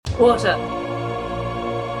Water.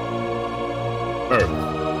 Earth.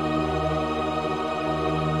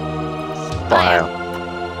 Fire.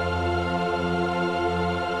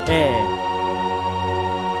 Air.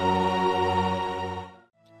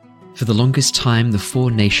 For the longest time, the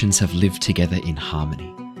four nations have lived together in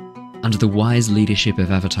harmony. Under the wise leadership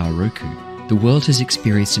of Avatar Roku, the world has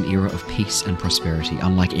experienced an era of peace and prosperity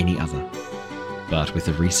unlike any other. But with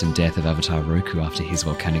the recent death of Avatar Roku after his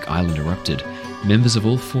volcanic island erupted, members of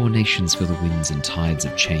all four nations feel the winds and tides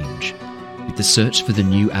of change. With the search for the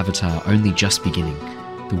new Avatar only just beginning,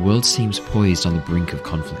 the world seems poised on the brink of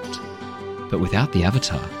conflict. But without the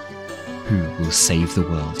Avatar, who will save the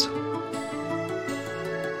world?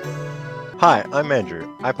 Hi, I'm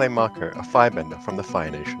Andrew. I play Marco, a firebender from the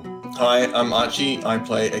Fire Nation. Hi, I'm Archie. I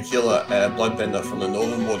play a killer bloodbender from the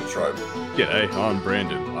Northern Water Tribe. G'day, I'm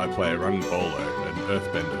Brandon. I play a Rungbolo, an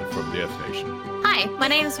earthbender from the Earth Nation. Hi, my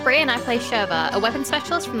name's Bri and I play Sherva, a weapon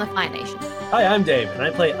specialist from the Fire Nation. Hi, I'm Dave, and I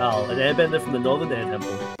play Al, an airbender from the Northern Air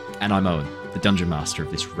Temple. And I'm Owen, the dungeon master of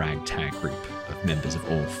this ragtag group of members of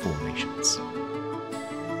all four nations.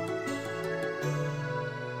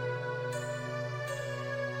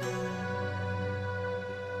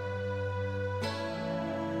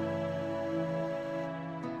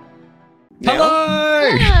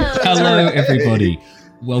 Hello! Hello, everybody.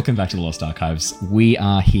 Welcome back to the Lost Archives. We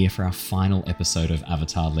are here for our final episode of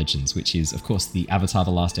Avatar Legends, which is, of course, the Avatar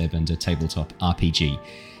The Last Airbender tabletop RPG.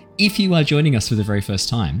 If you are joining us for the very first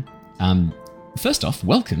time, first off,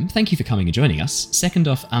 welcome. Thank you for coming and joining us. Second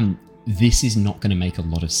off, this is not going to make a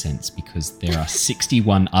lot of sense because there are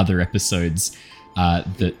 61 other episodes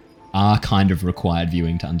that are kind of required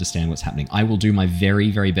viewing to understand what's happening. I will do my very,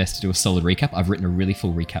 very best to do a solid recap. I've written a really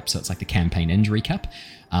full recap, so it's like the campaign end recap.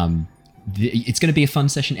 It's going to be a fun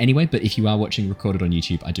session anyway, but if you are watching recorded on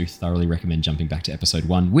YouTube, I do thoroughly recommend jumping back to episode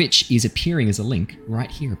 1, which is appearing as a link right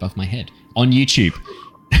here above my head on YouTube.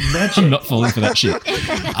 I'm not falling for that shit.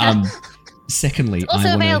 Secondly, It's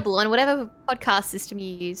also available on whatever podcast system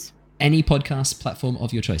you use. Any podcast platform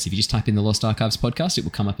of your choice. If you just type in the Lost Archives podcast, it will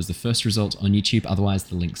come up as the first result on YouTube. Otherwise,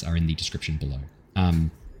 the links are in the description below.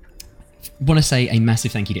 Want to say a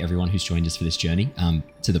massive thank you to everyone who's joined us for this journey.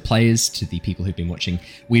 To the players, to the people who've been watching.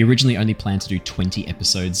 We originally only planned to do 20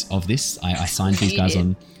 episodes of this. I signed these guys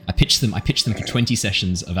on. I pitched them for 20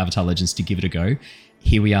 sessions of Avatar Legends to give it a go.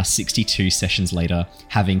 Here we are 62 sessions later,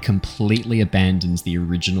 having completely abandoned the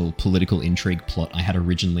original political intrigue plot I had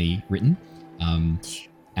originally written.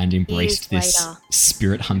 And embraced this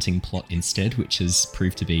spirit hunting plot instead, which has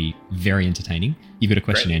proved to be very entertaining. You've got a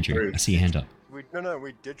question, Andrew. I see your hand up.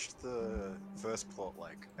 We ditched the first plot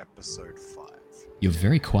like episode 5. You're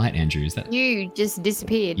very quiet, Andrew. Is that You just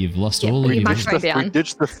disappeared. you've lost all of your We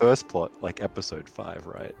ditched the first plot like episode 5,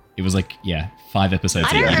 right? It was like 5 episodes.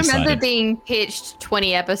 I don't remember being pitched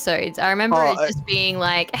 20 episodes. I remember it just being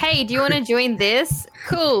like, hey, do you want to join this?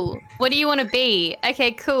 Cool. What do you want to be?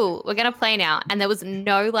 Okay, cool. We're going to play now. And there was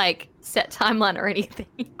no like set timeline or anything.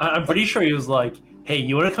 I'm pretty sure he was like, hey,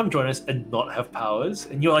 you want to come join us and not have powers?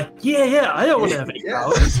 And you're like, yeah, I don't want to have any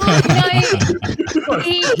powers. No,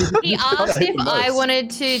 he asked if I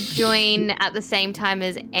wanted to join at the same time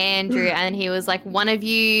as Andrew, and he was like, one of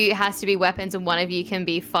you has to be weapons and one of you can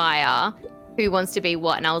be fire. Who wants to be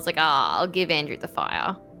what? And I was like, I'll give Andrew the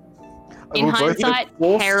fire. In hindsight,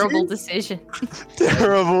 terrible decision.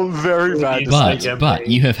 Terrible, very bad decision. But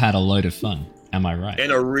you have had a load of fun. Am I right?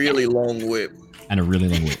 And a really long whip.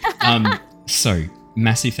 So,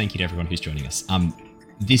 massive thank you to everyone who's joining us.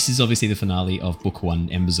 This is obviously the finale of Book 1,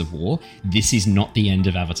 Embers of War. This is not the end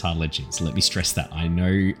of Avatar Legends. Let me stress that. I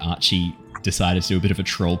know Archie decided to do a bit of a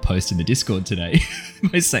troll post in the Discord today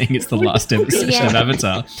by saying it's the last ever session of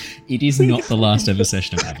Avatar. It is not the last ever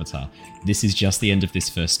session of Avatar. This is just the end of this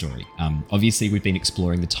first story. Obviously, we've been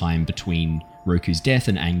exploring the time between Roku's death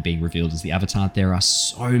and Aang being revealed as the Avatar. There are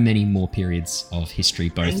so many more periods of history,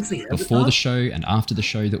 both before the show and after the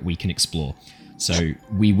show, that we can explore. So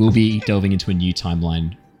we will be delving into a new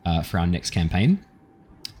timeline for our next campaign.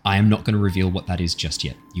 I am not going to reveal what that is just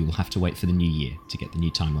yet. You will have to wait for the new year to get the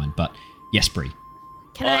new timeline. But yes, Bri.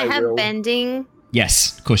 Can I have bending?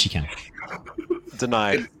 Yes, of course you can.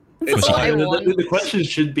 Denied. The question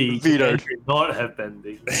should be, can Andrew not have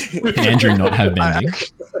bending? Can Andrew not have bending?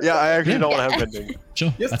 I actually don't want to have bending.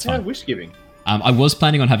 Sure, Yes, that's try fine. wish giving. I was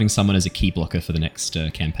planning on having someone as a key blocker for the next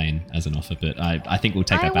campaign as an offer, but I think we'll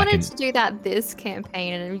take that back. I wanted to do that this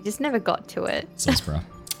campaign, and we just never got to it. Sospra.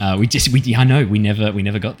 We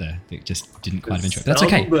never got there. It just didn't quite eventuate. That's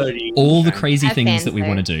okay. All the crazy things that we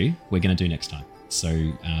want to do, we're going to do next time.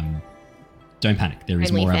 So don't panic. There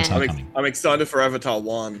is more Avatar coming. I'm excited for Avatar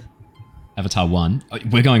 1. Avatar 1.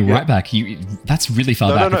 We're going right back. That's really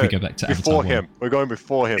far back if we go back to Avatar 1. Before him. We're going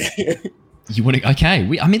before him. You want to? Okay.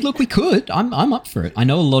 Look, we could. I'm up for it. I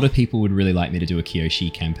know a lot of people would really like me to do a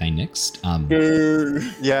Kyoshi campaign next.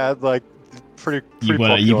 Yeah, like pretty you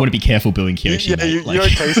want to be careful building Kyoshi. Yeah, you're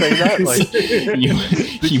okay saying that. Like,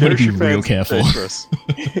 you want to be real careful.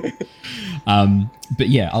 But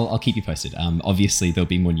yeah, I'll keep you posted. Obviously, there'll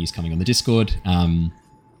be more news coming on the Discord.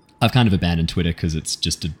 I've kind of abandoned Twitter because it's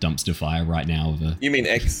just a dumpster fire right now. You mean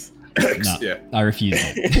X? No, Yeah. I refuse.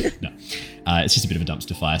 No, it's just a bit of a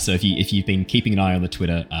dumpster fire. So if you've been keeping an eye on the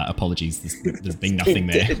Twitter, apologies. There's been nothing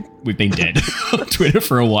there. We've been dead on Twitter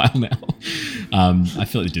for a while now. I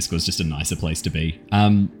feel like the Discord's just a nicer place to be.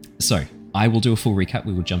 So I will do a full recap.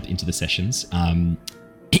 We will jump into the sessions.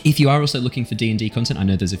 If you are also looking for D&D content, I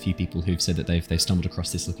know there's a few people who've said that they've stumbled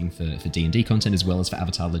across this looking for D&D content as well as for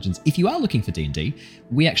Avatar Legends. If you are looking for D&D,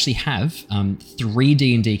 we actually have 3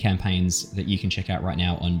 D&D campaigns that you can check out right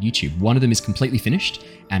now on YouTube. One of them is completely finished,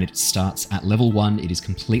 and it starts at level 1. It is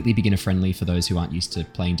completely beginner-friendly for those who aren't used to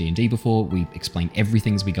playing D&D before. We explain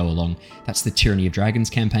everything as we go along. That's the Tyranny of Dragons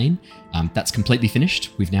campaign. That's completely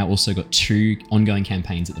finished. We've now also got 2 ongoing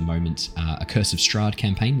campaigns at the moment. A Curse of Strahd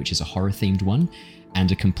campaign, which is a horror-themed one, and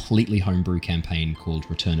a completely homebrew campaign called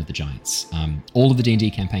Return of the Giants. All of the D&D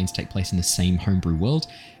campaigns take place in the same homebrew world,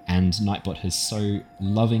 and Nightbot has so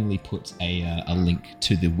lovingly put a link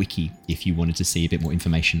to the wiki if you wanted to see a bit more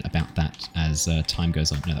information about that as time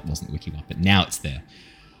goes on. No, that wasn't the wiki one, but now it's there.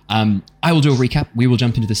 I will do a recap. We will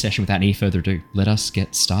jump into the session without any further ado. Let us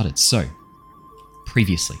get started. So,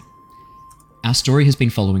 previously, our story has been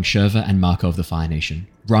following Shurva and Marco of the Fire Nation,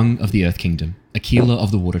 Rung of the Earth Kingdom, Aquila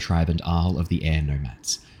of the Water Tribe, and Aal of the Air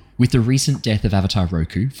Nomads. With the recent death of Avatar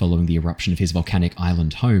Roku following the eruption of his volcanic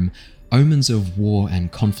island home, omens of war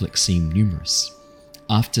and conflict seem numerous.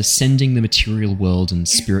 After sending the material world and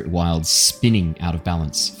spirit wilds spinning out of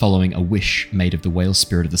balance following a wish made of the whale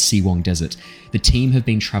spirit of the Siwong Desert, the team have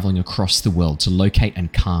been travelling across the world to locate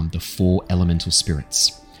and calm the 4 elemental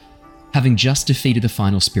spirits. Having just defeated the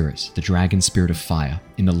final spirit, the dragon spirit of fire,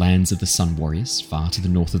 in the lands of the Sun Warriors, far to the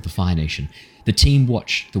north of the Fire Nation, the team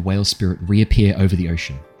watch the whale spirit reappear over the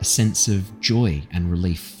ocean, a sense of joy and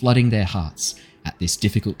relief flooding their hearts at this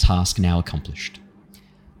difficult task now accomplished.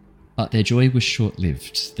 But their joy was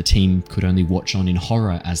short-lived. The team could only watch on in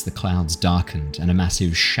horror as the clouds darkened and a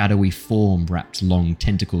massive shadowy form wrapped long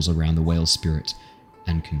tentacles around the whale spirit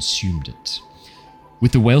and consumed it.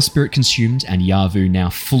 With the whale spirit consumed and Yavu now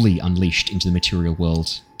fully unleashed into the material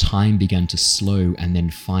world, time began to slow and then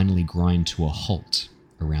finally grind to a halt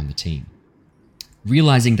around the team.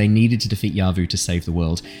 Realizing they needed to defeat Yavu to save the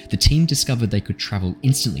world, the team discovered they could travel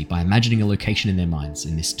instantly by imagining a location in their minds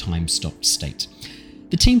in this time-stopped state.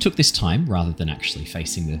 The team took this time, rather than actually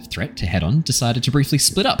facing the threat to head-on, decided to briefly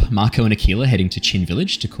split up, Marco and Aquila heading to Chin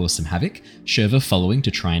Village to cause some havoc, Shurva following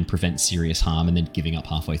to try and prevent serious harm and then giving up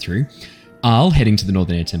halfway through, Aal heading to the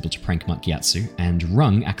Northern Air Temple to prank Monk Gyatso, and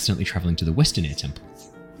Rung accidentally travelling to the Western Air Temple.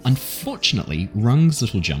 Unfortunately, Rung's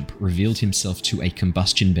little jump revealed himself to a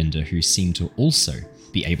combustion bender who seemed to also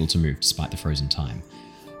be able to move despite the frozen time.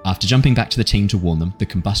 After jumping back to the team to warn them, the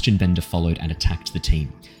combustion bender followed and attacked the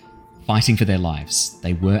team. Fighting for their lives,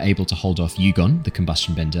 they were able to hold off Yugon, the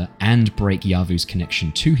combustion bender, and break Yavu's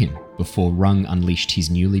connection to him before Rung unleashed his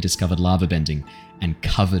newly discovered lava bending and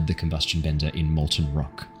covered the combustion bender in molten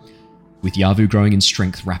rock. With Yavu growing in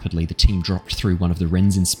strength rapidly, the team dropped through one of the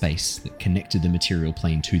rens in space that connected the material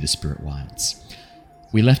plane to the spirit wilds.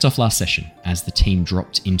 We left off last session as the team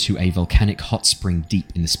dropped into a volcanic hot spring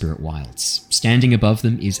deep in the spirit wilds. Standing above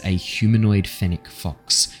them is a humanoid fennec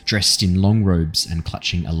fox, dressed in long robes and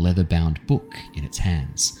clutching a leather-bound book in its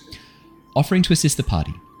hands. Offering to assist the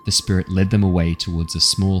party, the spirit led them away towards a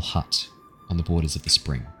small hut on the borders of the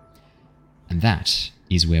spring. And that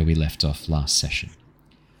is where we left off last session.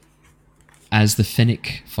 As the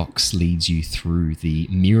fennec fox leads you through the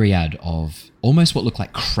myriad of almost what look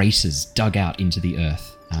like craters dug out into the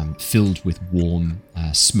earth, filled with warm,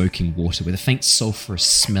 smoking water with a faint sulphurous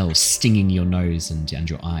smell stinging your nose and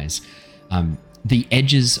your eyes. The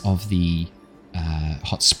edges of the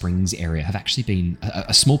hot springs area have actually been...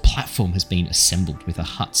 A small platform has been assembled with a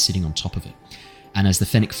hut sitting on top of it. And as the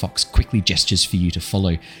fennec fox quickly gestures for you to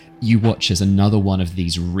follow, you watch as another one of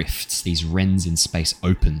these rifts, these rens in space,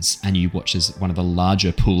 opens, and you watch as one of the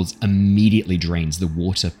larger pools immediately drains, the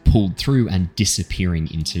water pulled through and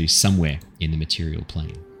disappearing into somewhere in the material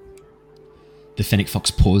plane. The fennec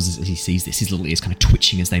fox pauses as he sees this, his little ears kind of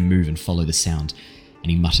twitching as they move and follow the sound,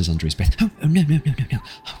 and he mutters under his breath, "Oh, no,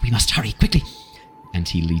 we must hurry, quickly!" And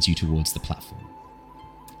he leads you towards the platform.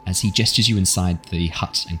 As he gestures you inside the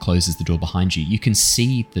hut and closes the door behind you, you can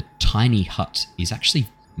see the tiny hut is actually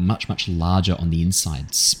much, much larger on the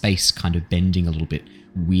inside, space kind of bending a little bit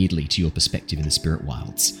weirdly to your perspective in the spirit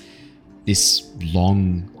wilds. This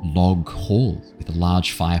long log hall with a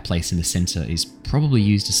large fireplace in the center is probably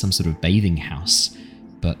used as some sort of bathing house,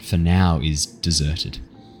 but for now is deserted.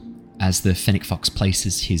 As the Fennec Fox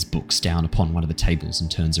places his books down upon one of the tables and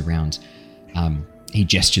turns around, he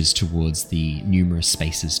gestures towards the numerous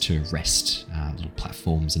spaces to rest, little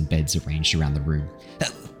platforms and beds arranged around the room.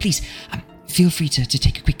 Please, feel free to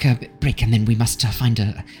take a quick break, and then we must find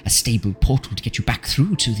a stable portal to get you back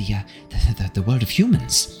through to the world of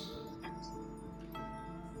humans.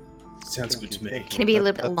 Sounds good to me. Can it be a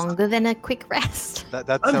little bit longer than a quick rest? That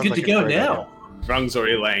I'm sounds good like to a go great now. Rung's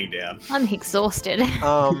already laying down. I'm exhausted.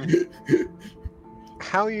 idea.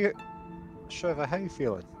 How are you, Shova? How are you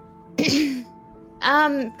feeling?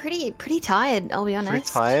 Pretty tired, I'll be honest. Pretty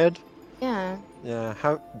tired. Yeah. Yeah.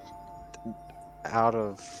 How out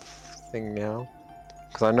of thing now?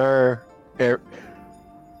 Because I know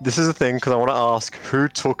this is a thing. Because I want to ask who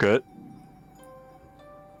took it.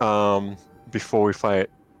 Before we fight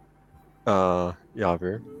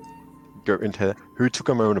Yavu, go into that. Who took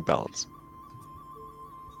a moment of balance?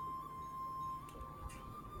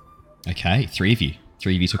 Okay, three of you.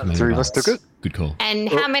 Three of you took a moment. Three of balance. us took it? Good call. And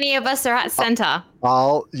how many of us are at center?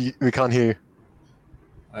 We can't hear you.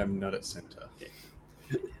 I'm not at center.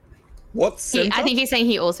 What? I think he's saying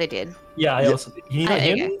he also did. Yeah, I also did. Can you not there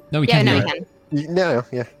hear you me? No, we Yeah, can no, hear we you. can. No,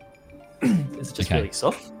 yeah. Is it just Okay. really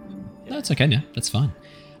soft? No, it's okay now. That's fine.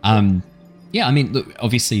 Yeah, I mean, look,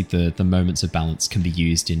 obviously the moments of balance can be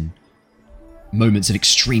used in moments of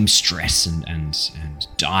extreme stress and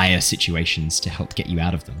dire situations to help get you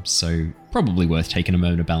out of them. So probably worth taking a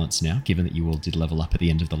moment of balance now, given that you all did level up at the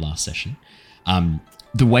end of the last session.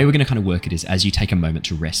 The way we're going to kind of work it is as you take a moment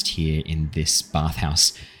to rest here in this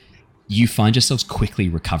bathhouse, you find yourselves quickly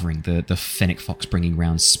recovering. The Fennec Fox bringing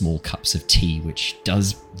round small cups of tea, which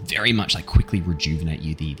does very much like quickly rejuvenate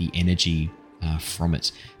you. The energy from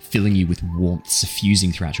it, filling you with warmth,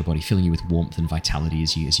 suffusing throughout your body, filling you with warmth and vitality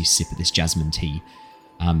as you sip at this jasmine tea.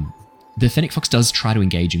 The Fennec Fox does try to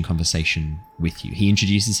engage in conversation with you. He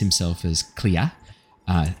introduces himself as Clia,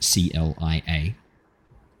 Clia,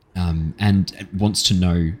 and wants to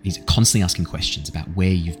know. He's constantly asking questions about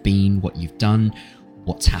where you've been, what you've done,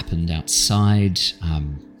 what's happened outside,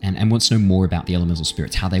 and wants to know more about the elemental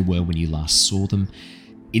spirits, how they were when you last saw them.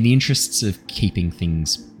 In the interests of keeping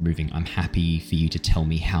things moving, I'm happy for you to tell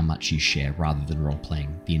me how much you share rather than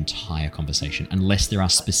role-playing the entire conversation, unless there are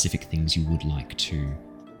specific things you would like to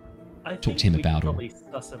talk to him about. Probably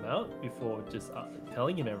suss him out before just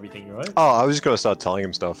telling him everything, right? Oh, I was just gonna start telling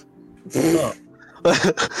him stuff. Oh.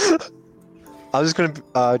 I was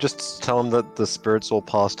gonna just tell him that the spirits all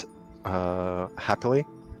passed happily.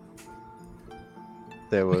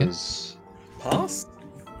 There was Pass?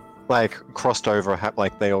 like crossed over,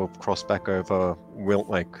 like they all crossed back over,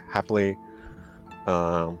 happily.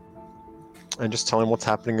 And just tell him what's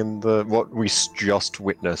happening in what we just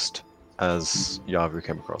witnessed as Yavu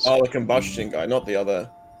came across. Oh, the combustion guy, not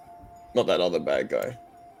that other bad guy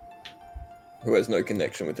who has no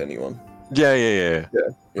connection with anyone. Yeah. Yeah.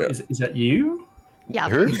 Is that you? Yeah.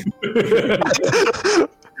 Who?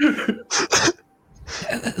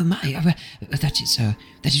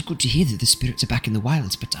 That is good to hear that the spirits are back in the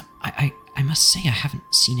wilds, but I must say I haven't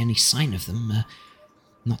seen any sign of them.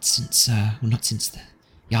 Not since the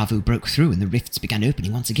Yavu broke through and the rifts began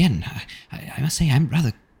opening once again. I must say I'm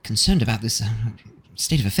rather concerned about this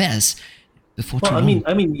state of affairs. Before too long.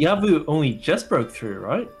 I mean, Yavu only just broke through,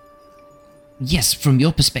 right? Yes, from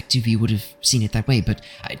your perspective, you would have seen it that way, but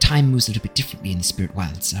time moves a little bit differently in the spirit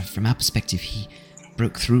wilds. From our perspective, he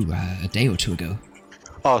broke through a day or two ago.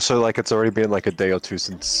 Oh, so like it's already been like a day or two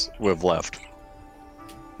since we've left.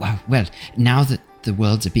 Wow, well, now that the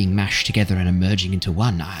worlds are being mashed together and merging into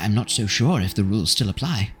one, I'm not so sure if the rules still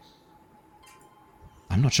apply.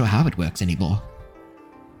 I'm not sure how it works anymore.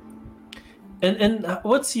 And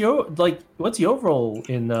what's your role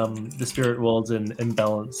in the spirit worlds and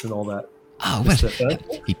balance and all that? Oh, well,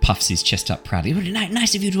 he puffs his chest up proudly. Well,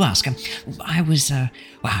 nice of you to ask. I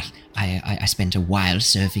spent a while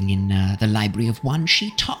serving in the library of Wan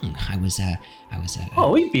Shi Tong.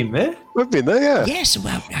 Oh, we've been there. We've been there, yeah. Yes,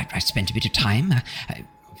 well, I spent a bit of time.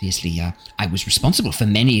 Obviously, I was responsible for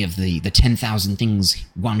many of the 10,000 things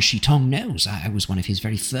Wan Shi Tong knows. I was one of his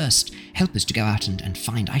very first helpers to go out and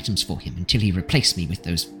find items for him until he replaced me with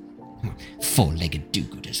those four-legged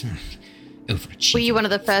do-gooders. Overachieving. Were you one of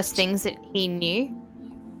the first things that he knew?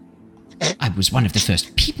 I was one of the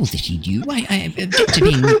first people that he knew. I object to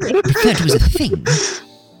being referred to as a thing.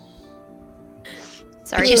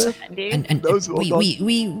 Sorry Yes, to offend you. And That was well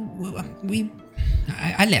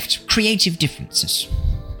I left. Creative differences.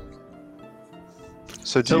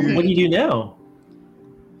 So So what do you do now?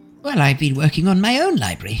 Well, I've been working on my own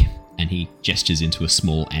library. And he gestures into a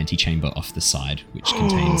small antechamber off the side, which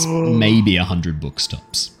contains maybe 100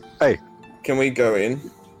 bookstops. Hey, Can we go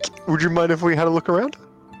in? would you mind if we had a look around?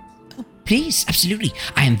 Oh, please, absolutely.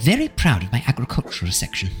 I am very proud of my agricultural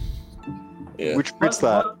section. Yeah. Which bit's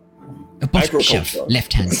that? A bottom shelf, Agriculture.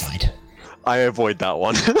 left-hand side. I avoid that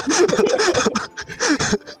one.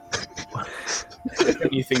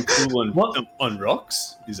 Anything cool What? on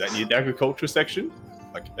rocks? Is that near the agriculture section?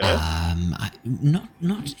 Like earth?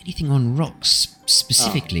 Not anything on rocks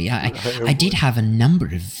specifically. I did have a number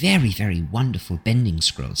of very, very wonderful bending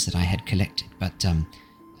scrolls that I had collected, but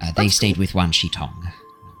they stayed with Wan Shitong.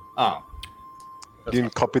 Oh. You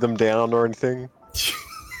didn't copy them down or anything?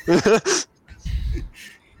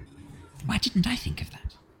 Why didn't I think of that?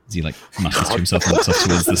 As he musters to himself and looks off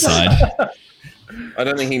towards the side. I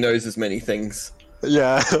don't think he knows as many things.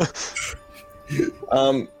 Yeah.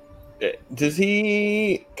 Does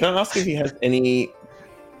he? Can I ask if he has any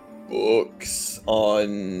books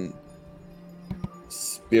on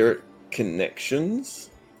spirit connections?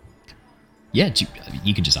 Yeah,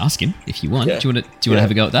 you can just ask him if you want. Yeah. Do you want to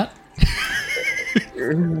have a go at that?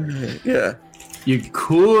 Yeah. You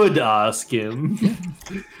could ask him.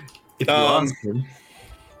 If you ask him.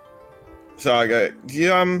 So I go. Do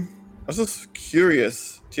you I was just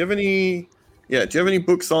curious. Do you have any? Yeah. Do you have any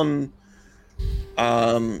books on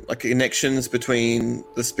connections between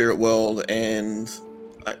the spirit world and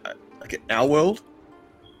our world?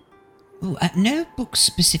 Oh, no books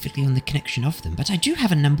specifically on the connection of them, but I do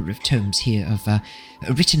have a number of tomes here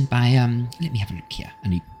written by let me have a look here.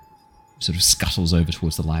 And he sort of scuttles over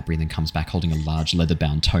towards the library and then comes back holding a large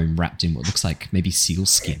leather-bound tome wrapped in what looks like maybe seal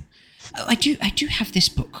skin. Oh, I do have this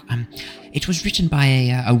book. It was written by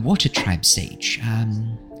a water tribe sage,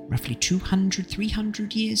 roughly 200,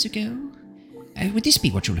 300 years ago. Would this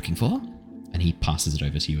be what you're looking for? And he passes it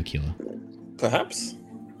over to you, Akila. Perhaps.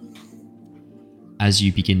 As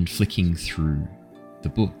you begin flicking through the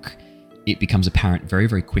book, it becomes apparent very,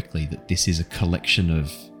 very quickly that this is a collection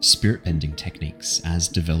of spirit bending techniques as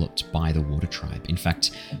developed by the water tribe. In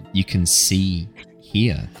fact, you can see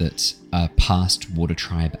here that a past water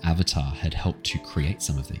tribe avatar had helped to create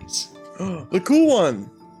some of these. The cool one.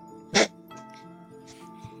 What?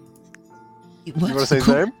 You want to say his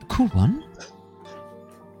name? Cool one?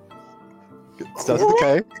 Starts with a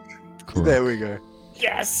K. Correct. There we go.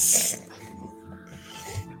 Yes.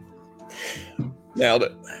 Nailed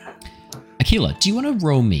it. Akila, do you want to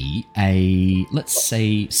roll me a, let's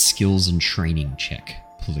say, skills and training check,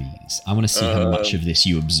 please? I want to see how much of this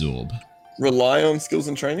you absorb. Rely on skills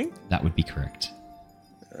and training? That would be correct.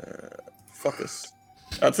 Fuck us.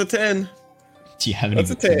 That's a 10. Do you have any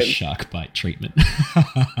That's a 10. shark bite treatment?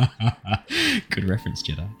 Good reference,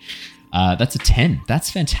 Jedi. That's a 10. That's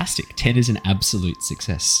fantastic. 10 is an absolute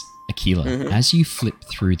success. Akila, as you flip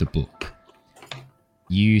through the book,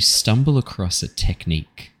 you stumble across a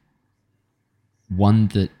technique, one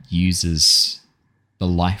that uses the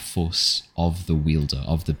life force of the wielder,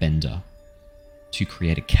 of the bender, to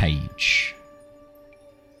create a cage,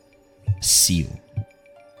 a seal,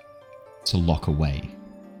 to lock away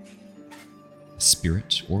a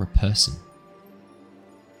spirit or a person.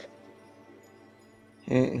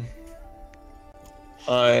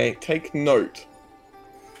 I take note.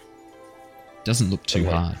 Doesn't look too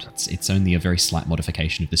hard. It's only a very slight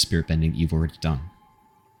modification of the spirit bending that you've already done.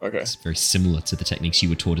 Okay. It's very similar to the techniques you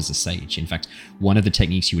were taught as a sage. In fact, one of the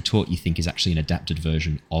techniques you were taught you think is actually an adapted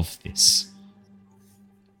version of this.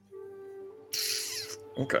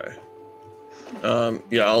 Okay.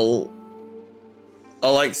 Yeah, I'll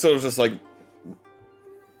like sort of just like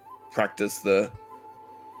practice the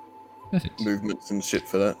Perfect. movements and shit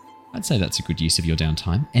for that. I'd say that's a good use of your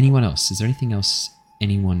downtime. Anyone else? Is there anything else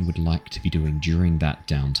anyone would like to be doing during that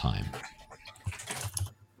downtime?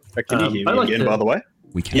 Can you hear I me like again, to- by the way?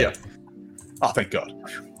 We can. Yeah. Oh, thank God.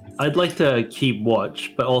 I'd like to keep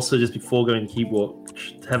watch, but also just before going to keep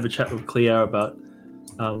watch, to have a chat with Cleo about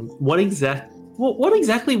what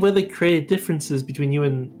exactly were the creative differences between you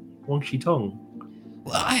and Wang Shitong?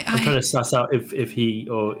 Well, I'm trying to suss out if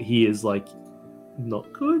he is like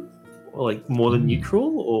not good or like more than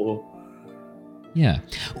neutral or. Yeah.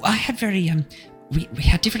 Well, I had very we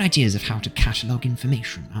had different ideas of how to catalogue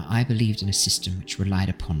information. I believed in a system which relied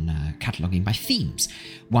upon cataloguing by themes.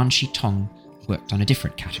 Wan Shitong worked on a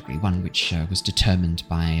different category, one which was determined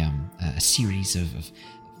by a series of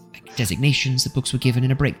designations that books were given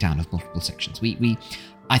in a breakdown of multiple sections.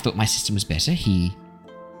 I thought my system was better. He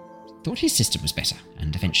thought his system was better,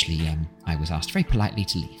 and eventually I was asked very politely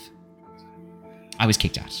to leave. I was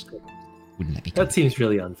kicked out. Wouldn't let me come. That seems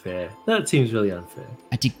really unfair.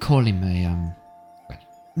 I did call him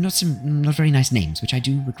not very nice names, which I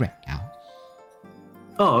do regret now.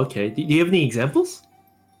 Oh, okay. Do you have any examples?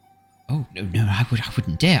 Oh, no, I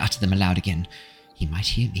wouldn't dare utter them aloud again. He might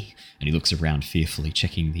hear me. And he looks around fearfully,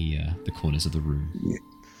 checking the corners of the room.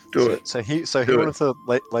 Do it. So he Do wanted to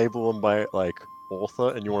label them by like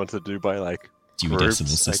author, and you wanted to do by like Dewey groups,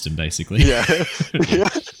 Decimal like- System, basically. Yeah. Yeah.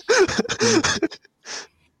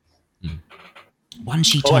 One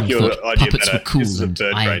sheet I like on your thought idea puppets better. were cool, This is a and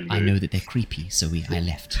third I grade move. know that they're creepy, so I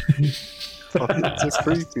left. It's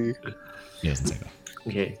creepy. He doesn't say that.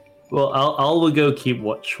 Okay. Well, I'll go keep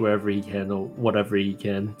watch wherever he can or whatever he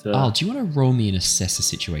can. Oh, do you want to roll me an assess a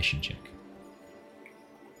situation check?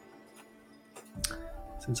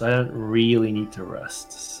 Since I don't really need to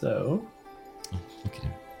rest, so Oh, look at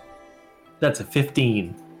him. that's a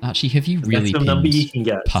 15. Archie, have you really That's the number you pinned can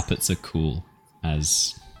get. puppets are cool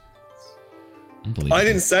as... Unbelievable. I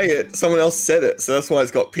didn't say it. Someone else said it, so that's why it's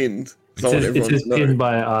got pinned. So I want It everyone says to know. pinned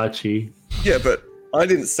by Archie. Yeah, but I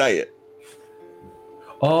didn't say it.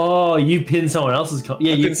 Oh, you pinned someone else's.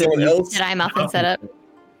 Yeah, I you pinned someone else. Jedi Muffin set up.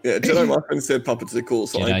 Yeah, Jedi Muffin said puppets are cool,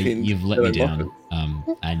 so I Jedi, pinned. you've let me Jedi down.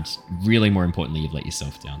 Muffin. And really more importantly, you've let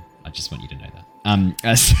yourself down. I just want you to know that.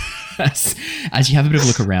 As you have a bit of a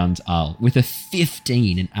look around, Arl, with a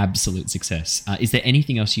 15, an absolute success, is there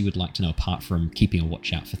anything else you would like to know apart from keeping a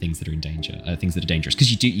watch out for things that are in danger, things that are dangerous?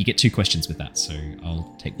 Because you get 2 questions with that, so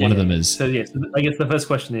I'll take one of them as... So yes, I guess the first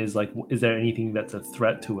question is like, is there anything that's a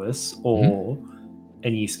threat to us, or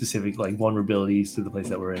any specific like vulnerabilities to the place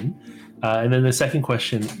that we're in? And then the second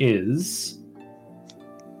question is,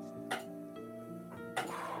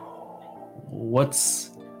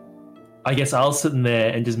 I guess I'll sit in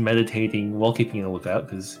there and just meditating while keeping a lookout,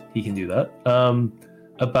 because he can do that,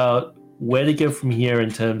 about where to go from here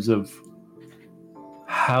in terms of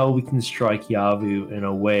how we can strike Yavu in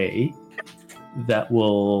a way that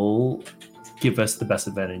will give us the best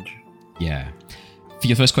advantage. Yeah. For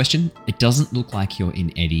your first question, it doesn't look like you're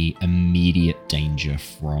in any immediate danger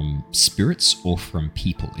from spirits or from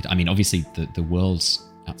people. I mean, obviously, the world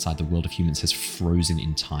outside the world of humans has frozen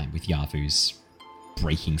in time with Yavu's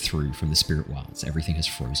breaking through from the spirit wilds. Everything has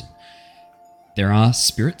frozen. There are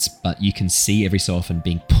spirits, but you can see every so often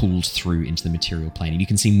being pulled through into the material plane, and you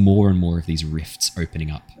can see more and more of these rifts opening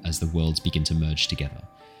up as the worlds begin to merge together.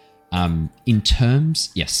 In terms...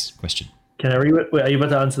 Yes, question. Can I reword? Wait, are you about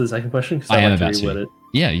to answer the second question? 'Cause I am like about reword to. it.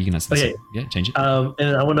 Yeah, you can answer this. Okay. Yeah, change it.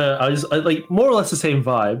 And I like more or less the same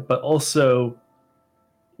vibe, but also,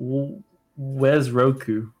 where's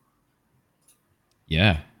Roku?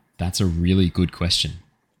 Yeah, that's a really good question.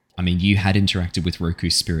 I mean, you had interacted with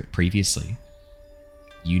Roku's spirit previously.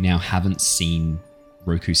 You now haven't seen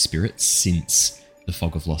Roku's spirit since the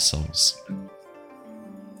Fog of Lost Souls.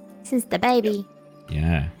 Since the baby.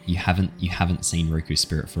 Yeah, you haven't seen Roku's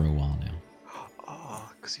spirit for a while now.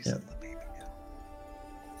 Oh, because he's Yeah. in the baby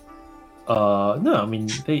now. No, I mean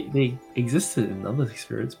they existed in other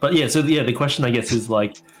spirits, but yeah. So the question I guess is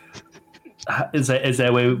like, is there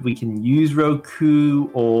a way we can use Roku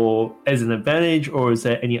or as an advantage, or is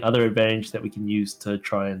there any other advantage that we can use to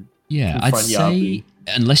try and Yeah, I'd confront say Yavu?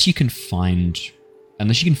 unless you can find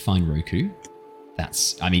Roku,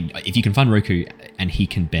 I mean, if you can find Roku and he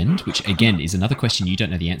can bend, which again is another question you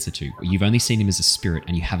don't know the answer to. You've only seen him as a spirit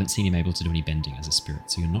and you haven't seen him able to do any bending as a spirit,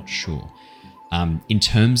 so you're not sure. In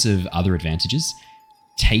terms of other advantages,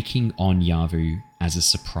 taking on Yavu as a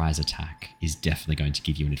surprise attack is definitely going to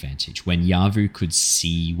give you an advantage. When Yavu could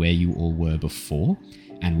see where you all were before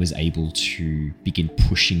and was able to begin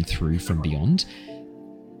pushing through from beyond,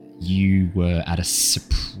 you were at a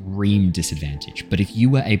supreme disadvantage. But if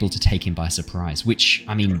you were able to take him by surprise, which,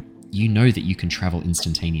 I mean, you know that you can travel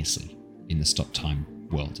instantaneously in the stop time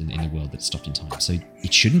world, in the world that's stopped in time. So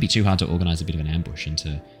it shouldn't be too hard to organize a bit of an ambush and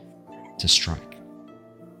to strike.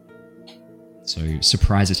 So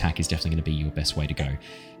surprise attack is definitely going to be your best way to go.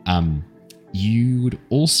 You would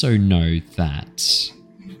also know that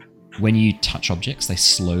when you touch objects, they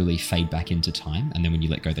slowly fade back into time, and then when you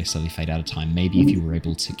let go, they slowly fade out of time. Maybe if you were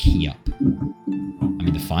able to key up. I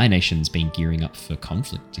mean, the Fire Nation's been gearing up for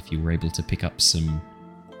conflict. If you were able to pick up some,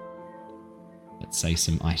 let's say,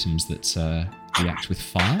 some items that react with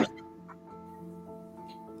fire,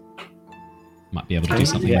 might be able to do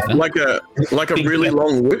something with that. Like a really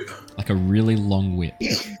long whip. Like a really long whip.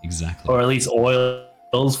 Exactly. or at least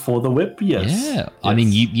oils for the whip. Yes. Yeah. I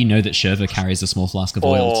mean, you know that Sherva carries a small flask of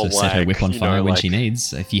oil Or to set her like, whip on you fire know, when like- she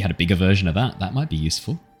needs. If you had a bigger version of that, that might be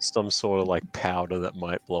useful. Some sort of like powder that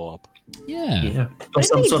might blow up. Yeah. Yeah. Or What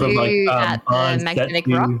some did sort of we like do at the barn magnetic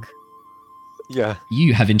statue. rock? Yeah.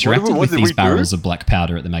 You have interacted what with did these we do? barrels of black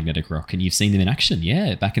powder at the Magnetic Rock, and you've seen them in action.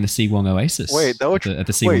 Yeah, back in the Seawong Oasis. Wait, they were at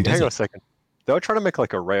the Seawong wait, Desert. hang on a second. They were trying to make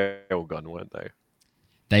like a rail gun, weren't they?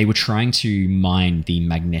 They were trying to mine the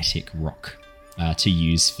magnetic rock to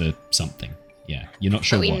use for something. Yeah, you're not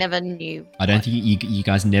sure But we what. never knew. I don't think you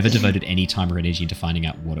guys never devoted any time or energy into finding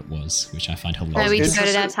out what it was, which I find No, hilarious. we interested-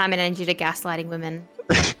 devoted our time and energy to gaslighting women.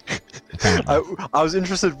 Apparently. I was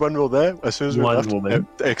interested when we were there. As soon as we One left, woman.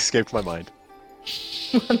 it escaped my mind.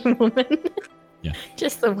 One woman. Yeah.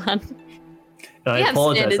 Just the one. And I Yeah,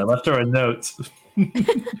 apologize. I standards. left her a note.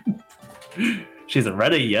 She isn't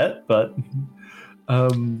ready yet, but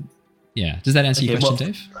Yeah. Does that answer your Okay, question,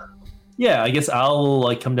 well- Dave? yeah, I guess I'll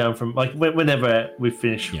like come down from like whenever we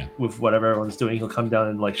finish Yeah. with whatever everyone's doing, he'll come down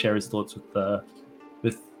and like share his thoughts with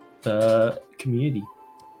the community.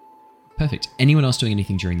 Perfect. Anyone else doing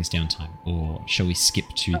anything during this downtime, or shall we skip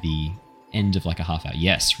to the end of like a half hour?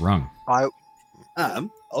 Yes, wrong.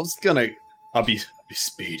 I'll be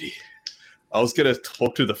speedy. I was gonna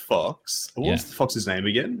talk to the fox. What Yeah. was the fox's name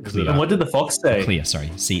again? Was Clea. it, And what did the fox say? Clear, sorry.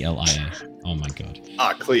 CLIA. Oh my god.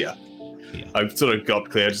 Clear. Clear. I sort of got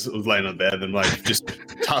Clear, just was laying on bed and like just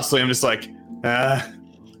tussling. I'm just like,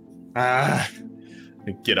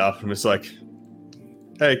 and get up. I'm just like,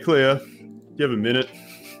 hey, Clear, you have a minute?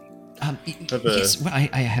 Have a- Yes, well, I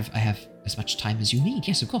have as much time as you need.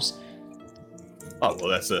 Yes, of course. Oh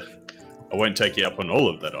well, I won't take you up on all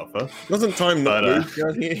of that offer. Doesn't time not But, move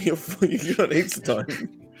down here? You got heaps of time.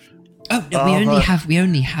 Oh, no, we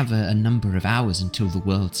only have a number of hours until the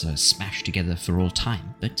worlds are smashed together for all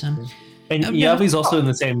time. But And yeah. Yavi's also in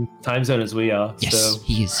the same time zone as we are. yes, So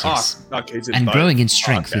he is. Yes, Okay, it's in and both. growing in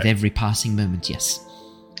strength with okay. every passing moment. Yes.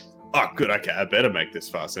 Oh, good. Okay, I better make this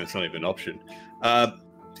fast. It's not even an option.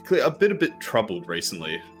 Clear, I've been a bit troubled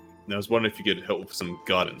recently, and I was wondering if you could help with some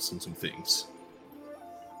guidance on some things.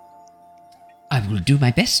 I will do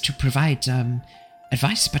my best to provide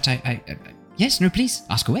advice, but yes, no, please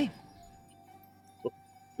ask away. I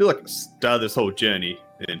feel like I started this whole journey,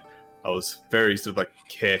 and I was very sort of like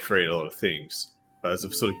carefree at a lot of things. But as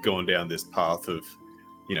I've sort of gone down this path of,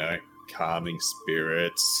 calming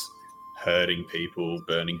spirits, hurting people,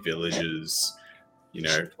 burning villages,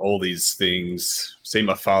 all these things. Seeing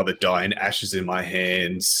my father die in ashes in my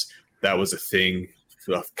hands, that was a thing.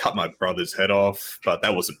 I've cut my brother's head off, but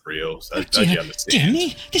that wasn't real. So as you understand. Dear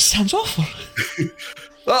me, this sounds awful.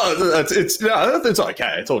 Oh, it's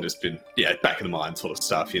okay. It's all just been back in the mind sort of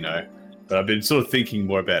stuff, But I've been sort of thinking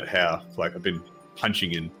more about how I've been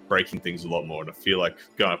punching and breaking things a lot more, and I feel like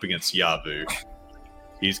going up against Yabu,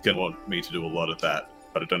 he's going to want me to do a lot of that,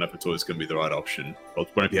 but I don't know if it's always going to be the right option. I was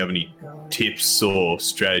wondering if you have any tips or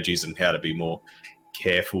strategies on how to be more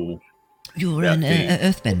careful. You're Yeah, an the-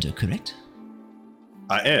 earthbender, correct?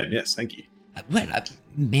 I am, yes, thank you.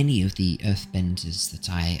 Many of the earthbenders that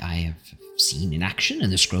I have seen in action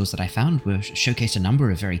and the scrolls that I found showcased a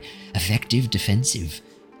number of very effective defensive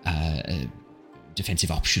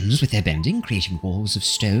options with their bending, creating walls of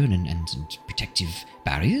stone and protective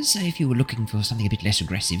barriers. If you were looking for something a bit less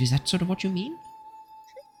aggressive, is that sort of what you mean?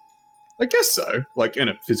 I guess so, like in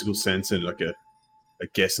a physical sense and like a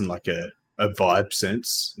vibe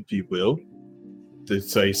sense, if you will.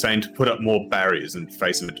 So you're saying to put up more barriers and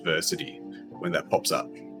face some adversity when that pops up.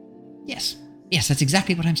 Yes, that's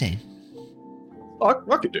exactly what I'm saying. I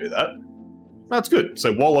could do that. That's good.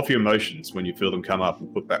 So wall off your emotions when you feel them come up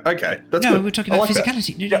and put back. Okay, that's No, good. we're talking I about like that.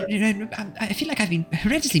 physicality. No, I feel like I've been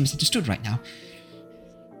horrendously misunderstood right now.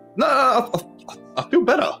 No, I feel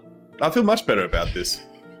better. I feel much better about this.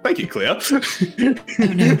 Thank you, Clea. Oh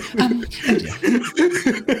no.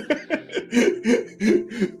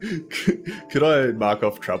 Could I mark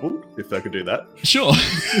off trouble if I could do that? Sure.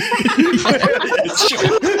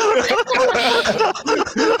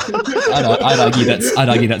 I'd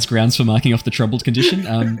argue that's grounds for marking off the troubled condition,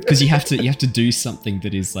 because you have to do something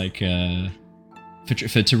that is like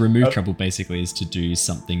to remove trouble. Basically, is to do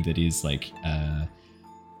something that is like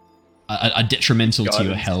a detrimental to your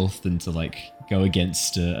Guidance. health and to like go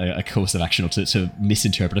against a course of action or to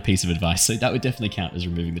misinterpret a piece of advice. So that would definitely count as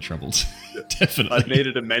removing the troubles. Definitely. I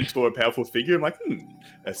needed a mentor, a powerful figure. I'm like,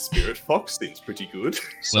 a spirit fox seems pretty good.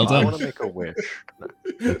 Well I done. want to make a wish.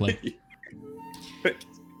 Well played.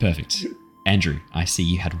 Perfect. Andrew, I see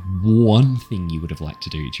you had one thing you would have liked to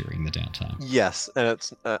do during the downtime. Yes, and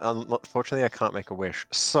it's unfortunately I can't make a wish,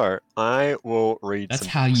 so I will read. That's some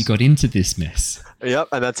how books. you got into this mess. Yep,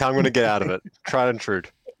 and that's how I'm going to get out of it. Tried and true.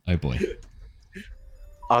 Oh boy.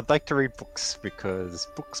 I'd like to read books because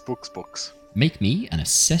books. Make me an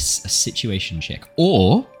assess a situation check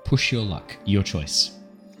or push your luck. Your choice.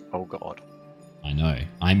 Oh god. I know.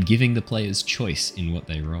 I'm giving the players choice in what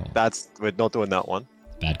they roll. We're not doing that one.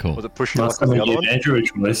 Bad call. Was it push your Last luck on time the we other gave one? Andrew a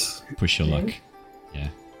choice. Push your luck. Yeah.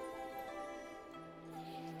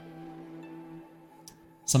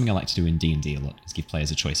 Something I like to do in D&D a lot is give players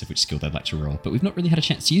a choice of which skill they'd like to roll, but we've not really had a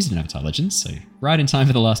chance to use it in Avatar Legends, so right in time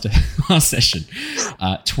for the last session.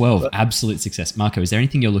 12, absolute success. Marco, is there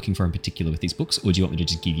anything you're looking for in particular with these books, or do you want me to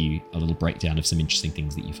just give you a little breakdown of some interesting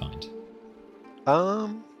things that you find?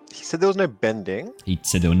 He said there was no bending, He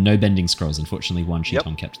said there were no bending scrolls. Unfortunately, one Yep.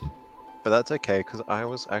 Shiton kept them. but that's okay because I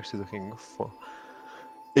was actually looking for,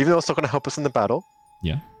 even though it's not going to help us in the battle,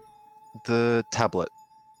 Yeah. the tablet.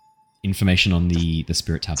 Information on the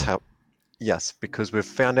spirit tablet. Yes, because we've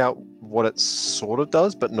found out what it sort of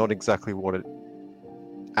does, but not exactly what it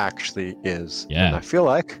actually is. Yeah. And I feel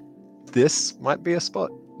like this might be a spot.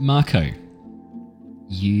 Marco,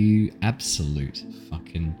 you absolute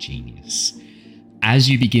fucking genius. As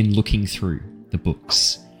you begin looking through the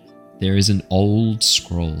books, there is an old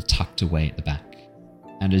scroll tucked away at the back.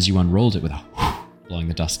 And as you unrolled it with a blowing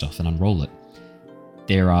the dust off and unroll it,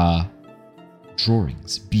 there are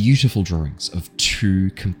drawings, beautiful drawings of 2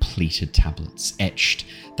 completed tablets, etched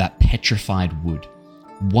that petrified wood.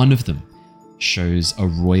 One of them shows a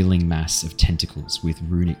roiling mass of tentacles with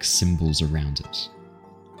runic symbols around it.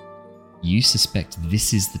 You suspect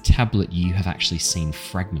this is the tablet you have actually seen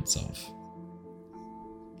fragments of.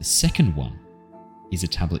 The second one is a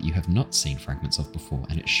tablet you have not seen fragments of before,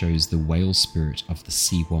 and it shows the whale spirit of the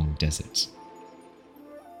Siwong Desert.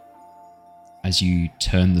 As you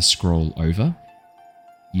turn the scroll over,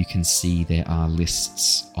 you can see there are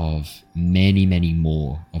lists of many, many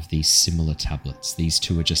more of these similar tablets. These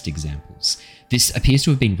 2 are just examples. This appears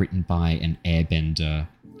to have been written by an airbender,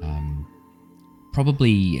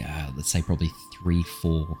 probably 3,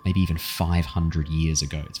 4, maybe even 500 years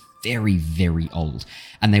ago. It's very, very old.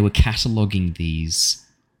 And they were cataloguing these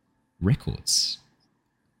records.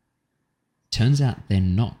 Turns out they're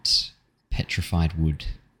not petrified wood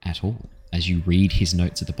at all. As you read his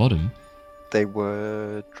notes at the bottom, They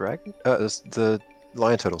were dragon. The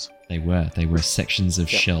lion turtles. They were sections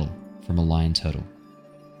of Yep. shell from a lion turtle.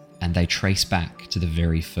 And they trace back to the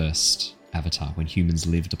very first Avatar, when humans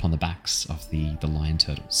lived upon the backs of the lion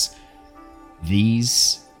turtles.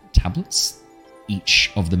 These tablets,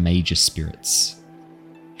 each of the major spirits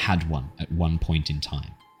had one at one point in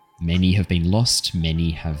time. Many have been lost,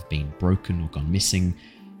 many have been broken or gone missing,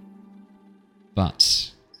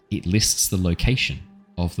 but it lists the location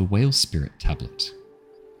of the whale spirit tablet.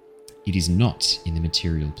 It is not in the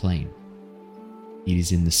material plane. It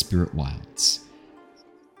is in the spirit wilds.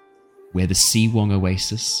 Where the Siwong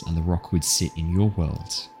Oasis and the Rockwood sit in your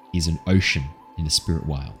world is an ocean in the spirit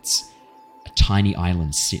wilds. A tiny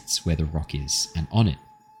island sits where the rock is, and on it,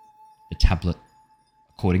 the tablet,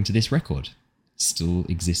 according to this record, still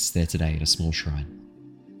exists there today at a small shrine.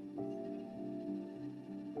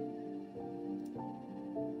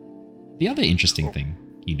 The other interesting thing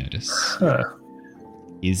you notice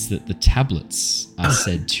is that the tablets are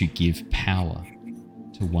said to give power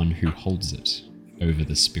to one who holds it over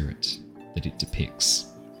the spirit that it depicts.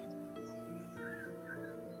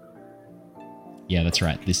 Yeah, that's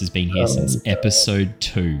right. This has been here since episode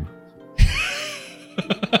 2.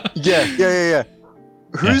 Yeah.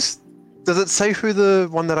 Does it say who the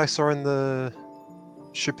one that I saw in the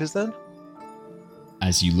ship is then?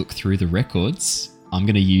 As you look through the records, I'm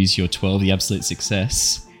going to use your 12, the absolute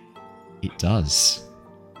success. It does.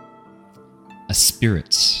 A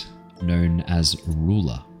spirit known as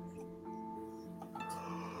Ruler.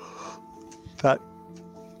 That.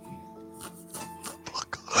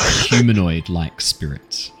 Humanoid-like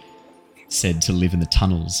spirit, said to live in the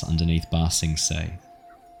tunnels underneath Ba Sing Se.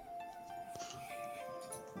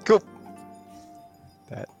 Cool.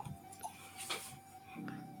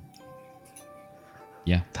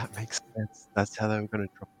 That makes sense. That's how they were going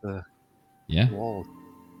to drop the wall.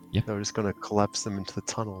 Yep. They were just going to collapse them into the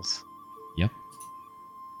tunnels. Yep.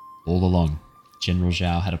 All along, General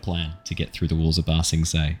Zhao had a plan to get through the walls of Ba Sing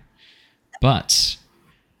Se. But,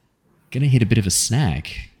 gonna hit a bit of a snag.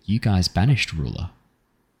 You guys banished Ruler.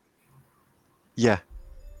 Yeah.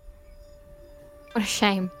 What a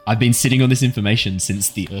shame. I've been sitting on this information since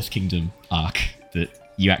the Earth Kingdom arc,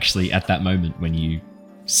 that you actually, at that moment when you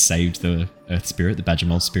saved the Earth Spirit, the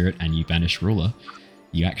Badgermole Spirit, and you banished Ruler,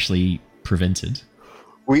 you actually prevented.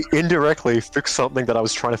 We indirectly fixed something that I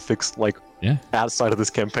was trying to fix, outside of this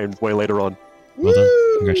campaign way later on. Well done.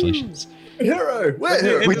 Congratulations. Hero!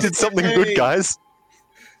 We did something good, guys.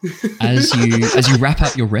 As you wrap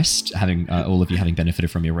up your rest, having all of you having benefited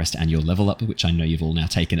from your rest and your level up, which I know you've all now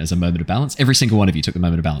taken as a moment of balance. Every single one of you took the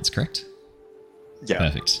moment of balance, correct? Yeah.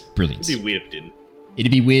 Perfect. Brilliant. It'd be weird if it didn't.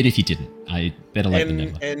 It'd be weird if you didn't. I better late than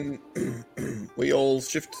never. And we all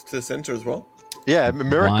shift to the center as well. Yeah, a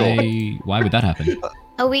miracle. Why would that happen?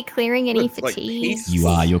 Are we clearing any Like fatigue? peace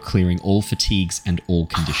You're clearing all fatigues and all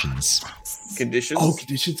conditions. conditions. Oh,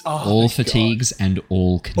 conditions. Oh, All thank God. fatigues and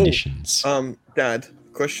all conditions. Dad,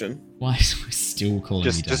 question. Why is we still calling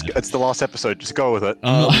me Just Dad? it's the last episode. Just go with it.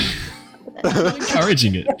 I'm not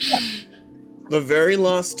encouraging it. The very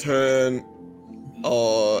last turn,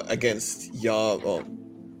 against Yavu,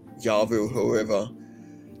 whoever,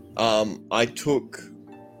 I took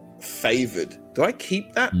favored. Do I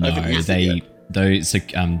keep that? I haven't No, used it yet.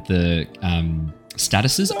 the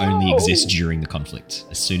statuses only exist during the conflict.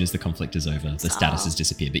 As soon as the conflict is over, the statuses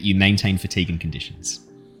disappear. But you maintain fatigue and conditions.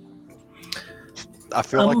 I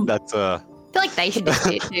feel like that's I feel like they should just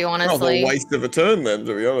do it too, Oh, honestly. the waste of a turn then,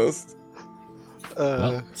 to be honest.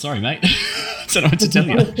 Well, sorry, mate. I don't know what to tell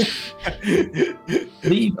you.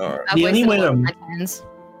 Alright. I've The only wasted way all of to my turns.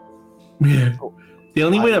 the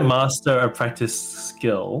only way to master a practice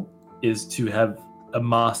skill is to have a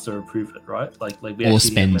master approve it, right? Like we Or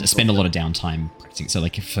actually have spend a lot of downtime practicing. So,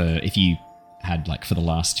 like, if you had, like, for the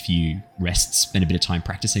last few rests, spent a bit of time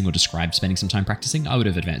practicing or described spending some time practicing, I would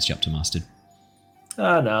have advanced you up to mastered. No,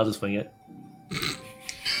 I'll just wing it.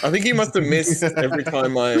 I think he must have missed every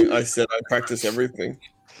time I said I practice everything.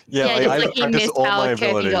 yeah. Yeah, I just like you practice missed all my how Turkey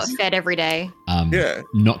got abilities. fed every day. Yeah.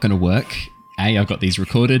 Not going to work. A, I've got these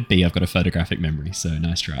recorded. B, I've got a photographic memory. So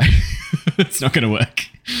nice try. It's not going to work.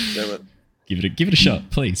 Damn it. Give it a shot,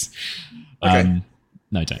 please. Okay.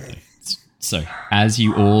 No, don't. No. So, as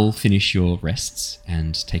you all finish your rests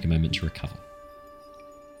and take a moment to recover,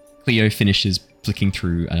 Cleo finishes flicking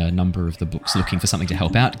through a number of the books, looking for something to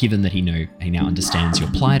help out. Given that he now understands your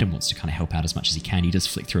plight and wants to kind of help out as much as he can, he does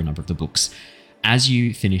flick through a number of the books. As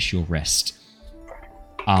you finish your rest,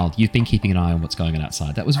 Arl, you've been keeping an eye on what's going on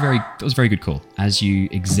outside. That was very good call. As you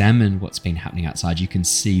examine what's been happening outside, you can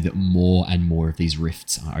see that more and more of these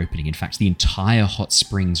rifts are opening. In fact, the entire Hot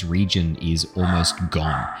Springs region is almost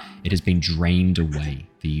gone. It has been drained away.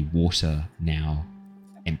 The water now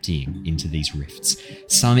emptying into these rifts.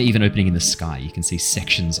 Some are even opening in the sky. You can see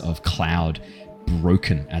sections of cloud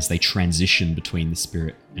broken as they transition between the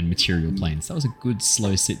spirit and material planes. That was a good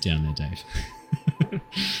slow sit down there, Dave.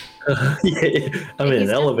 Yeah, I'm in He's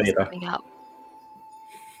an elevator. coming up.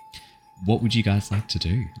 What would you guys like to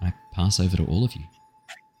do? I pass over to all of you.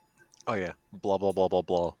 Oh yeah. Blah blah blah blah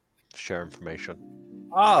blah. Share information.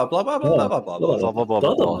 Ah, blah blah blah blah blah blah. Blah blah blah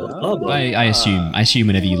blah blah. I assume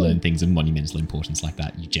whenever you learn things of monumental importance like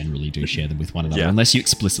that, you generally do share them with one another, Yeah. unless you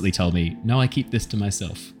explicitly tell me, no, I keep this to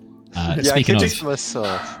myself. Yeah, I Speaking can of, do for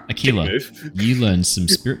myself. Akila, Move. you learned some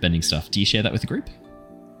spirit bending stuff. Do you share that with the group?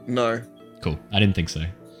 No. Cool. I didn't think so.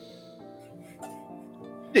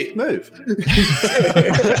 Dick, move.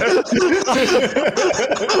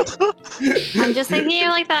 I'm just thinking of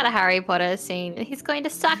like that Harry Potter scene. He's going to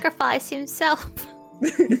sacrifice himself.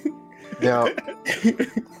 Now,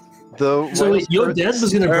 So wait, your dad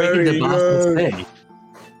was going to break into Very Boston's good. pay.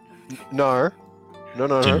 No.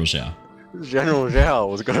 General Zhao. General Zhao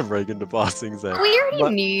was going to break into Basing's head. We already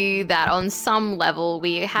But- knew that on some level.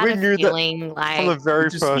 We had We a knew that feeling From the like, very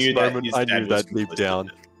Just first knew that moment, his I dad knew was that deep complicit.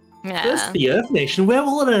 down. yeah, That's the Earth Nation. Where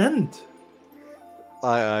will it end?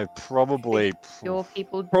 I probably your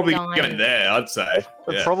people Probably dying. going there, I'd say.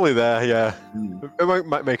 Yeah. probably there. Yeah, Mm. it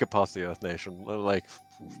might make it past the Earth Nation. Like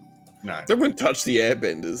No. Someone touch the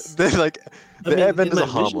airbenders. they're like the I mean, in airbenders my are vision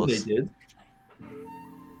harmless. They did.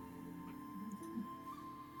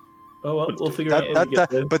 Oh, well, we'll figure out when we get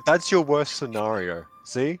there. But that's your worst scenario.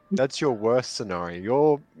 See, that's your worst scenario.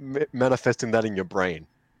 You're manifesting that in your brain.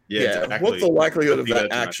 Yeah, exactly. What's the likelihood of Think that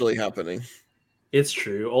that's right. actually happening? It's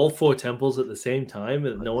true. All 4 temples at the same time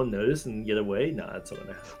and no one noticed and get away? Nah, that's not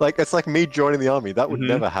gonna happen. Like it's like me joining the army. That would Mhm.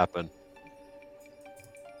 never happen.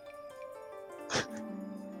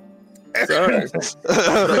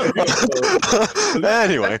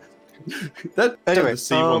 Anyway, That Anyway,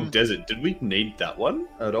 Sea Desert, did we need that one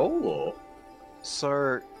at all? Or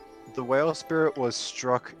so the whale spirit was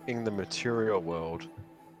struck in the material world.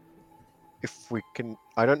 If we can,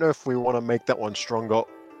 I don't know if we want to make that one stronger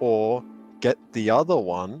or get the other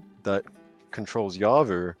one that controls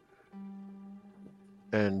Yavu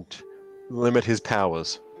and limit his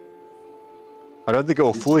powers. I don't think it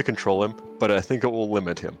will fully control him, but I think it will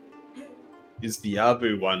limit him. is the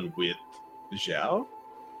Yabu one with Zhao?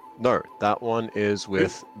 No, that one is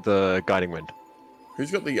with the Guiding Wind.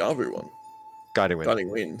 Who's got the Yavu one? Guiding Wind.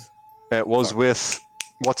 Guiding Wind. It was with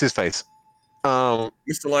what's his face?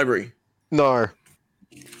 Mr. Library. No.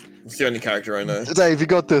 It's the only character I know. Dave, you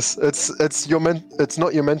got this. It's your It's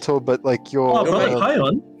not your mentor, but like your. Oh, Brother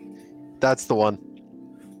Pion. That's the one.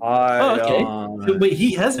 Okay. Wait,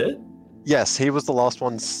 he has it. Yes, he was the last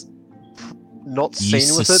one. Not You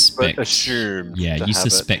seen with it, suspect- but assumed. Yeah, to you have it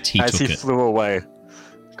suspect he as took he it. flew away.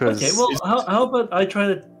 Okay, well, how about I try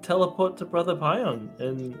to teleport to Brother Pion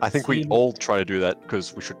and I think we see- all try to do that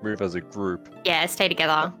because we should move as a group Yeah, stay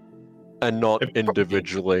together. and not It probably-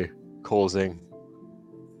 individually causing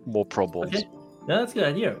more problems. Okay, yeah, that's a good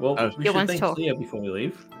idea. Well, we Good should ones thank talk. Leah before we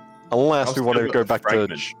leave. Unless I'll we want to still go go back to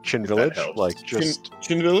fragment, Chin if that Village, helps. like just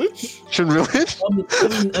Chin Village? Chin Village. I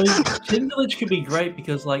mean, Chin Village could be great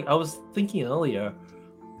because, like, I was thinking earlier,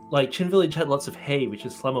 like Chin Village had lots of hay, which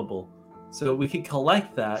is flammable, so we could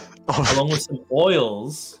collect that along with some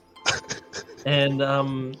oils, and Go No,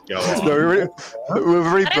 on. we've already Why don't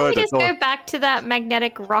we burned it. just go back to that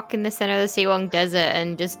magnetic rock in the center of the Siwong Desert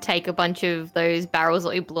and just take a bunch of those barrels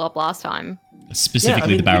that we blew up last time? Specifically,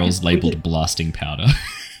 mean, the we barrels could- we labeled could- blasting powder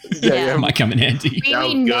Yeah. might come in handy. We, That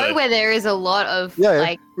we was know good. where there is a lot of Yeah,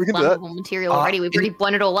 like we can do that. flammable material already. We've already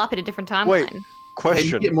blown it all up in a different timeline. Wait. And you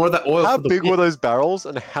Question: get more of that oil. how for the big wick. were those barrels,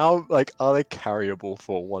 and how are they carryable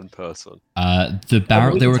for one person? The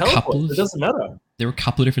barrel. we There can were a teleport, couple. It doesn't matter. There were a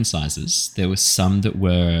couple of different sizes. There were some that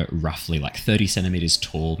were roughly like 30 centimeters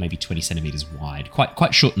tall, maybe 20 centimeters wide,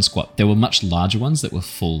 quite short and squat. There were much larger ones that were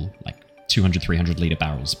full, like 200, 300 liter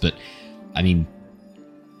barrels. But I mean,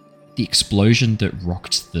 the explosion that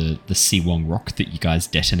rocked the Siwong rock that you guys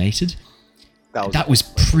detonated, that was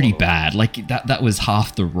pretty bad. Like that was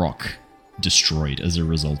half the rock destroyed as a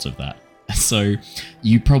result of that. So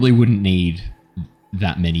you probably wouldn't need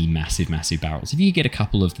that many massive barrels. If you get a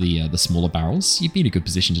couple of the smaller barrels, you'd be in a good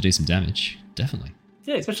position to do some damage. Definitely.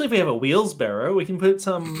 Yeah, especially if we have a wheels barrow, we can put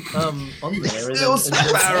some on there. and then- Wheels and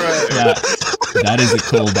then- barrow. Yeah, that is a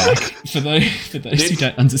callback. For those who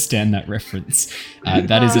don't understand that reference,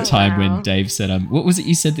 that is a Oh, time wow. when Dave said, what was it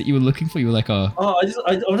you said that you were looking for? You were like, oh, Oh,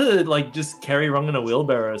 I wanted to like just carry Rung in a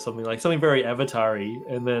wheelbarrow or something, like something very Avatar-y,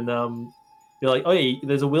 and then you're like, oh yeah,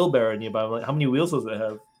 there's a wheelbarrow nearby. I'm like, how many wheels does it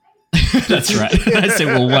have? that's right. I said,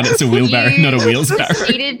 well, one, it's a wheelbarrow, You not a wheels barrow.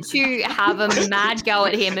 needed to have a mad go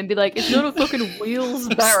at him and be like, it's not a fucking wheels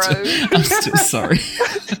barrow. I'm still sorry.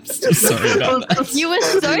 I'm still sorry about that. You were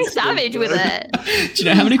so savage with it. Do you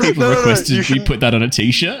know how many people No, requested you we shouldn't- put that on a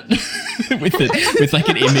t-shirt? with like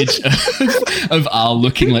an image of Al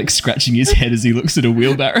looking like scratching his head as he looks at a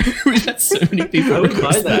wheelbarrow. We've had so many people I would buy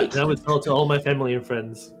request that, and I would tell it to all my family and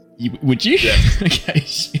friends. Would you? Yeah. Okay,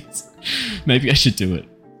 shit. Maybe I should do it.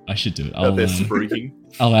 They're spruiking.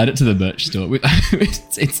 I'll add it to the merch store.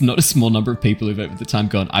 It's not a small number of people who've over the time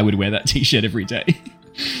gone, I would wear that t-shirt every day.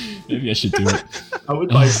 Maybe I should do it. I would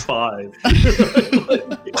buy 5.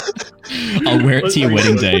 I'll wear it to your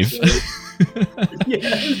wedding, Dave.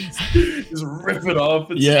 Yes. Just rip it off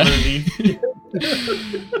and Yeah. slowly.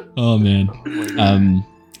 Oh, man.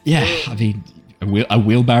 Yeah, I mean, a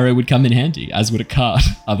wheelbarrow would come in handy, as would a cart,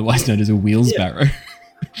 otherwise known as a wheels barrow.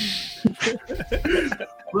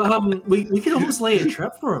 Well, we could almost lay a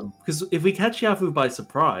trap for him, because if we catch Yafu by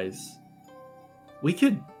surprise, we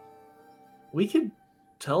could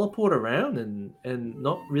teleport around and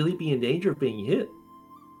not really be in danger of being hit.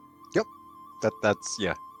 That's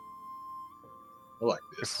yeah. I like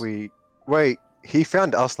this. If we wait, he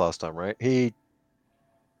found us last time, right?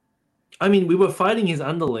 I mean, we were fighting his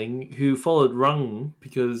underling who followed Rung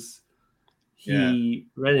because he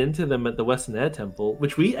ran into them at the Western Air Temple,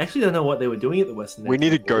 which we actually don't know what they were doing at the Western Air We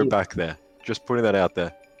need to Temple go either. back there. Just putting that out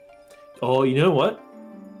there. Oh, you know what?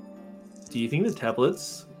 Do you think the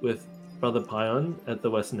tablets with Brother Pion at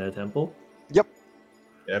the Western Air Temple? Yeah,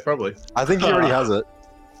 probably. I think he already has it.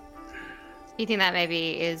 You think that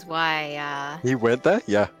maybe is why He went there.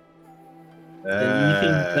 Yeah. And you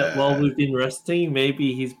think that while we've been resting,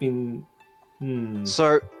 maybe he's been...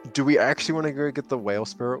 So, do we actually want to go get the whale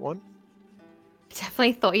spirit one?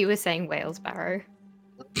 definitely thought you were saying whales barrow.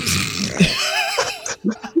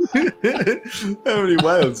 How many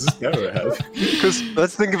whales does Sparrow have? Because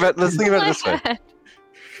let's think about it this way.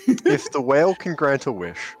 If the whale can grant a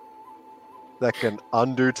wish that can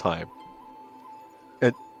undo time,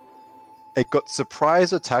 it got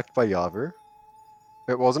surprise attacked by Yavu.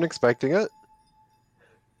 It wasn't expecting it.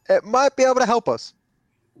 It might be able to help us.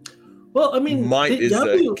 Well, I mean, Might did is the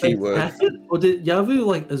Yavu key word. attack it, or did Yavu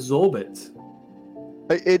like absorb it?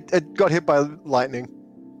 It got hit by lightning.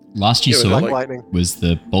 Last you Yeah, saw like- Lightning. was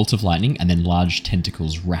the bolt of lightning and then large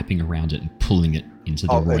tentacles wrapping around it and pulling it into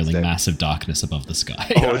the Oh, it's roiling dead. mass of darkness above the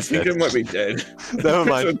sky. Oh, I it's think dead. it might be dead. Never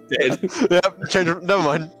mind. It's dead. Yep, change. Never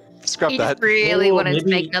mind. Scrap He that. just really Or wanted to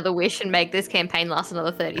maybe- make another wish and make this campaign last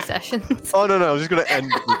another 30 sessions. Oh no, I was just gonna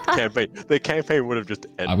end the campaign. The campaign would have just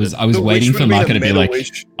ended. I was The waiting wish for would have Marco been to a be meta like,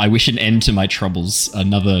 wish. I wish an end to my troubles.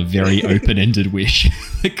 Another very open-ended wish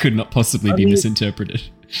that could not possibly I be mean- misinterpreted.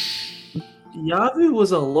 Yavu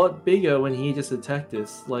was a lot bigger when he just attacked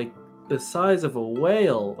us, like the size of a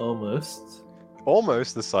whale almost.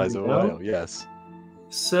 Almost the size of a Yeah. whale. Yes.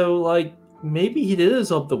 So, like, maybe he did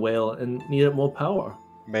absorb the whale and needed more power.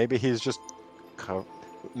 Maybe he's just.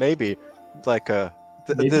 Maybe like a.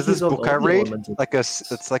 Maybe There's this he's on book I all the read. elemental-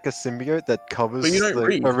 It's like a symbiote that covers But you don't the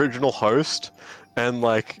read. original host, and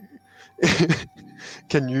like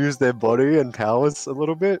can use their body and powers a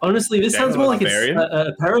little bit. Honestly, this Yeah, sounds more like it's barbarian.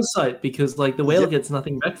 a parasite because, like, the whale Yeah. gets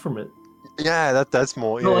nothing back from it. Yeah, that's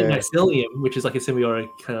more. Not like Yeah. mycelium, which is like a symbiotic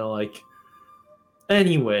kind of like.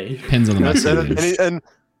 Anyway, Depends on the And, mycelium.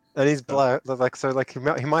 and he's black, like so, like he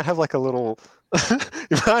might have like a little,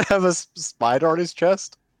 he might have a spider on his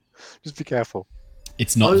chest. Just be careful.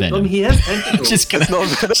 It's not Venom. he has I'm tentacles. just gonna, It's not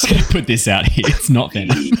Venom. just gonna put this out here. It's not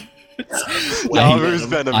Venom. Yavu's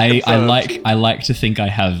Venom. I confirmed. like to think I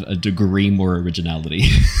have a degree more originality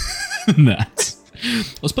than that. I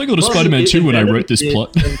was playing a lot of Well, Spider-Man if 2 when I Venom wrote this did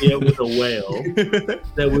plot. symbiote with a whale,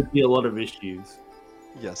 there would be a lot of issues.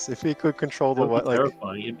 Yes, if he could control the That would be like.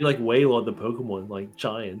 terrifying. It'd be like Wailord the Pokemon, like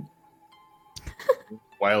giant.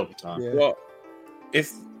 Whale of the time. Yeah. Well,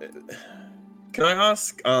 if can I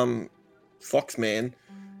ask, Foxman,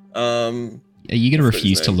 Are you going to What's his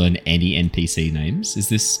refuse to name? learn any NPC names? Is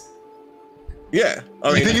this? yeah, I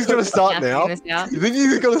You mean, think he's gonna start Yeah, now? figure this out. You think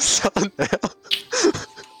he's gonna start now?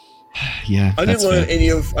 Yeah, I that's didn't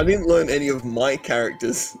learn fair. any of my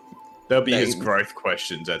characters. There'll be his Name. growth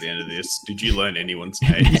questions at the end of this. Did you learn anyone's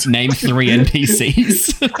name? Name 3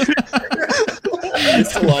 NPCs.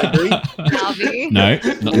 Mr. Library, Harvey. No,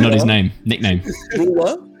 not his name. Nickname.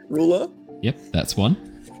 Ruler, Yep, that's one.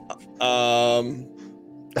 How's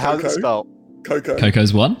it Coco? spelled? Coco.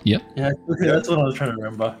 Coco's one. Yep. Yeah, that's what I was trying to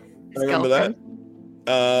remember. I remember that.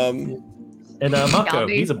 And Marco,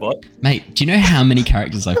 Galby. he's a bot. Mate, do you know how many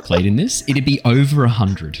characters I've played in this? It'd be over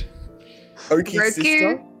 100. Oki's Roku.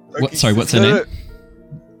 sister. What? Oki's Sorry, what's sister.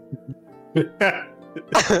 her name?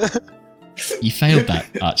 You failed that,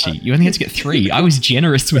 Archie. You only had to get 3. I was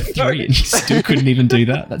generous with 3, and you still couldn't even do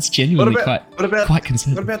that. That's genuinely What about quite what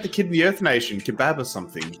concerned. about the kid in the Earth Nation, Kebab or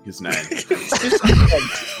something? His name. Was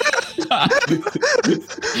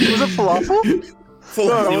it falafel? Full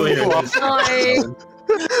No, of- it wasn't falafel. No.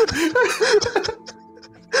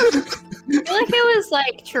 I feel like it was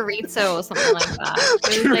like chorizo or something like that.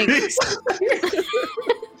 It was like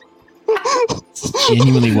It's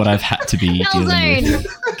genuinely what I've had to be dealing with.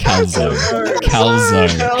 calzone.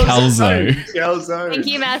 Calzo. Thank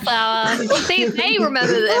you, Mad Flower. See, they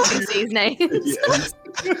remember the NPC's names.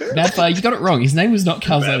 Madfire, you got it wrong. His name was not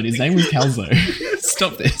Calzone. His name was Calzo.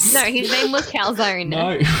 Stop this. No, his name was Calzone.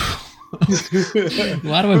 No.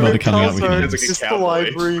 Why do I bother coming up with Calzone, names? It's like a Sister cowboy.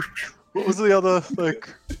 Library. What was the other like?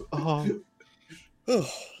 Oh,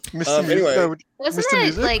 Mr. Anyway. No, Wasn't Mr. it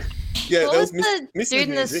Music? like Yeah, what that was was the Mr. dude in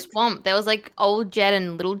the Music. swamp? There was like old Jed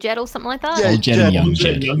and little Jed or something like that. Yeah, Old Jed and Jed. Young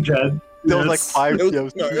Jed. Young Jed. There was like Yes. 5. It was- yeah, it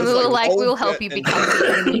was- no, it We was were like, old we'll Jed help you and- become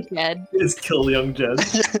the new Jed. It's kill Young Jed.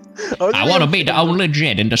 I want to be the only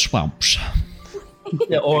Jed in the swamps.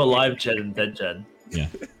 Yeah, or a live Jed and dead Jed.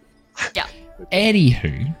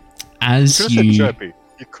 Anywho, as You could have said you chirpy.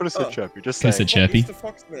 You could have said Oh. chirpy. Just Could have saying. said chirpy. Mr.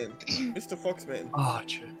 Foxman. Mr. Foxman. Oh,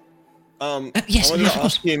 true. yes, I wanted yes, to of course.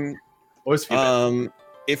 ask him Always forget.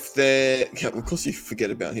 if there. Yeah, of course you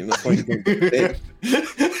forget about him. That's why you don't there.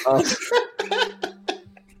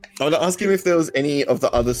 I want to ask him if there was any of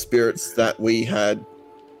the other spirits that we had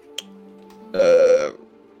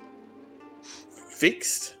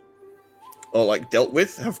fixed or like dealt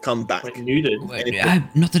with have come back. Like neutered.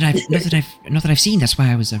 Not that I've seen. That's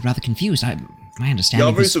why I was rather confused. My understanding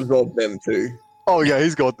Yavu's was absorbed them too. Oh yeah,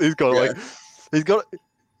 he's got Yeah. like he's got.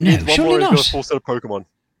 no, One surely more, he's got a not. full set of Pokemon.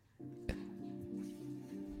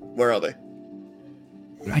 Where are they?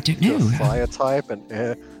 I don't He's got know. a fire type and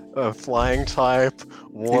air, flying type, He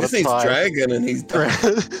water just needs type. dragon and he's done.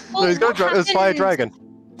 No, he's got Well, it's fire what dragon.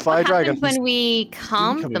 Fire What dragon. happened when we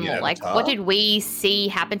calmed Incoming them all? Like, avatar. what did we see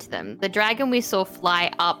happen to them? The dragon we saw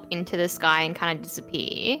fly up into the sky and kind of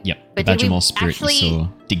disappear. Yep, But the did we Badgermore spirit actually you saw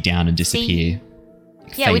dig down and disappear.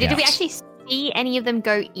 Yeah, fade did we out. actually see any of them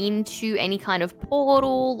go into any kind of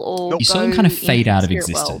portal or? Nope. You saw them go kind of into fade the out of spirit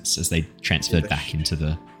world? existence as they transferred back into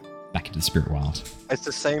the spirit world. It's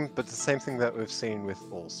the same, but the same thing that we've seen with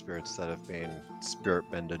all spirits that have been spirit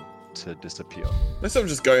bended to disappear. Let's not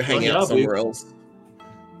just go hang Well, out Yabu- somewhere else.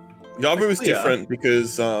 Yabu was Yeah. different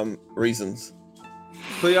because reasons.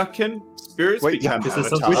 Clea, can spirits Wait, become This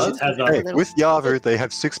is avatars? something to have Hey, with Yavu, they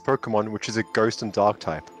have 6 Pokemon, which is a Ghost and Dark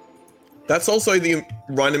type. That's also the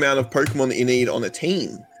right amount of Pokemon that you need on a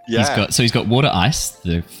team. Yeah. He's got Water Ice,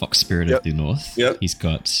 the Fox Spirit Yep. of the North. Yep. He's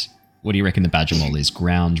got, what do you reckon the Badger Mole is?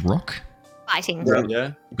 Ground Rock? Fighting.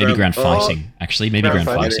 Yeah. Maybe Ground Oh. Fighting, actually. Maybe Ground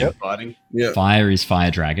Ground Fighting, Fighting. Fighting. Yeah. Fire is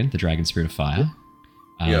Fire Dragon, the Dragon Spirit of Fire.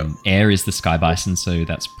 Yeah. Air is the Sky Bison, so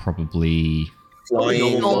that's probably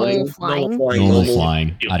Flying. Normal flying. normal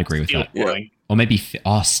flying. I'd agree with Steel that. flying. Or maybe, They're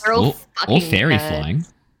all or fucking Fairy birds. Flying.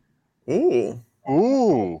 Ooh.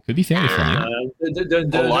 Ooh. Could be Fairy Flying.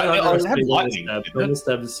 Lightning. Normal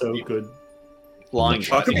stab is so good. Flying.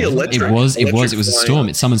 Oh, it could be It electric. was a Electric storm. flying.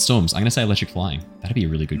 It summoned storms. I'm going to say Electric Flying. That'd be a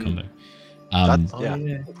really good combo. Yeah. And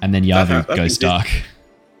then That'd Yavu be goes good. dark.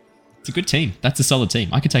 It's a good team. That's a solid team.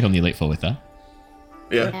 I could take on the Elite Four with that.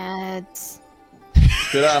 Yeah. Yeah, it's...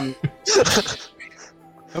 But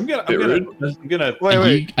I'm gonna.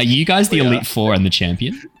 Wait. Are you guys the Yeah. Elite Four and the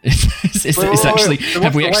champion? Is wait, actually wait. So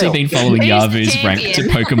have we what's actually the been whale? following Who's Yavu's rank to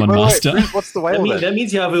champion? Pokemon Wait, Master? what's the whale then? That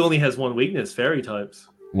means Yavu only has one weakness, fairy types.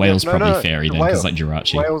 Whale's No, probably no, fairy the then, because whale. like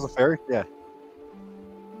Jirachi. Whale's a fairy? Yeah.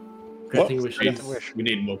 Granting We wishes. need, we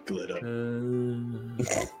need more glitter.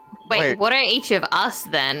 Wait, Wait. what are each of us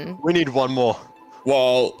then? We need one more.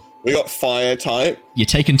 Well, we got fire type. You're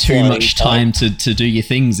taking too Flying much time to do your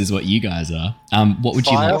things, is what you guys are. What would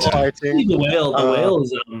you Fire like to do? fighting. The whale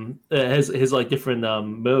has like different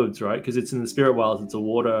modes, right? Because it's in the spirit wilds, it's a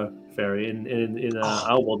water fairy. In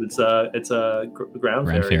our world, it's a ground Ground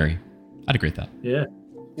fairy. fairy. I'd agree with that. Yeah.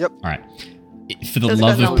 All right. For the Does it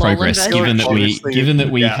love got of the progress, Alolan given that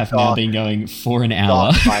we Yeah, have now dark- been going for an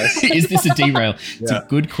hour, dark ice. is this a derail? It's Yeah. a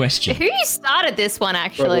good question. Who started this one,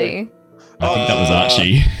 actually? I think that was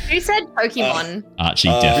Archie. Who said Pokemon? Archie,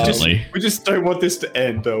 Uh, definitely. We just don't want this to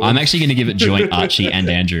end, though. I'm actually going to give it joint Archie and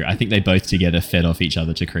Andrew. I think they both together fed off each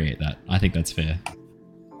other to create that. I think that's fair.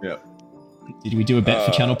 Yeah. Did we do a bet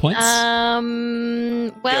for channel points? Well,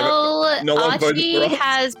 no one voted Archie for us.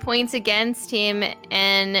 has points against him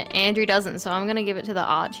and Andrew doesn't, so I'm going to give it to the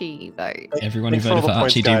Archie vote. Everyone who thanks for voted all for the points,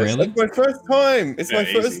 Archie guys. derailing? That's my first time. It's Yeah, my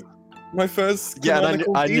first. easy. My first. Yeah, and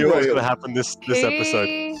canonical I knew it was derail. going to happen this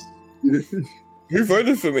episode. Who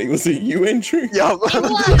voted for me? Was it you, Andrew? Yeah. It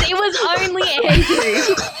was only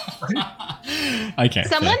Andrew. Okay.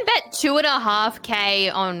 Someone bet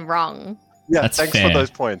 2.5k on wrong. Yeah, That's thanks fair. for those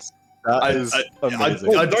points. That is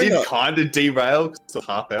amazing. I Donut. did kind of derail because a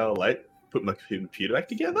half hour late. Put my computer back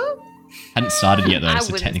together. Hadn't started yet though, I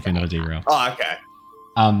so wouldn't technically say not a that. derail. Oh, okay.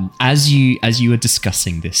 As you are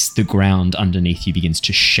discussing this, the ground underneath you begins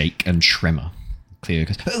to shake and tremor. Cleo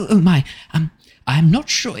goes, "Oh my! I'm not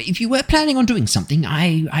sure. If you were planning on doing something,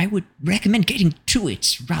 I would recommend getting to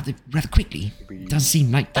it rather quickly. It does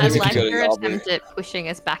seem like I things are like getting- your Albert. attempt at pushing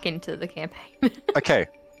us back into the campaign. Okay.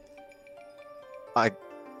 I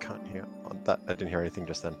can't hear that. I didn't hear anything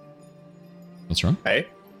just then. What's wrong, Hey,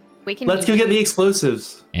 We can Let's go get the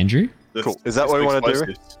explosives. Andrew? let's- Cool. Is that let's what we make wanna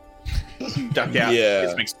do? explosives. Duck out. Yeah. Get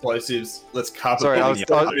some explosives. Let's cover. Sorry, I all was,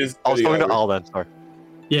 the I others. was, I was talking to Al then. Sorry.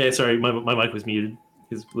 Yeah, sorry, my mic was muted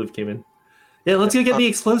because Liv came in. Yeah, let's go get the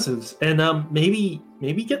explosives and maybe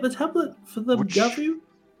get the tablet for the Which- Yavu.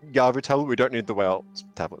 Yavu tablet. We don't need the whale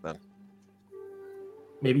tablet then.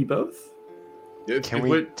 Maybe both. If Can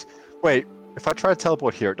we're- we? Wait. If I try to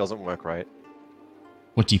teleport here, it doesn't work, right?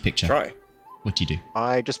 What do you picture? Try. What do you do?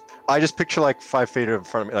 I just picture like 5 feet in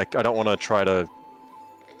front of me. Like I don't want to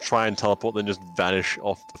try and teleport, then just vanish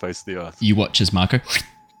off the face of the earth. You watch as Marco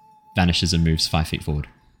vanishes and moves 5 feet forward.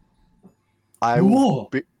 I Whoa.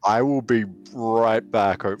 will be right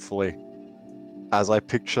back, hopefully, as I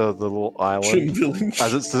picture the little island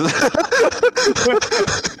as it's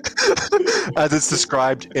as it's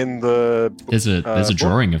described in the. There's a book.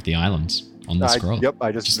 drawing of the island on the scroll. Yep,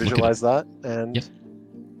 I just Just look at visualized that and. Yep.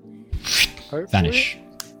 hopefully- Vanish.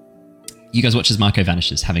 You guys watch as Marco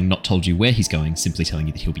vanishes, having not told you where he's going, simply telling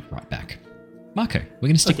you that he'll be right back. Marco, we're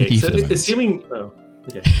going to stick with Okay, you so for the moment. assuming. Oh,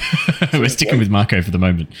 okay. We're sticking with Marco for the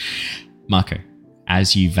moment. Marco,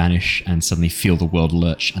 as you vanish and suddenly feel the world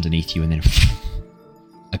lurch underneath you and then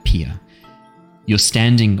appear, you're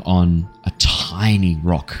standing on a tiny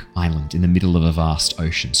rock island in the middle of a vast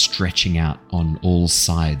ocean, stretching out on all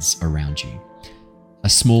sides around you. A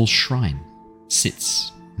small shrine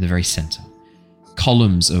sits in the very center.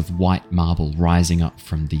 Columns of white marble rising up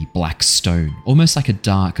from the black stone, almost like a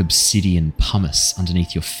dark obsidian pumice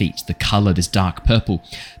underneath your feet. The color is dark purple,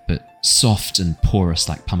 but soft and porous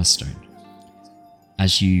like pumice stone.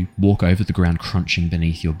 As you walk over the ground crunching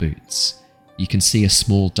beneath your boots, you can see a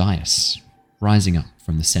small dais rising up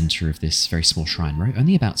from the center of this very small shrine,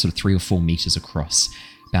 only about sort of 3 or 4 meters across,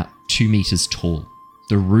 about 2 meters tall.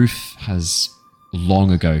 The roof has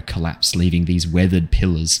long ago collapsed, leaving these weathered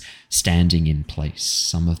pillars standing in place,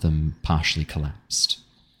 some of them partially collapsed.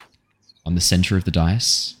 On the center of the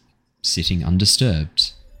dais, sitting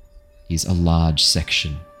undisturbed, is a large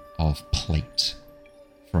section of plate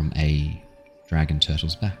from a dragon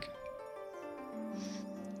turtle's back.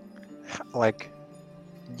 Like,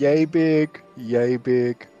 yay big, yay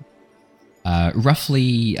big.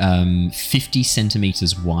 Roughly 50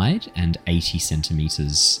 centimeters wide and 80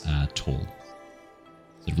 centimeters tall.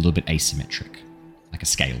 Sort of a little bit asymmetric, like a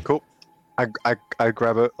scale. Cool. I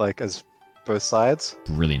grab it like as both sides.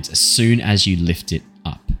 Brilliant. As soon as you lift it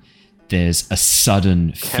up, there's a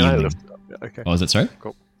sudden Can I feeling. lift it up? Yeah, okay. Oh, is that so?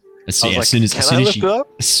 Cool. As I was like, soon as can I lift it up?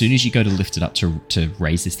 as soon as you go to lift it up to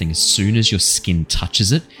raise this thing, as soon as your skin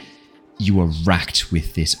touches it, you are racked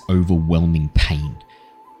with this overwhelming pain.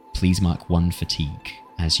 Please mark 1 fatigue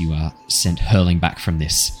as you are sent hurling back from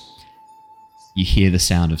this. You hear the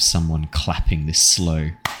sound of someone clapping this slow.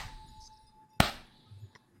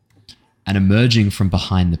 And emerging from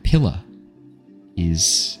behind the pillar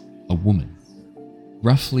is a woman.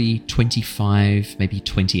 Roughly 25, maybe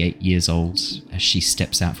 28 years old, as she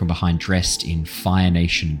steps out from behind dressed in Fire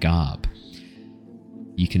Nation garb.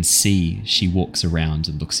 You can see she walks around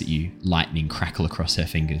and looks at you, lightning crackle across her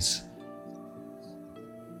fingers.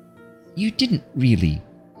 You didn't really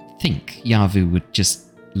think Yavu would just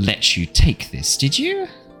let you take this, did you?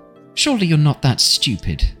 Surely you're not that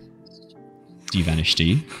stupid. Do you vanish, do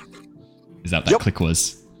you? Is that what that Yep. click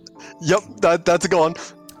was? Yep, that's gone.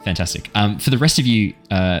 Fantastic. For the rest of you,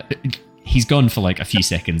 he's gone for like a few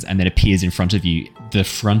seconds and then appears in front of you, the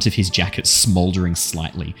front of his jacket smouldering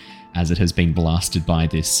slightly as it has been blasted by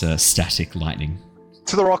this static lightning.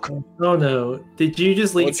 To the rock. Oh no! Did you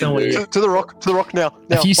just lead What'd you someone? do? To the rock now.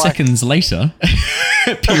 A few bye. seconds later,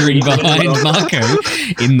 peering behind Marco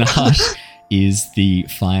in the hut, is the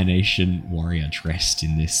Fire Nation warrior dressed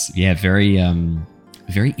in this, very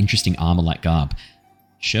interesting armor-like garb.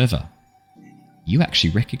 Sherva, you actually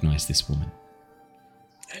recognize this woman.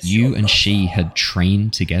 You and she had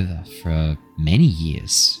trained together for many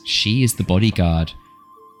years. She is the bodyguard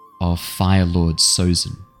of Fire Lord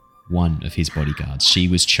Sozin, one of his bodyguards. She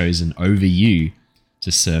was chosen over you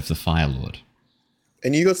to serve the Fire Lord.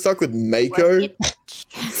 And you got stuck with Mako?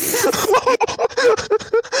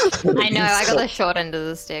 I know, I got the short end of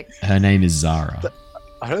the stick. Her name is Zara.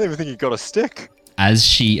 I don't even think you got a stick. As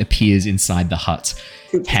she appears inside the hut,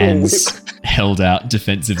 hands held out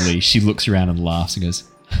defensively, she looks around and laughs and goes,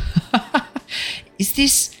 Is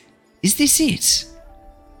this it?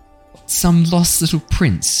 Some lost little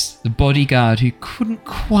prince, the bodyguard who couldn't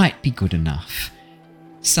quite be good enough.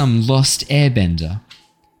 Some lost airbender,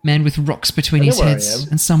 man with rocks between I know his where I heads, am.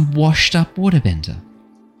 and some washed up waterbender.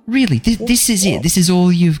 Really, this is it. This is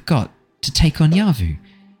all you've got to take on Yavu.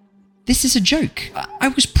 This is a joke. I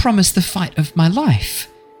was promised the fight of my life,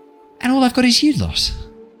 and all I've got is you lot.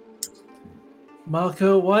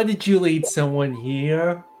 Marco, why did you lead someone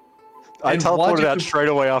here? I And why teleported did out you- straight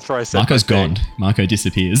away after I said Marco's my thing. gone. Marco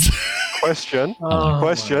disappears. Question. Oh,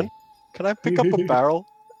 Question. Can I pick up a barrel?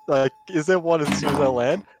 Like, is there one as soon as I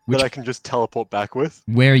land Which- that I can just teleport back with?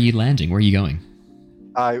 Where are you landing? Where are you going?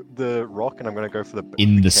 The rock, and I'm going to go for the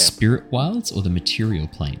In the camp. spirit wilds or the material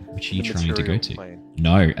plane? Which are you The trying to go material to? plane.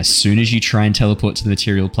 No, as soon as you try and teleport to the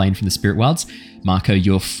material plane from the spirit wilds, Marco,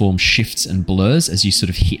 your form shifts and blurs as you sort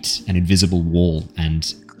of hit an invisible wall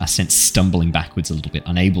and are sent stumbling backwards a little bit,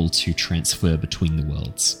 unable to transfer between the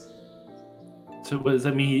worlds. So what does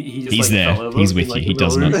that mean? He just He's like there. fell over He's in, with like, you. He the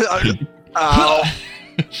does room? not. He, Ow!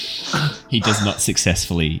 he does not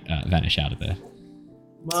successfully vanish out of there.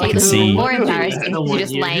 Marco, can see- More why did you lead embarrassing someone to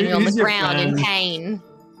just here? laying on the Who's your ground in friend? pain.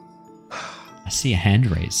 I see a hand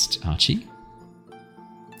raised, Archie.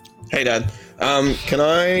 Hey, Dad. Can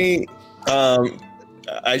I,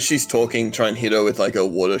 as she's talking, try and hit her with like a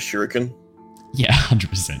water shuriken? Yeah,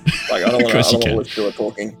 100%. Like, I don't Of want course you to can. listen to her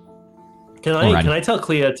talking. Can Alrighty. I tell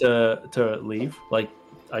Clea to leave? Like,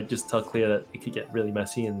 I just tell Clea that it could get really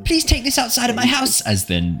messy and Please take this outside of my house. As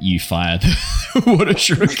then you fire the water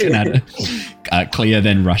shuriken at her. Clea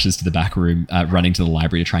then rushes to the back room, running to the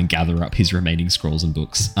library to try and gather up his remaining scrolls and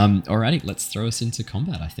books. Alrighty, let's throw us into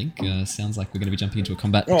combat. I think sounds like we're going to be jumping into a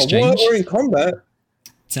combat Oh, exchange. what? We're in combat.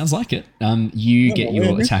 Sounds like it. You Oh, get man, your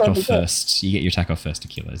who's attack fine off with that? first. You get your attack off first,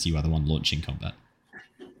 Tequila, as you are the one launching combat.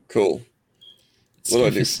 Cool. Let's What do go I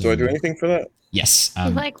for do? Do I do some- anything for that? Yes.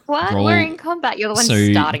 Like, what? roll- We're in combat. You're the one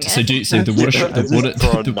so, starting so it. do so the water I just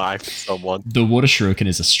throw a the, knife at someone. the water shuriken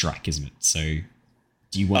is a strike, isn't it? So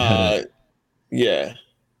do you want her to Yeah.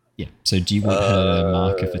 Yeah. So do you want her to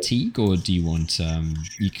mark a fatigue, or do you want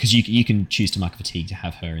because you can choose to mark a fatigue to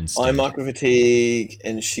have her instead? I mark a fatigue,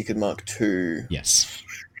 and she could mark 2. Yes.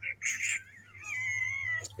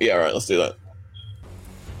 Yeah, all right, let's do that.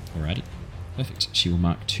 Alrighty. Perfect. She will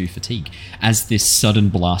mark 2 fatigue. As this sudden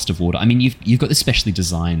blast of water, I mean, you've got this specially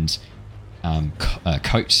designed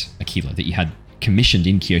coat, Aquila, that you had commissioned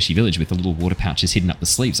in Kyoshi Village with the little water pouches hidden up the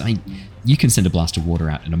sleeves. I mean, you can send a blast of water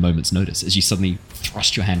out in a moment's notice. As you suddenly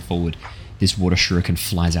thrust your hand forward, this water shuriken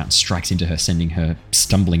flies out and strikes into her, sending her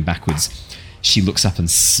stumbling backwards. She looks up and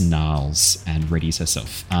snarls and readies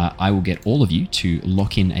herself. I will get all of you to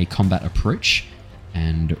lock in a combat approach,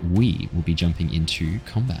 and we will be jumping into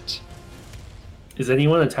combat. Is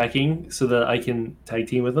anyone attacking so that I can tag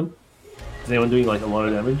team with them? Is anyone doing like a lot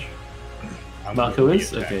of damage? Marco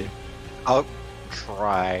is? Okay. I'll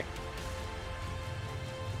try.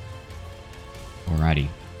 Alrighty.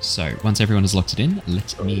 So once everyone has locked it in,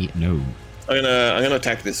 let me know. I'm gonna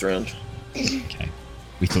attack this round. Okay.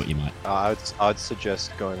 We thought you might. I'd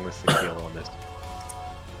suggest going with the heal on this.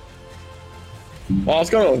 Well, I was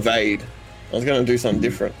going to evade. I was going to do something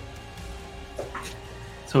different.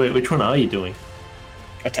 So wait, which one are you doing?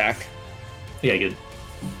 Attack. Yeah, good.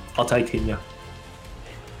 I'll tag team you.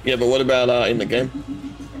 Yeah, but what about in the game?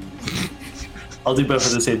 I'll do both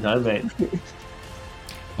at the same time, mate.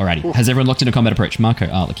 Alrighty. Has everyone locked in a combat approach? Marco,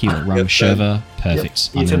 Arl, Aquila, Rum, Sherva.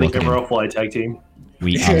 Perfect. You I'm turn gonna the lock it camera in. off while I tag team.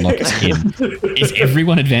 We are locked in. Is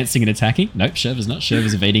everyone advancing and attacking? Nope, Sherva's not.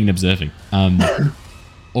 Sherva's evading and observing.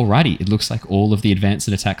 Alrighty. It looks like all of the advance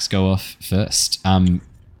and attacks go off first.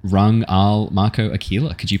 Rung, Arl, Marco,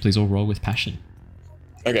 Aquila, could you please all roll with passion?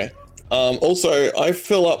 Okay. Also, I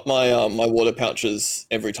fill up my my water pouches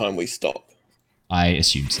every time we stop. I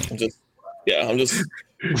assume so. I'm just.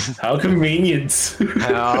 How convenient.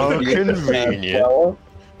 How convenient.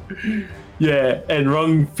 Yeah, and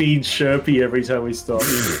Rung feeds Sherpy every time we stop.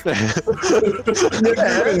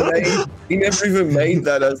 He never even made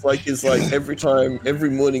that as like his every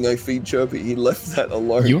morning I feed Chirpy. He left that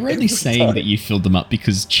alone. You're only every saying time. that you filled them up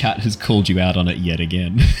because chat has called you out on it yet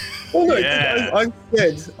again. Oh no, Yeah.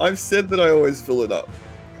 I've said that I always fill it up.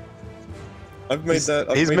 I've made that.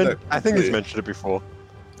 I think he's mentioned it before.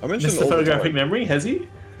 I mentioned it Mr. all the Photographic time. Memory, has he?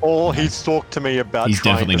 Or he's talked to me about He's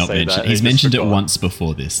trying definitely to not say mentioned. that, He's and he mentioned just it forgot. once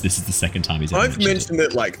before this. This is the second time he's ever I've mentioned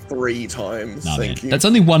it like 3 times. Nah, man. Thank you. That's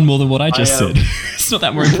only one more than what I just I, said. It's not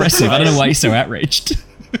that more impressive. I don't know why you're so outraged.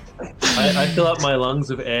 I fill up my lungs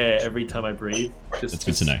with air every time I breathe. That's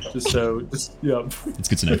good to know. Yeah. It's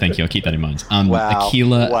good to know. Thank you. I'll keep that in mind. Wow.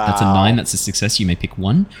 Aquila, that's a Wow. 9. That's a success. You may pick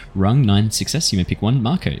 1. Rung, 9 success. You may pick 1.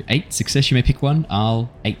 Marco, 8 success. You may pick 1. Arl,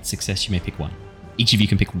 8 success. You may pick 1. Each of you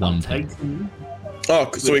can pick 1 thing. Tag team. Oh,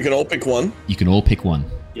 so we can all pick one. You can all pick 1.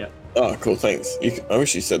 Oh, cool. Thanks. I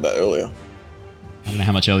wish you said that earlier. I don't know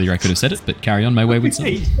how much earlier I could have said it, but carry on, my wayward son.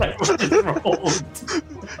 Like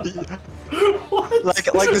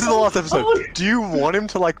this is the last episode. Do you want him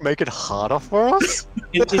to like make it harder for us?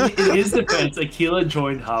 In his defense, Aquila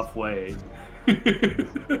joined halfway.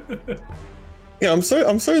 Yeah, I'm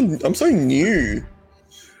so new.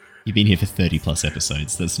 You've been here for 30 plus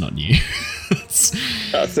episodes. That's not new.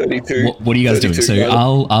 32. What are you guys doing? 32 So guys.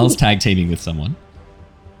 Arl's tag teaming with someone.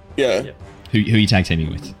 Yeah. Who are you tag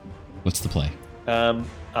teaming with? What's the play? I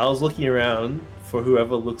was looking around for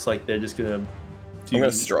whoever looks like they're just gonna do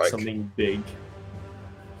gonna strike. something big.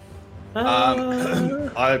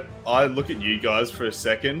 I look at you guys for a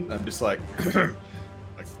second. I'm just like, I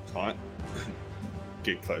can't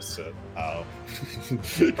get close to Al and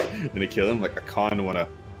to kill him. Like I kind of want to,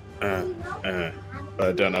 but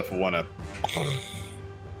I don't know if I want to.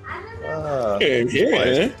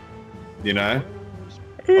 Yeah. You know,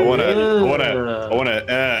 I want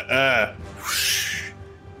to.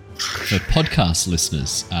 For podcast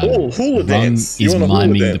listeners, hula Ron dance. You is want a hula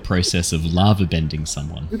miming the dance? process of lava bending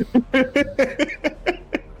someone.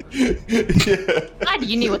 Glad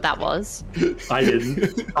you knew what that was. I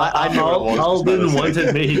didn't. I knew what it was. Al didn't want to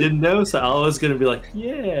admit he didn't know, so Al was gonna be like,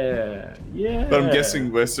 yeah. But I'm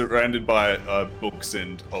guessing we're surrounded by books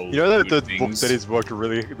and old. You know that the wood book things. that he's worked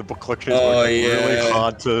the book collection is Oh, really yeah.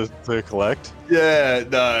 hard to collect. Yeah,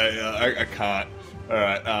 no, I can't. All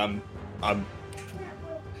right, I'm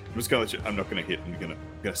just gonna let you. I'm not gonna hit. I'm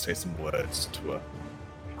gonna say some words to her.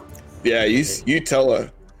 Yeah, you tell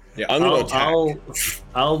her. Yeah, I'm gonna attack.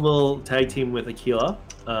 Al will tag team with Aquila,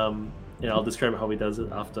 and I'll describe how he does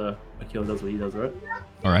it after Aquila does what he does, right?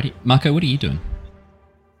 Alrighty, Marco, what are you doing?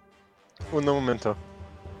 Un momento.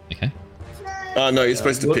 Okay. No, you're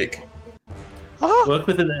supposed to look- pick. Work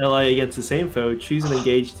with an ally against the same foe. Choose an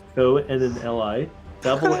engaged foe and an ally.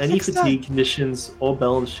 double any fatigue conditions or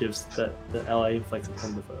balance shifts that the ally inflicts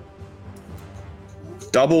upon the foe.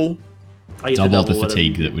 Double. I get to Double the whatever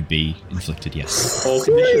fatigue you that do. would be inflicted, yes. All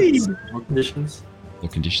conditions. All conditions. Or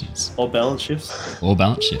conditions. All balance shifts. Or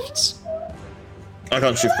balance shifts. I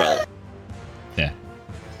can't shift balance. There.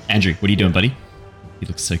 Andrew, what are you doing, buddy? He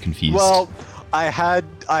looks so confused. Well, I had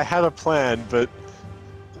a plan, but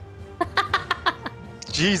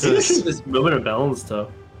Jesus. This moment of balance,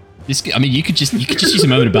 though. I mean, you could just use a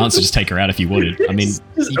moment of balance to just take her out if you wanted. I mean,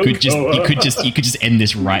 you could just end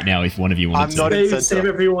this right now if one of you wanted I'm not to. in Save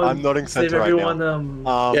everyone. I'm not in Save center right everyone.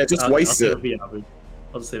 now. Yeah, just I'll waste save it. for Yabu.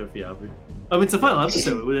 I'll just save it for Yabu. I mean, it's a final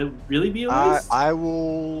episode. Would it really be a waste? I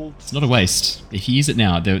will. It's not a waste. If you use it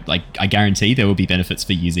now, I guarantee there will be benefits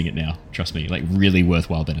for using it now. Trust me, like really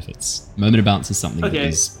worthwhile benefits. Moment of balance is something that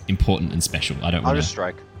is important and special. I don't I'll want just to.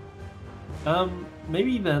 strike.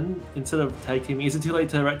 Maybe then instead of tag teaming, is it too late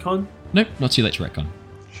to retcon? Nope, not too late to retcon.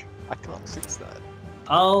 I can't fix that.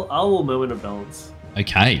 I'll moment of balance.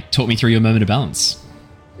 Okay, talk me through your moment of balance.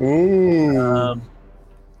 Ooh. Um,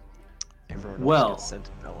 Everyone Well, else gets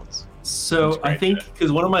center balance. So I think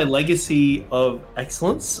because one of my legacy of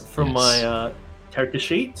excellence from Yes. my character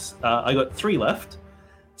sheets, I got 3 left.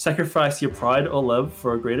 Sacrifice your pride or love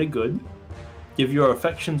for a greater good. Give your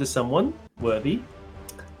affection to someone worthy.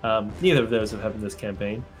 Neither of those have happened this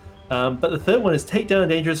campaign. But the third one is take down a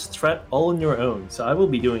dangerous threat all on your own. So I will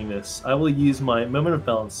be doing this. I will use my moment of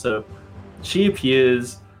balance. So she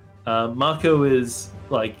appears. Marco is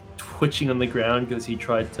like twitching on the ground because he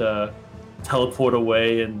tried to teleport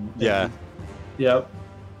away and yep.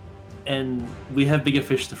 And we have bigger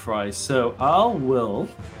fish to fry. So I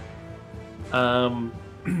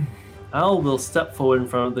will step forward in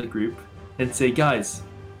front of the group and say, guys,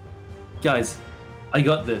 I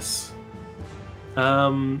got this.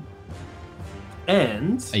 And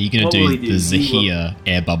Are you going what to will do he the He will- Zahir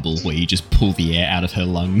air bubble where you just pull the air out of her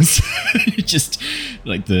lungs? Just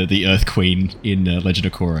like the Earth Queen in Legend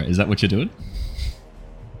of Korra. Is that what you're doing?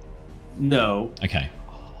 No, Okay.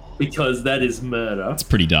 because that is murder. It's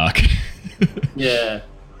pretty dark. Yeah.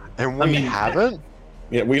 And we I mean- haven't?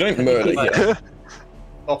 Yeah, we don't murder yet.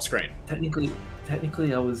 Off screen.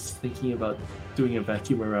 Technically, I was thinking about doing a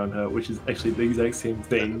vacuum around her, which is actually the exact same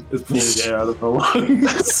thing as pulling the air out of her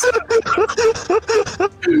lungs.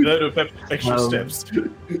 Extra steps.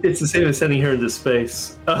 It's the same as sending her into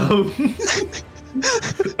space.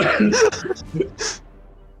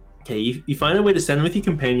 Okay, you find a way to stand with your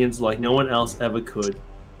companions like no one else ever could.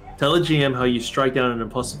 Tell the GM how you strike down an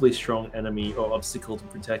impossibly strong enemy or obstacle to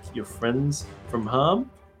protect your friends from harm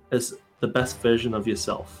as the best version of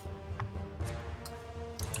yourself.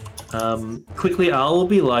 Quickly, I'll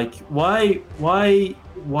be like, why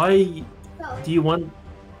do you want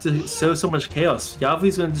to sow so much chaos?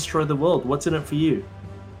 Yavi's going to destroy the world. What's in it for you?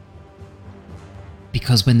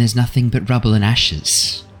 Because when there's nothing but rubble and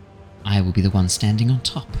ashes, I will be the one standing on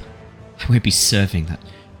top. I won't be serving that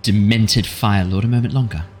demented Fire Lord a moment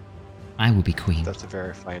longer. I will be queen. That's a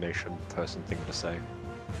very Fire Nation person thing to say.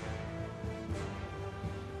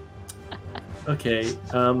 Okay,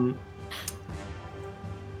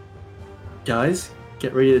 guys,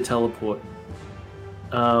 get ready to teleport.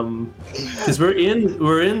 Because we're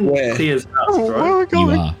in Where? Thea's house, Where are right? we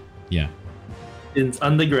going? You are, yeah. It's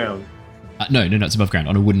underground No, it's above ground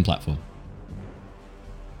on a wooden platform.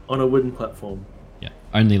 on a wooden platform. Yeah,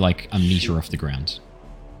 only like a meter off the ground.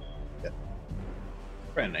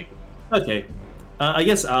 Brand naked. Okay, I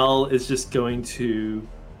guess Al is just going to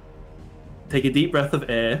take a deep breath of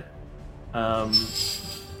air. Glad it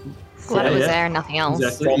was yeah. there and nothing else.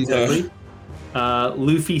 Exactly.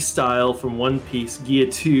 Luffy style from One Piece, Gear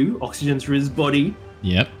 2, oxygen through his body.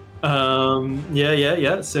 Yep.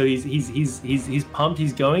 Yeah. So he's pumped.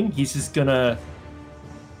 He's going. He's just gonna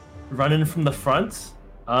run in from the front,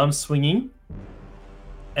 arms swinging,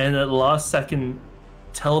 and at the last second,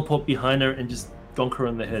 teleport behind her and just donk her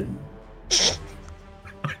on the head.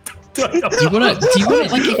 Do you want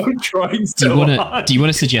to I'm trying Do so you want hard. Do you want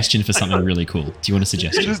a suggestion for something really cool? Do you want a You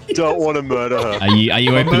suggestion? just don't want to murder her. Are you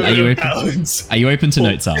open? Are you open? Are you open to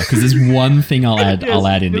notes, Al? Because there's one thing I'll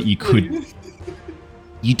add in that you could.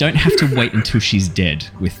 You don't have to wait until she's dead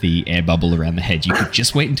with the air bubble around the head. You could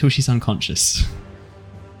just wait until she's unconscious.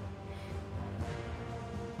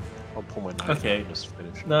 I'll pull my knife Okay. out and just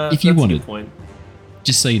finish. Nah, If you that's a wanted. good point.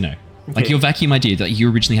 Just so you know. Like Okay. your vacuum idea, that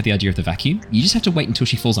you originally had the idea of the vacuum, you just have to wait until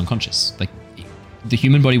she falls unconscious. Like the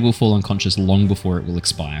human body will fall unconscious long before it will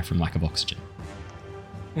expire from lack of oxygen.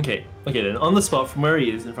 Okay, then on the spot from where he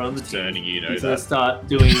is in front of the team, Turning, you know he's gonna that. start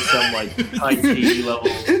doing some like high tea level.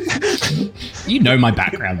 You know my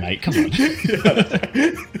background, mate. Come on.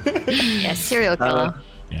 Yeah, serial killer.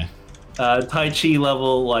 Tai Chi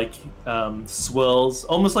level, like, swirls,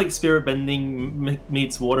 almost like spirit bending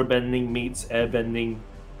meets water bending meets air bending.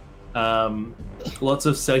 Lots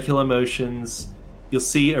of circular motions. You'll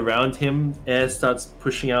see around him, air starts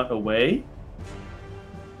pushing out away.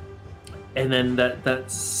 And then that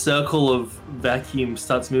circle of vacuum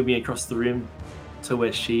starts moving across the room to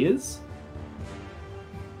where she is.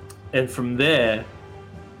 And from there,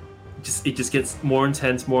 it just gets more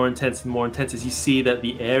intense as you see that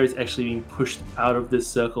the air is actually being pushed out of this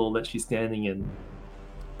circle that she's standing in.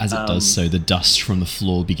 As it does so, the dust from the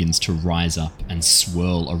floor begins to rise up and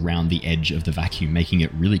swirl around the edge of the vacuum, making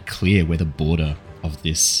it really clear where the border of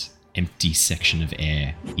this empty section of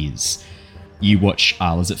air is. You watch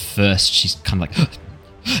Al as at first she's kind of like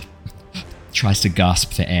tries to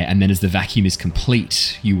gasp for air, and then as the vacuum is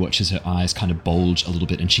complete, you watch as her eyes kind of bulge a little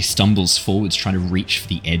bit and she stumbles forwards trying to reach for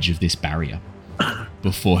the edge of this barrier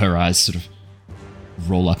before her eyes sort of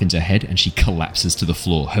roll up into her head and she collapses to the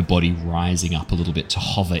floor, her body rising up a little bit to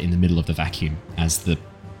hover in the middle of the vacuum as the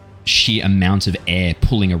sheer amount of air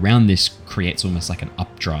pulling around this creates almost like an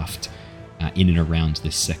updraft in and around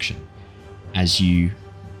this section. As you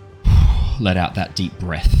let out that deep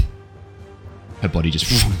breath, her body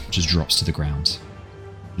just drops to the ground,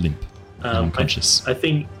 limp and unconscious. I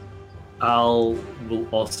think Al will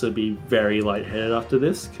also be very lightheaded after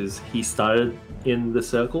this because he started in the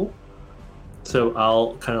circle. So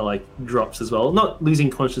Al kind of like drops as well, not losing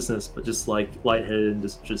consciousness, but just like lightheaded and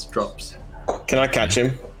just drops. Can I catch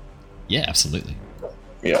him? Yeah, absolutely.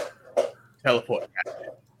 Yeah. Teleport.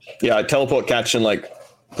 Yeah, I teleport catch and like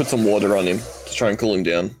put some water on him to try and cool him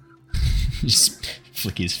down. Just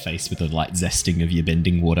flick his face with a light zesting of your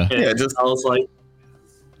bending water. Yeah, just Al's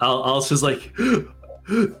just like, the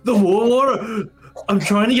water! I'm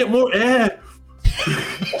trying to get more air!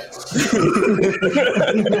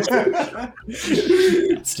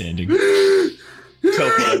 Outstanding.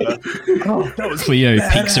 Teleport. Cleo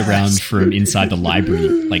peeks around from inside the library,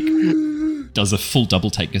 like, does a full double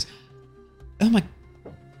take, goes, oh my...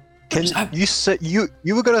 You said you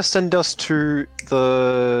were gonna send us to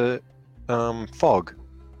the fog.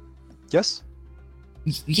 Yes?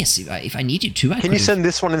 Yes, if I needed to, I Can you send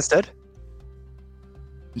this one instead?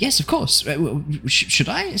 Yes, of course. Should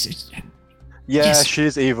I? Yeah, Yes. she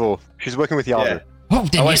is evil. She's working with Yabu. Yeah. Oh,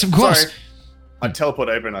 then Oh, yes, wait, of course. sorry. I teleport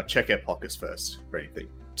over and I check her pockets first for anything.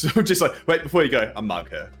 So I'm just like, wait, before you go, I mug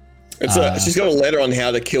her. she's got a letter on how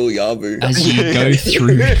to kill Yabu. As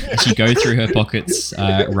you go through her pockets,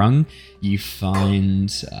 Rung, you find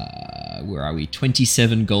where are we?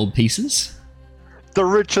 27 gold pieces, The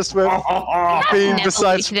richest we've I've been never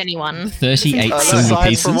besides lifted anyone. 38 silver aside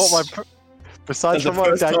pieces. from what besides That's from the what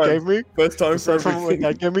first Dad time. gave me. First time for Aside from what everything.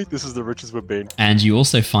 Dad gave me, this is the richest we've been. And you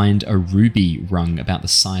also find a ruby rung about the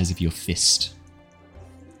size of your fist.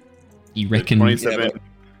 You reckon 27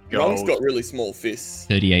 Mom's gold, got really small fists.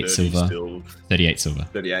 38 30 silver, silver, 38 silver,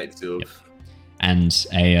 38 silver. and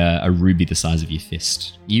a ruby the size of your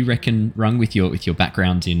fist. You reckon, Rung, with your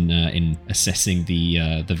background in assessing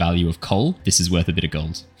the value of coal, this is worth a bit of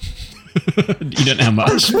gold. You don't know how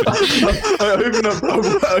much. but-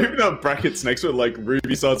 I open up brackets next to it, like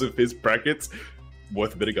ruby size of his brackets.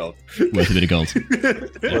 Worth a bit of gold. Worth a bit of gold.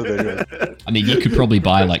 Well, there you go. I mean, you could probably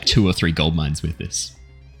buy like 2 or 3 gold mines with this.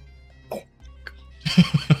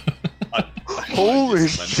 Holy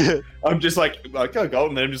shit! I'm just like oh, gold,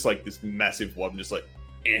 and then I'm just like this massive one, just like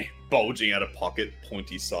bulging out of pocket,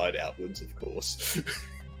 pointy side outwards, of course.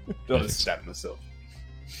 Not to stab myself.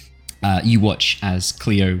 You watch as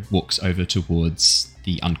Cleo walks over towards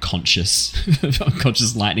the unconscious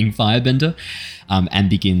lightning firebender and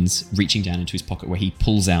begins reaching down into his pocket where he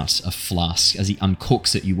pulls out a flask. As he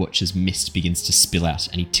uncorks it, you watch as mist begins to spill out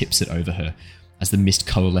and he tips it over her. As the mist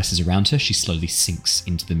coalesces around her, she slowly sinks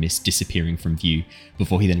into the mist, disappearing from view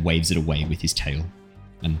before he then waves it away with his tail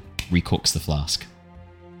and recorks the flask.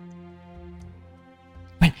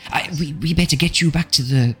 Well, we better get you back to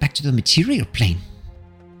the material plane.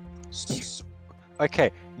 Okay,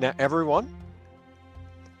 now everyone,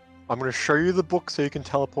 I'm going to show you the book so you can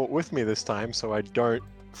teleport with me this time, so I don't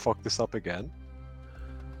fuck this up again.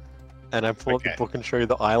 And I pull up the Okay. book and show you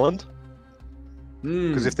the island, Hmm.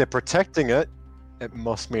 because if they're protecting it, it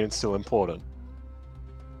must mean it's still important,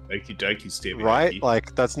 Okie dokie, Stevie. right?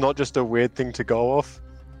 Like that's not just a weird thing to go off.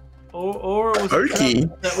 Or it was a Okay.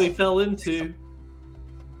 trap that we fell into.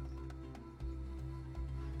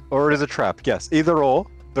 Or it is a trap, yes. Either or,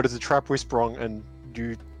 but it's a trap we sprung and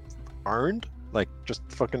you owned? Like, just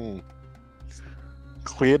fucking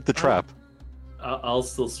cleared the trap. I'll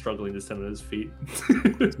still struggling to stand on his feet.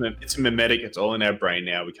 It's mimetic. It's all in our brain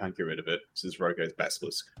now. We can't get rid of it. This is Roko's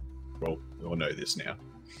basilisk. Well, we all know this now.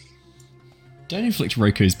 Don't inflict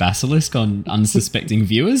Roku's basilisk on unsuspecting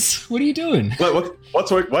viewers. What are you doing? Wait, what's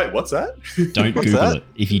that? Don't What's Google that? it.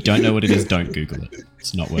 If you don't know what it is, don't Google it.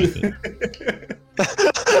 It's not worth it.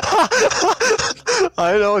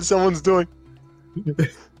 I know what someone's doing.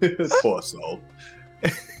 Poor soul.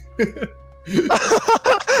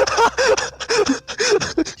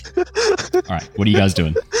 Alright, what are you guys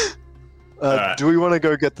doing? Alright. Do we want to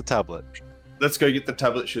go get the tablet? Let's go get the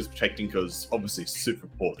tablet she was protecting because obviously it's super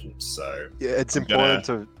important. So Yeah, it's I'm important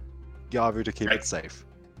to Yavu to keep Right. it safe.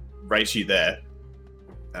 race you there,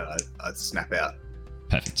 and I snap out.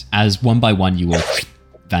 Perfect. As one by one you all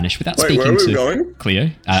vanish without Wait, where speaking are we to going?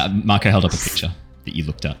 Cleo. Marco held up a picture that you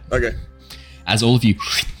looked at. Okay. As all of you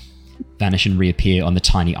vanish and reappear on the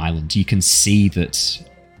tiny island, you can see that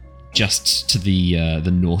just to the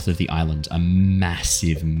north of the island, a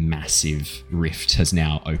massive, massive rift has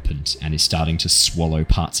now opened and is starting to swallow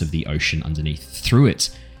parts of the ocean underneath. Through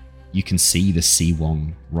it, you can see the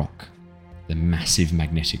Seawong rock, the massive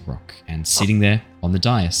magnetic rock, and sitting there on the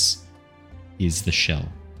dais is the shell,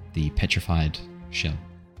 the petrified shell,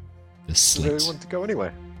 the Where do slit we want to go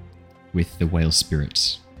anyway? with the whale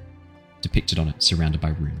spirit depicted on it, surrounded by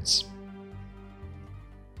runes.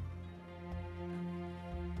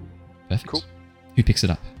 Perfect. Cool. Who picks it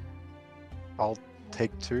up? I'll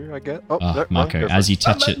take two, I guess. Oh, Ah, no, Marco. go for As it. you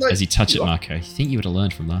touch it, Marco, you think you would have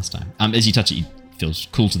learned from last time. As you touch it, it feels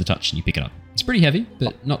cool to the touch, and you pick it up. It's pretty heavy,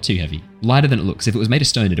 but not too heavy. Lighter than it looks. If it was made of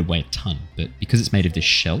stone, it'd weigh a ton. But because it's made of this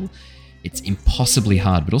shell, it's impossibly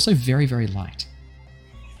hard, but also very, very light.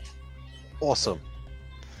 Awesome.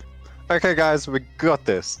 Okay, guys, we got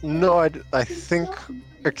this. No, I think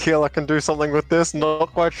Akila can do something with this. Not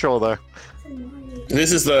quite sure though.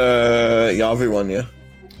 This is the Yavu one, yeah?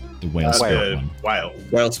 The whale spirit The one. whale.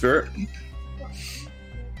 Whale spirit.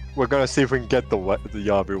 We're gonna see if we can get the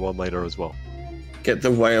Yabu one later as well. Get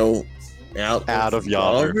the whale out of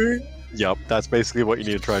Yavu. Yep, that's basically what you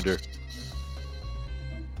need to try and do.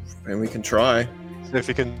 And we can try. So if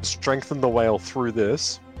you can strengthen the whale through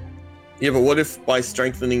this, Yeah, but what if by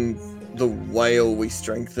strengthening the whale we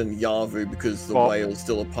strengthen Yavu because the Well- whale's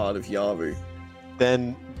still a part of Yavu?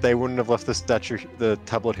 then they wouldn't have left the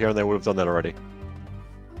tablet here, and they would have done that already.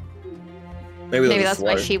 Maybe Maybe that's that's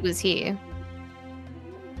why she was here.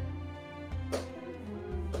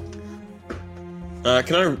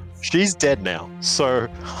 Can I? She's dead now, so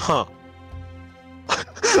huh?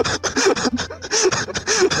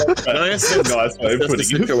 Can I assess Nice way of the putting it.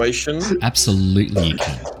 situation? Absolutely, you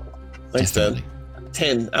can. Thanks, Dad. Definitely.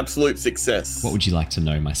 10, absolute success. What would you like to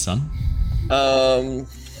know, my son?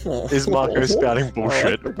 Is Marco spouting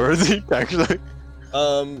bullshit, or is he actually?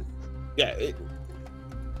 Yeah.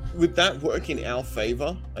 Would that work in our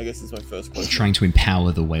favor? I guess is my first question. Trying to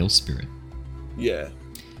empower the whale spirit. Yeah.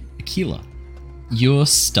 Akila, your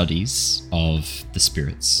studies of the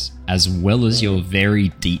spirits, as well as your very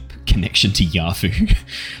deep connection to Yafu,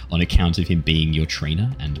 on account of him being your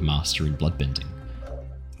trainer and master in bloodbending.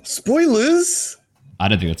 Spoilers. I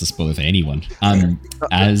don't think that's a spoiler for anyone.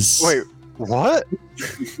 As What?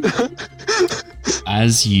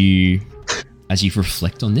 as you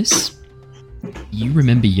reflect on this, you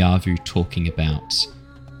remember Yavu talking about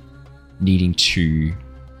needing to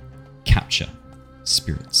capture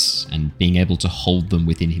spirits and being able to hold them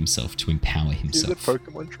within himself to empower He's a himself.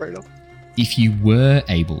 Pokemon trainer. If you were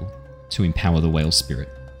able to empower the whale spirit,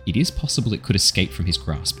 it is possible it could escape from his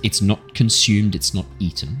grasp. It's not consumed, it's not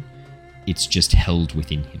eaten. It's just held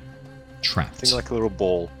within him. Trapped. Think like a little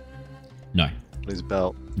ball No, on his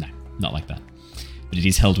belt. no, not like that. But it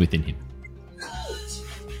is held within him.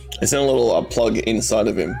 It's in a little plug inside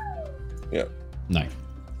of him. Yeah. No,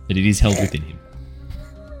 but it is held within him.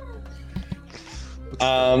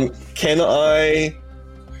 Can I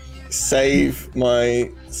save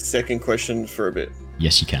my second question for a bit?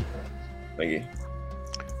 Yes, you can. Thank you.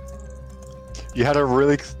 You had a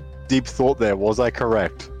really deep thought there. Was I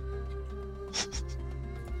correct?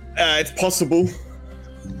 It's possible.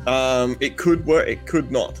 It could work. It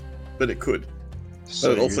could not, but it could.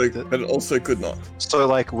 So But it also could not. So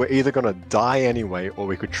like we're either gonna die anyway, or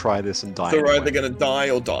we could try this and die. So we're anyway. either gonna die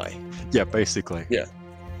or die. Yeah, basically.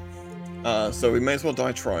 So we may as well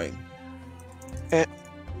die trying.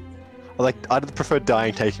 I'd prefer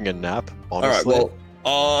dying taking a nap. All right. Honestly. Well,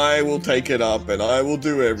 I will take it up, and I will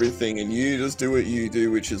do everything, and you just do what you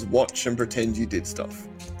do, which is watch and pretend you did stuff.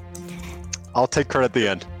 I'll take credit at the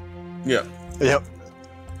end. Yeah.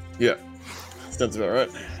 Yep. Sounds about right.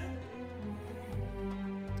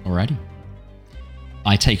 Alrighty.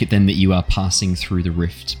 I take it then that you are passing through the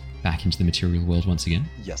rift back into the material world once again?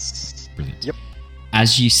 Yes. Brilliant. Yep.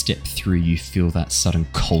 As you step through, you feel that sudden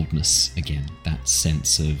coldness again, that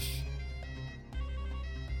sense of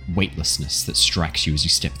weightlessness that strikes you as you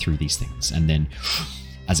step through these things. And then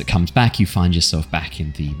as it comes back, you find yourself back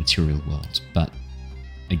in the material world. But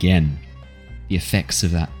again, the effects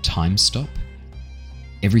of that time stop,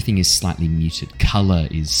 everything is slightly muted. Color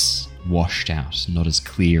is washed out, not as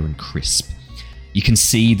clear and crisp. You can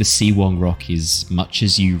see the Seawong rock is much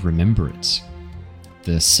as you remember it.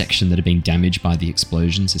 The section that had been damaged by the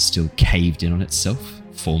explosions is still caved in on itself,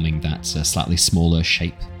 forming that slightly smaller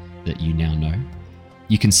shape that you now know.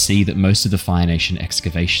 You can see that most of the Fire Nation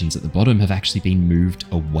excavations at the bottom have actually been moved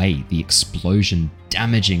away, the explosion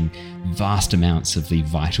damaging vast amounts of the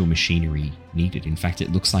vital machinery needed. In fact,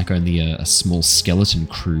 it looks like only a small skeleton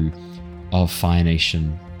crew of Fire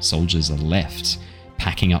Nation soldiers are left,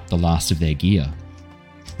 packing up the last of their gear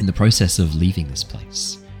in the process of leaving this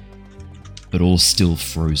place. But all still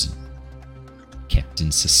frozen, kept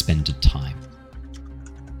in suspended time.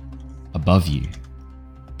 Above you,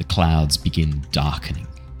 the clouds begin darkening,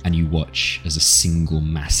 and you watch as a single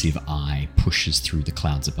massive eye pushes through the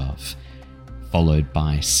clouds above, followed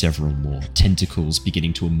by several more tentacles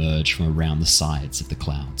beginning to emerge from around the sides of the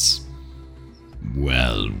clouds.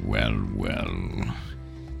 Well.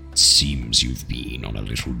 It seems you've been on a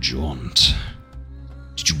little jaunt.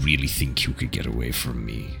 Did you really think you could get away from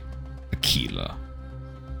me, Aquila?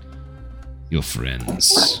 Your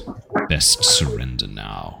friends, best surrender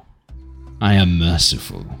now. I am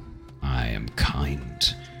merciful. I am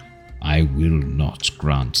kind. I will not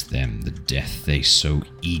grant them the death they so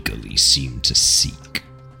eagerly seem to seek.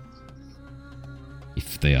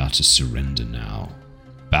 If they are to surrender now,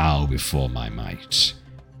 bow before my might.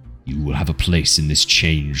 You will have a place in this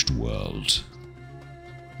changed world.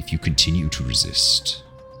 If you continue to resist,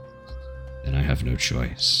 then I have no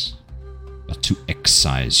choice but to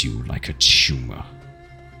excise you like a tumor.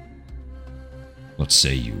 What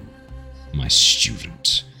say you, my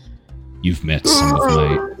student? You've met some of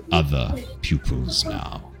my other pupils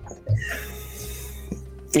now.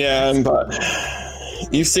 Yeah, but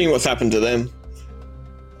you've seen what's happened to them.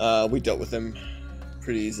 We dealt with them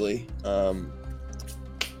pretty easily. I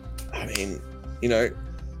mean, you know,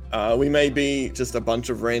 we may be just a bunch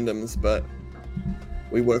of randoms, but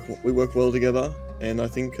we work well together, and I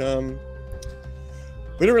think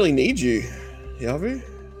we don't really need you, Yavu.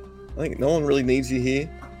 I think no one really needs you here.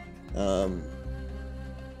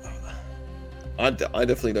 I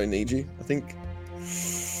definitely don't need you. I think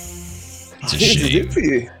It's a shame. For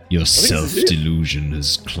you. Your self-delusion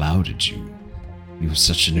has clouded you. You have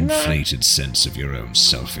such an inflated sense of your own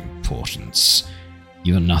self-importance.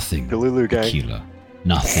 You are nothing, Galulu gang. Aquila.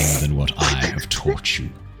 Nothing than what I have taught you.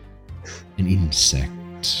 An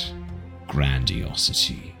insect.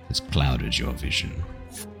 Grandiosity has clouded your vision.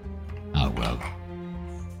 Ah well.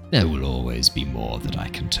 There will always be more that I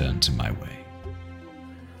can turn to my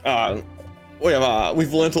way.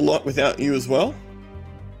 We've learnt a lot without you as well.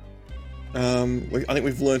 I think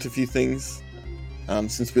we've learnt a few things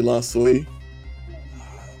since we last saw you.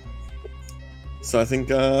 So I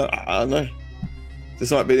think, I don't know.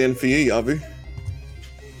 This might be the end for you, Yavu.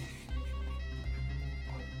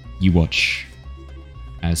 You watch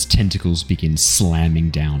as tentacles begin slamming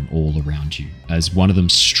down all around you. As one of them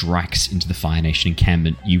strikes into the Fire Nation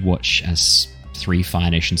encampment, you watch as 3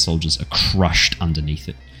 Fire Nation soldiers are crushed underneath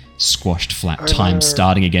it, squashed flat, time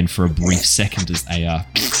starting again for a brief second as they are...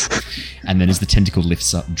 And then as the tentacle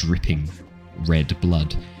lifts up, dripping red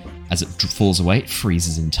blood. As it falls away, it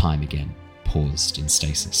freezes in time again, paused in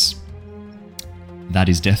stasis. That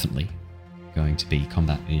is definitely going to be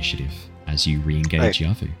combat initiative as you re-engage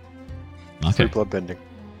Yavu. Free bloodbending.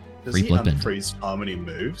 Does Free he bloodbend. unfreeze time when he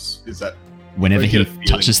moves? Is that Whenever I he get a feeling-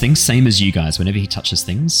 touches things, same as you guys, whenever he touches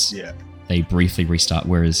things, yeah? they briefly restart,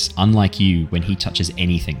 whereas unlike you, when he touches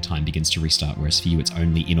anything, time begins to restart, whereas for you it's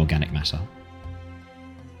only inorganic matter.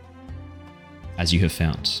 As you have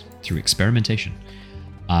found through experimentation.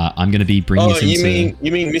 I'm going to be bringing us into...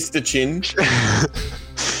 you mean Mr. Chin?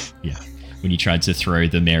 Yeah, when you tried to throw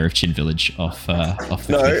the mayor of Chin Village off the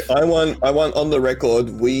cliff. I want on the record,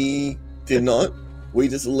 we did not. We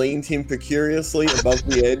just leaned him precariously above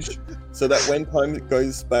the edge so that when time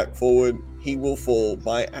goes back forward, he will fall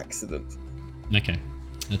by accident. Okay,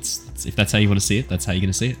 that's if that's how you want to see it, that's how you're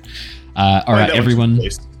going to see it. All right, everyone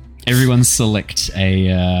select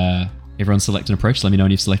an approach. Let me know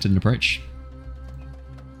when you've selected an approach.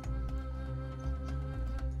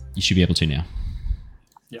 You should be able to now.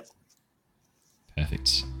 Yep.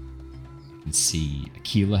 Perfect. can see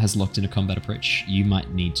Akila has locked in a combat approach. You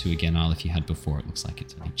might need to again, Al, if you had before. It looks like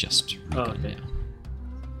it's only just redone now.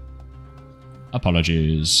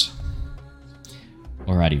 Apologies.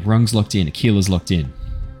 Alrighty, Rung's locked in. Akila's locked in.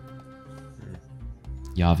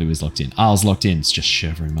 Yavu is locked in. Al's locked in. It's just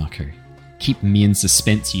Sherva and Marco. Keep me in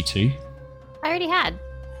suspense, you two. I already had.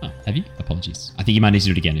 Oh, have you? Apologies. I think you might need to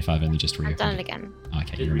do it again if I've only just reopened. I've done it again.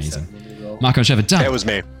 Okay, you're amazing. Marco and Sherva, done. It was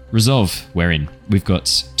me. Resolve, we're in. We've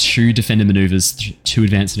got 2 defender maneuvers, 2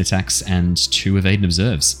 advance and attacks, and 2 evade and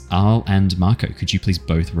observes. Al and Marco, could you please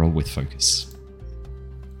both roll with focus?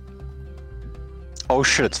 Oh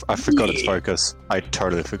shit, I forgot its focus. I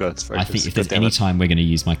totally forgot its focus. I think if there's any time we're going to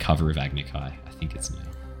use my cover of Agnikai, I think it's now.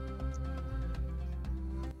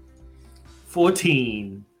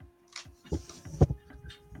 14.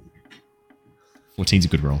 14's a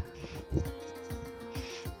good roll.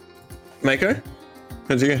 Mako?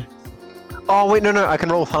 How'd you go? Oh wait, no, I can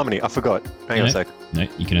roll with Harmony. I forgot. Hang on a sec. No,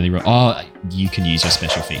 you can only roll. Oh, you can use your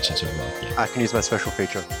special feature to roll. Yeah. I can use my special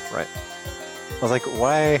feature. Right. I was like,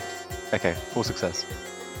 why? Okay, full success.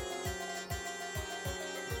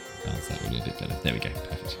 Balance that audio a bit better. There we go.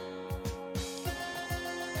 Perfect.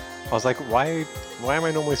 I was like, why am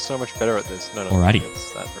I normally so much better at this? No. Alrighty.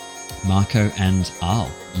 It's that. Marco and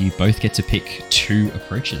Al, you both get to pick 2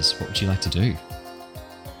 approaches. What would you like to do?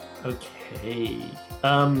 Okay.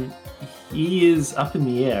 He is up in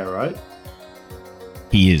the air, right?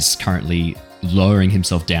 He is currently lowering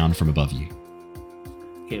himself down from above you.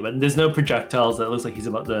 Okay, but there's no projectiles that looks like he's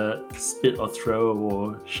about to spit or throw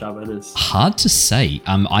or shove at us. Hard to say.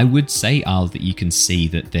 I would say, Al, that you can see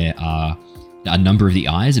that there are a number of the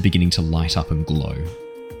eyes are beginning to light up and glow.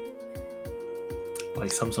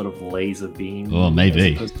 Like some sort of laser beam. Oh,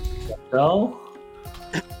 maybe. Projectile?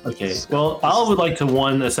 Okay, well, Al would like to,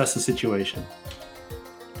 assess the situation.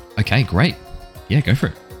 Okay, great. Yeah, go for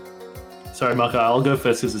it. Sorry, Marco, I'll go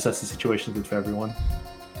first because assess the situation is good for everyone.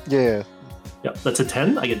 Yeah. Yep, that's a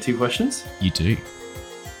 10. I get 2 questions. You do.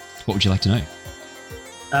 What would you like to know?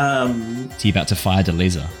 Is he about to fire the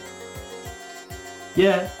laser?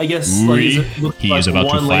 Yeah, I guess. He like is about to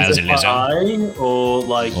one fire laser the laser. per eye, or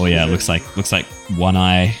like. Oh yeah, looks like 1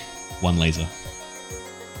 eye, 1 laser.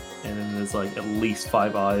 And then there's like at least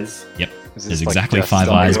 5 eyes. Yep. Is There's this like exactly Death 5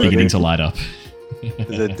 Star eyes movie? beginning to light up.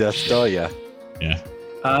 Is it Death Star? Yeah. Yeah.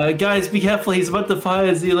 Guys, be careful. He's about to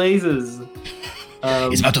fire the lasers.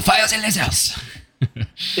 He's about to fire the lasers.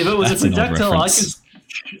 If it was That's a an odd projectile, reference.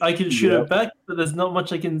 I can shoot it back, but there's not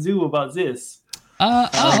much I can do about this.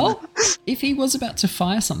 If he was about to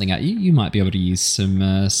fire something at you, you might be able to use some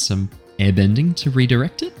airbending to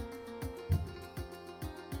redirect it.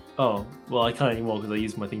 Oh, well, I can't anymore because I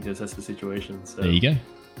used my thing to assess the situation. So. There you go.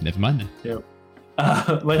 Never mind then. Yep.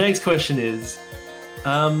 My next question is,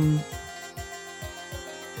 are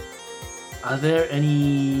there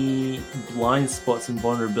any blind spots and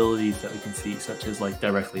vulnerabilities that we can see, such as like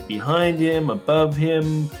directly behind him, above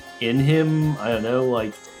him, in him? I don't know,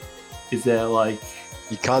 like, is there like...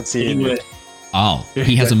 You can't see anywhere... Oh,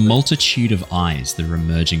 he has a multitude of eyes that are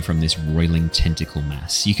emerging from this roiling tentacle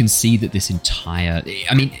mass. You can see that this entire...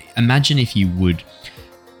 I mean, imagine if you would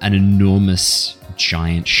an enormous,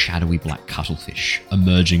 giant, shadowy black cuttlefish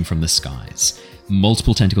emerging from the skies.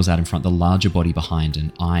 Multiple tentacles out in front, the larger body behind,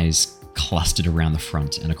 and eyes clustered around the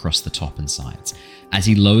front and across the top and sides. As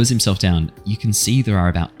he lowers himself down, you can see there are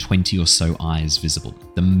about 20 or so eyes visible.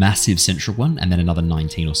 The massive central one, and then another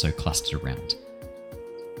 19 or so clustered around.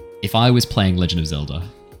 If I was playing Legend of Zelda,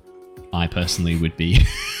 I personally would be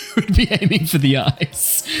aiming for the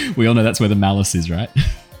eyes. We all know that's where the malice is, right?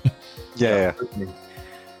 Yeah.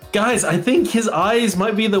 Guys, I think his eyes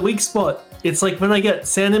might be the weak spot. It's like when I get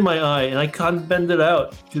sand in my eye and I can't bend it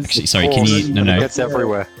out. Actually, sorry, can you... No. It's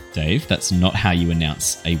everywhere. Dave, that's not how you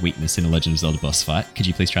announce a weakness in a Legend of Zelda boss fight. Could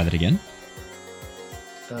you please try that again?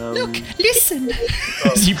 Look, listen.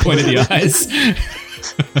 As you point at the eyes.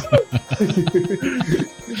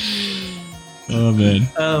 Oh, man.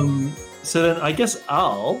 So then I guess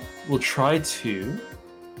Al will try to...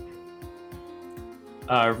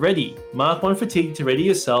 ready. Mark 1 fatigue to ready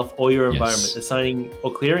yourself or your environment, assigning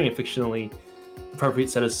or clearing a fictionally appropriate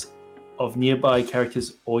status of nearby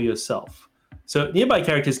characters or yourself. So nearby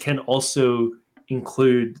characters can also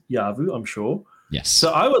include Yavu, I'm sure. Yes.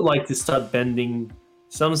 So I would like to start bending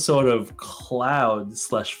some sort of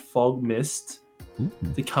cloud/fog mist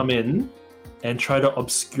to come in and try to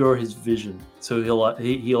obscure his vision. So he'll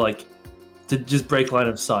like to just break line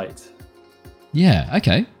of sight. Yeah,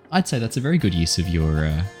 okay. I'd say that's a very good use of your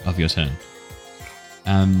turn.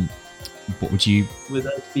 What would you... Would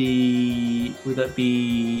that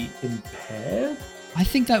be impaired? I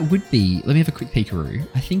think that would be. Let me have a quick peekaroo.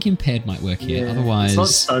 I think impaired might work here. Otherwise, it's not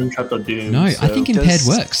stun, trapped, or doom. no. So. I think impaired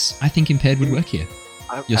works. I think impaired would work here.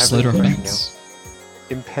 You're slow to off bounds.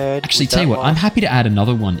 Impaired. Actually, tell you what, I'm happy to add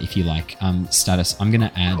another one if you like. Status. I'm going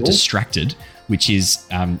to add distracted, which is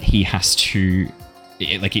he has to,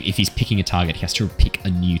 like, if he's picking a target, he has to pick a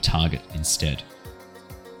new target instead.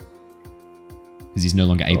 Because he's no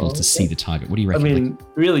longer able to see the target. What do you reckon? I mean,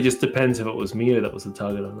 really just depends if it was Mio that was the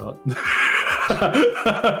target or not.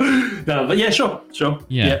 No, but yeah, sure.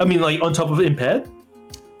 Yeah. I mean, like, on top of impaired?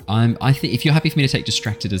 I think if you're happy for me to take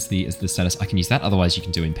distracted as the status, I can use that. Otherwise, you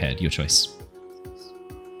can do impaired. Your choice.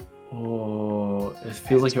 Oh, it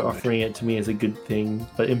feels like you're offering it to me as a good thing,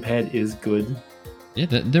 but impaired is good. Yeah,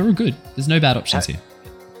 they're all good. There's no bad options here.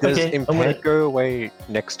 Does impaired go away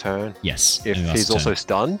next turn? Yes. If he's also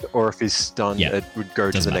stunned, or if he's stunned, it would go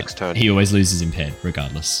to the next turn. He always loses impaired,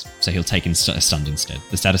 regardless. So he'll take stunned instead.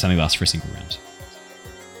 The status only lasts for a single round.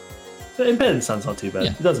 So impaired and stun's not too bad.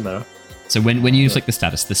 Yeah. It doesn't matter. So when you inflict the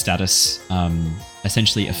status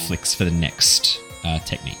essentially afflicts for the next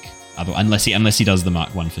technique. Unless he does the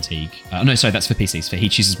Mark 1 fatigue. No, sorry, that's for PCs. For he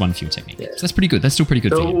chooses one fewer technique. Yeah. So that's pretty good. That's still pretty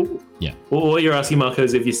good for you. Yeah. Well, what you're asking, Marco,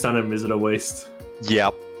 is if you stun him, is it a waste?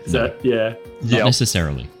 Yep. Not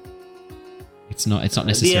necessarily. It's not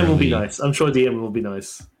necessarily. DM will be nice. I'm sure DM will be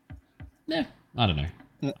nice. Yeah, I don't know.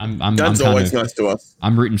 Dad's always nice to us.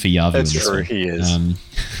 I'm rooting for Yavu. That's true. He is.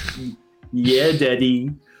 Yeah,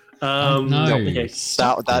 Daddy. No. Okay.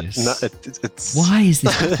 It's... Why is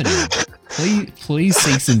this happening? Please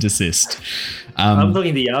cease and desist. I'm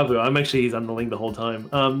talking to Yavu. I'm actually his underling the whole time.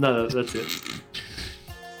 No, that's it.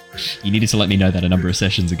 You needed to let me know that a number of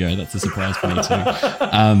sessions ago. That's a surprise for me too.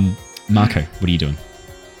 Marco, what are you doing?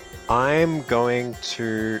 I'm going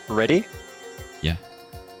to ready. Yeah.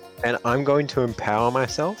 And I'm going to empower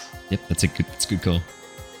myself. Yep, that's a good call.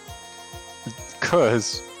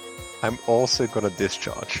 Because I'm also going to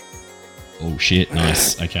discharge. Oh shit!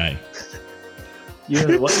 Nice. Okay.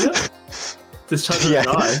 Yeah. What? Discharge an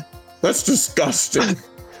eye. That's disgusting.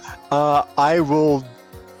 I will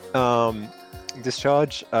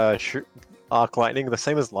discharge shoot arc lightning the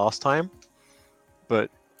same as last time, but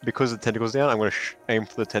because the tentacles down, I'm going to aim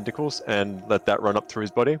for the tentacles and let that run up through his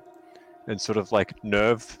body, and sort of like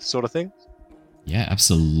nerve sort of thing. Yeah,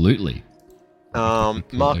 absolutely.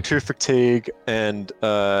 Mark 2 fatigue and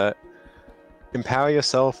empower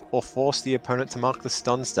yourself or force the opponent to mark the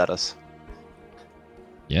stun status.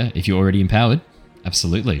 Yeah, if you're already empowered,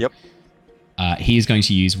 absolutely. Yep. He is going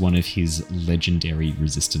to use one of his legendary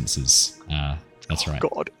resistances. That's right.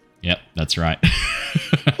 God. Yep, that's right.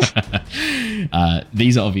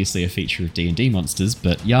 These are obviously a feature of D&D monsters,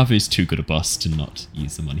 but Yavu's too good a boss to not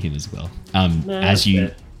use them on him as well. As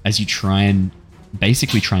you try and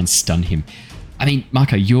stun him. I mean,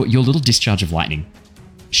 Marco, your little discharge of lightning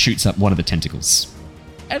shoots up one of the tentacles.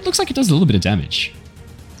 It looks like it does a little bit of damage.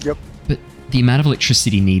 Yep. But the amount of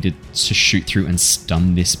electricity needed to shoot through and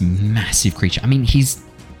stun this massive creature. I mean, he's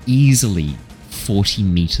easily 40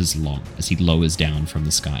 meters long as he lowers down from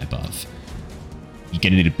the sky above. You're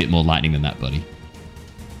going to need a bit more lightning than that, buddy.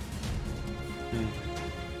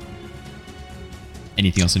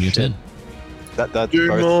 Anything else on your turn?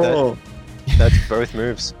 That's both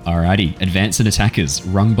moves. Alrighty, advance and attackers.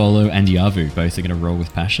 Rung Bolo and Yavu both are going to roll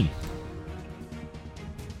with passion.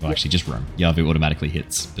 Well, actually, just Rung. Yavu automatically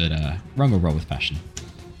hits, but Rung will roll with passion.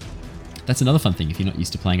 That's another fun thing if you're not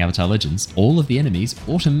used to playing Avatar Legends. All of the enemies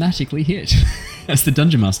automatically hit. As the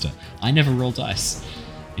Dungeon Master, I never roll dice.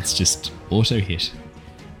 It's just auto hit.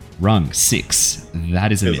 Rung, 6.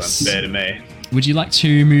 That is a miss. Unfair to me. Would you like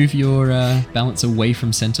to move your balance away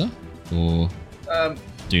from center, or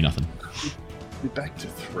do nothing? Be back to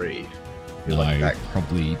 3. No, like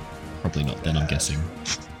probably not. Then I'm guessing.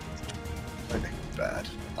 I think it's bad.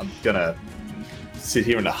 I'm gonna sit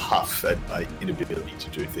here in a huff at my inability to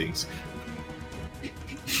do things.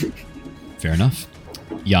 Fair enough.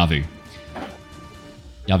 Yavu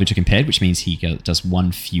took impaired, which means he does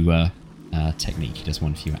one fewer technique. He does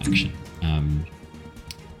one fewer action.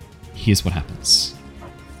 Here's what happens.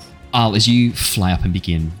 As you fly up and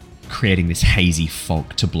begin creating this hazy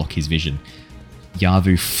fog to block his vision,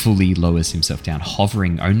 Yavu fully lowers himself down,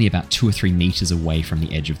 hovering only about 2 or 3 meters away from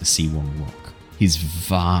the edge of the Seawong rock. His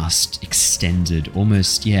vast, extended,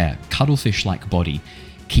 almost, cuttlefish-like body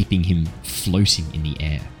keeping him floating in the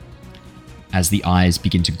air. As the eyes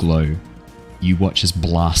begin to glow, you watch as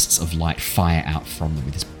blasts of light fire out from them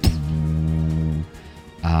with this.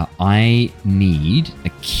 I need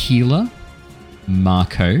Aquila,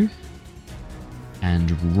 Marco,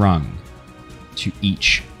 and Rung to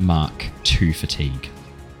each mark 2 fatigue.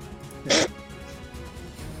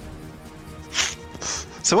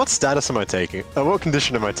 So what status am I taking? What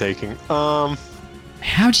condition am I taking? How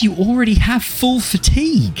do you already have full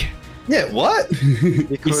fatigue? Yeah, what? You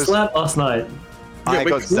Because slept last night. Yeah, I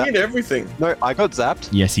we got cleared zapped. everything. No, I got zapped,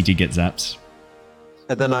 Yes, he did get zapped.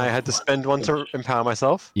 and then I had to spend one to empower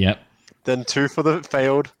myself. Yep. Then 2 for the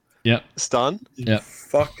failed Yep. stun. Yep.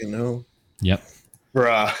 Fucking hell. Yep.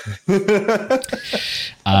 Bruh.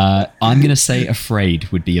 I'm going to say afraid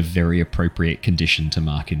would be a very appropriate condition to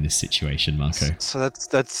mark in this situation, Marco. So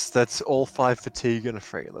that's all 5 fatigue and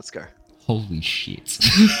afraid. Let's go. Holy shit.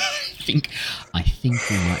 I think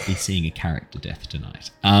we might be seeing a character death tonight.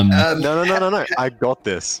 No. I got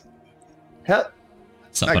this. How?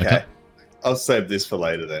 Sup, Okay. Buttercup? I'll save this for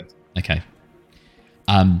later then. Okay.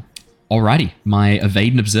 Alrighty. My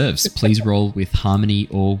evade and observes. Please roll with harmony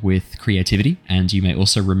or with creativity, and you may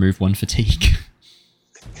also remove 1 fatigue.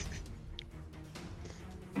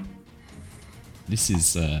 This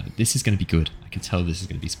is going to be good. I can tell this is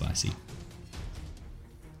going to be spicy.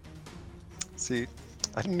 See,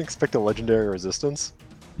 I didn't expect a legendary resistance.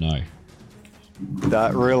 No.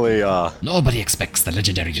 That really, Nobody expects the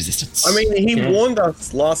legendary resistance. I mean, he Yeah. warned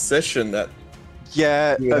us last session that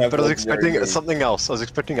yeah, You would have but I was legendary expecting moves. something else. I was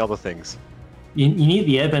expecting other things. You need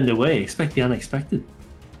the airbender way. Expect the unexpected.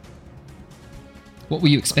 What were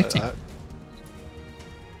you expecting?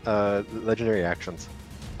 Legendary actions.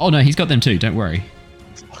 Oh no, he's got them too. Don't worry.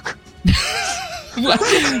 Fuck.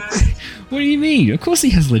 What do you mean? Of course he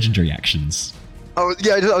has legendary actions. Oh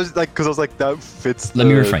yeah, I was like, because I was like, that fits. Let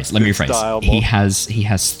me the rephrase. style He more.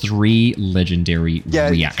 has 3 legendary Yeah,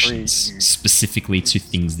 reactions 3. specifically to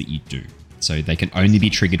things that you do. So they can only be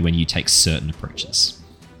triggered when you take certain approaches.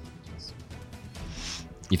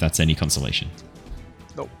 If that's any consolation.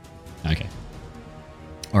 Nope. Okay.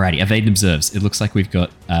 Alrighty, evade and observes. It looks like we've got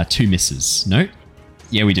 2 misses. No?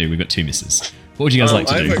 Yeah, we do. We've got 2 misses. What would you guys like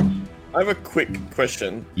to do? I have a quick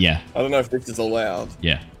question. Yeah, I don't know if this is allowed,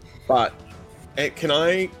 yeah. but can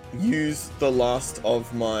I use the last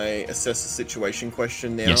of my assess the situation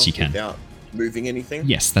question now Yes, you can. without moving anything?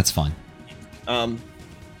 Yes, that's fine.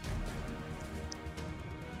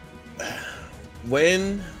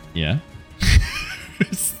 When Yeah.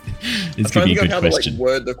 It's I'm going trying to be to a go good how question. to like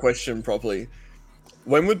word the question properly.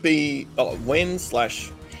 When would be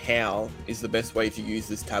when/how is the best way to use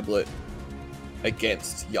this tablet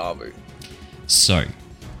against Yavu? So,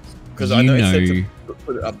 Because I you know it said know- to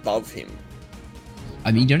put it above him.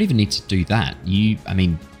 I mean, you don't even need to do that. You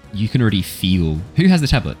can already feel... Who has the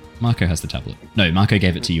tablet? Marco has the tablet. No, Marco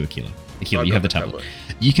gave it to you, Akila. Akila, I've you got have the the tablet. tablet.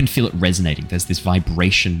 You can feel it resonating. There's this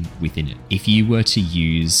vibration within it. If you were to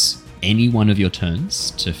use any one of your turns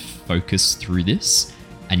to focus through this,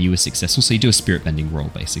 and you were successful, so you do a spirit bending roll,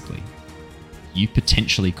 basically, you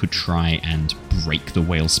potentially could try and break the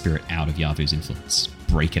whale spirit out of Yavu's influence.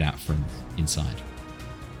 Break it out from inside.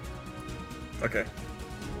 Okay.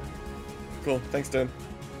 Cool. Thanks, Dan.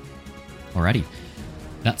 Alrighty.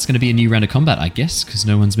 That's going to be a new round of combat, I guess, because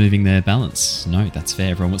no one's moving their balance. No, that's fair.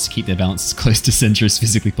 Everyone wants to keep their balance as close to center as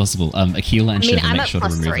physically possible. Akila and Sheva, I'm make at sure to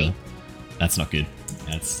remove +3. her. That's not good.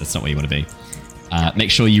 That's not where you want to be. Make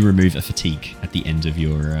sure you remove a fatigue at the end of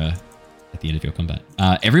your combat.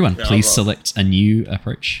 Everyone, Yeah, please I'm up. select a new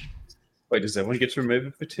approach. Wait, does everyone get to remove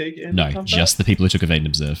a fatigue? In No, combat? just the people who took evade and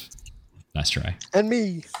observe. Nice try. And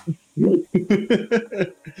me.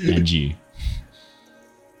 And you.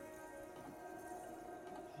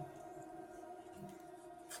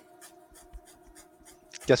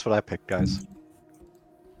 Guess what I picked, guys?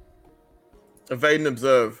 Evade and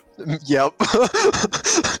observe. Yep.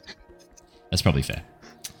 That's probably fair.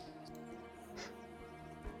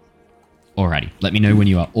 Alrighty, let me know when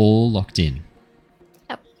you are all locked in.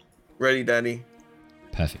 Ready, Daddy.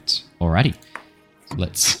 Perfect. Alrighty.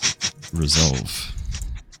 Let's resolve.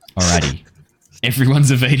 Alrighty.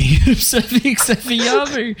 Everyone's evading and observing except for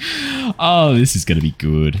Yavu. Oh, this is going to be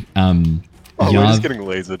good. Oh, we're just Yav- getting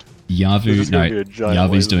lasered. Yavu, This is no, gonna be a giant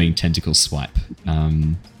Yavu's laser. doing tentacle swipe.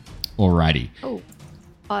 Alrighty. Oh,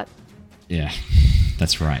 hot. Yeah,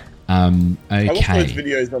 that's right. I watched those Okay.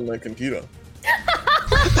 videos on my computer.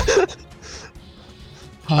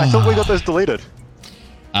 I thought we got those deleted.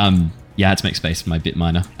 Yeah, I had to make space for my bit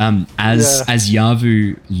minor. As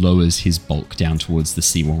Yavu lowers his bulk down towards the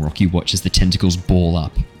seawall rock, you watch as the tentacles ball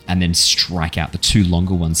up and then strike out, the 2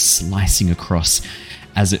 longer ones slicing across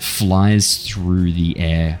as it flies through the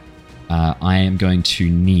air. I am going to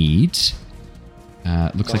need...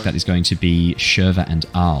 looks like that is going to be Sherva and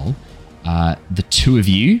Al. The 2 of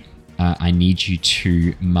you, I need you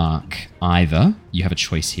to mark either, you have a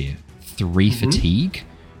choice here, 3 fatigue,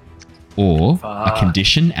 or a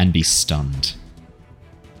condition and be stunned.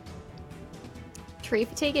 3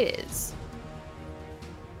 fatigue it is.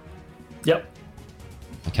 Yep.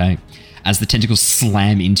 Okay. As the tentacles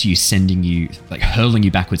slam into you, sending you, like hurling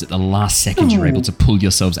you backwards, at the last second you're able to pull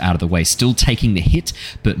yourselves out of the way, still taking the hit,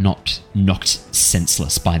 but not knocked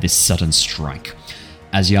senseless by this sudden strike.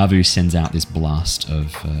 As Yavu sends out this blast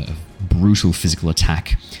of brutal physical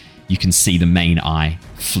attack, you can see the main eye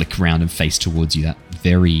flick round and face towards you, that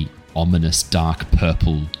very ominous dark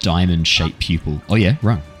purple diamond-shaped pupil. Oh yeah,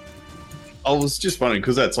 wrong. I was just wondering,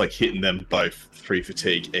 because that's like hitting them both 3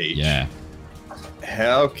 fatigue each. Yeah.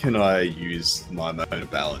 How can I use my moment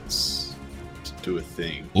of balance to do a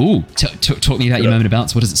thing? Ooh, talk me about your moment of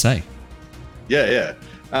balance. What does it say? Yeah.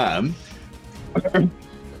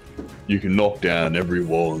 You can knock down every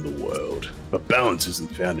wall in the world, but balance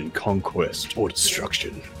isn't found in conquest or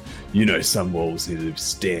destruction. You know some walls need to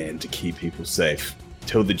stand to keep people safe.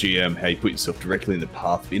 Tell the GM how you put yourself directly in the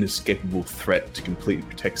path of inescapable threat to completely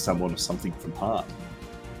protect someone or something from harm.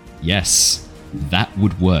 Yes, that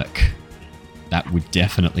would work. That would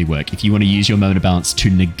definitely work. If you want to use your moment of balance to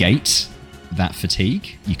negate that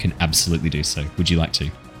fatigue, you can absolutely do so. Would you like to?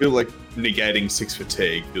 I feel like negating 6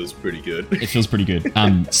 fatigue feels pretty good. It feels pretty good.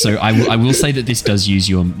 So I will say that this does use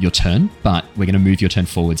your turn, but we're going to move your turn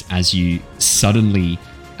forwards as you suddenly...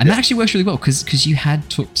 And that actually works really well because you had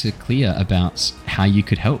talked to Clea about how you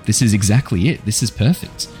could help. This is exactly it. This is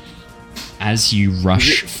perfect. As you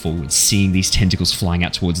rush forward, seeing these tentacles flying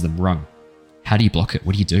out towards them, Rung, how do you block it?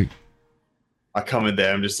 What do you do? I come in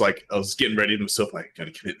there, I'm just like, I was getting ready to myself, like, I'm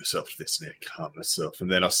going to commit myself to this and calm myself. And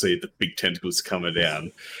then I see the big tentacles coming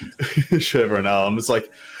down, Trevor and Al. I'm just like,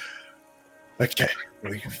 okay,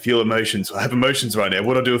 I can feel emotions. I have emotions right now.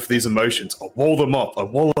 What do I do with these emotions? I wall them up. I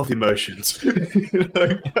wall off emotions. Come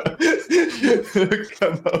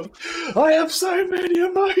up. I have so many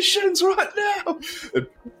emotions right now.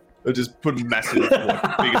 I just put a massive,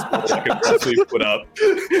 biggest ball I could possibly put up.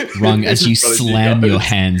 Rung, as you slam your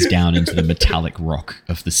hands down into the metallic rock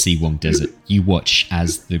of the Siwong Desert, you watch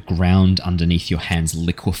as the ground underneath your hands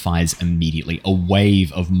liquefies immediately. A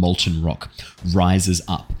wave of molten rock rises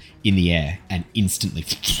up in the air and instantly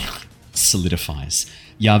solidifies.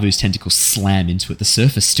 Yavu's tentacles slam into it, the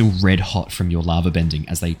surface still red hot from your lava bending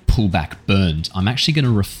as they pull back, burned. I'm actually going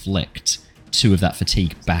to reflect 2 of that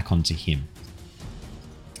fatigue back onto him.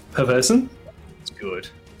 Per person? It's good.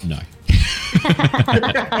 No.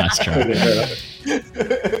 Nice try.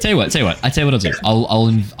 Tell you what. I tell you what I'll do.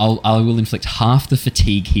 I will inflict half the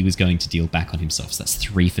fatigue he was going to deal back on himself. So that's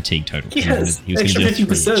 3 fatigue total. Yes, he was extra going to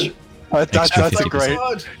deal 50%. That's Extra a great.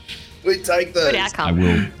 We take Good those.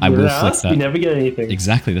 outcome. I will Without flick us, that. we never get anything.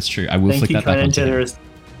 Exactly, that's true. I will Thank flick you, that back kind and onto him. generous.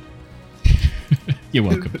 You're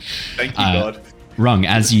welcome. Thank you, God. Rung,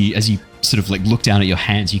 as you sort of like look down at your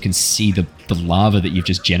hands, you can see the lava that you've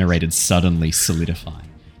just generated suddenly solidify.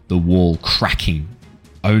 The wall cracking,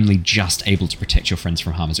 only just able to protect your friends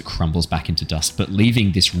from harm as it crumbles back into dust, but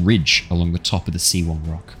leaving this ridge along the top of the Siwong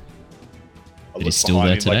rock. It is still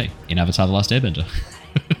there today in Avatar: The Last Airbender.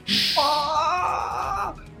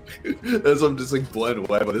 As I'm just like blown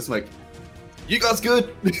away by this, I'm like, you guys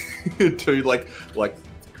good? 2 like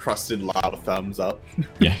crusted lava thumbs up.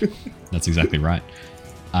 Yeah, that's exactly right.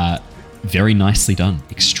 Very nicely done.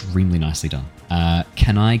 Extremely nicely done.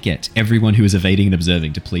 Can I get everyone who is evading and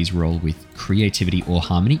observing to please roll with creativity or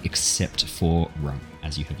harmony, except for Rung,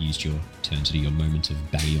 as you have used your turn to do your moment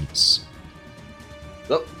of balance.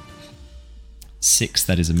 Oh. 6,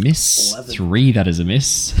 that is a miss. 11. 3, that is a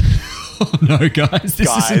miss. Oh no, guys,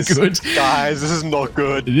 this isn't good. Guys, this is not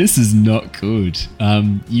good. This is not good.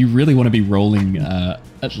 You really want to be rolling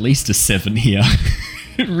at least a 7 here.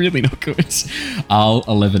 Really not good. Al,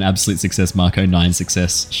 11 absolute success. Marco, 9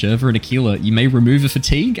 success. Sherva and Aquila, you may remove a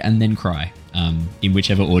fatigue and then cry, in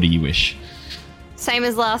whichever order you wish. Same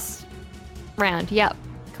as last round. Yep.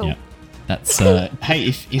 Cool. Yep. That's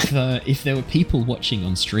hey, if there were people watching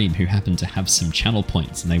on stream who happened to have some channel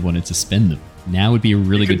points and they wanted to spend them, now would be a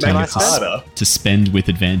really good time to spend with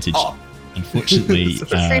advantage. Oh. Unfortunately,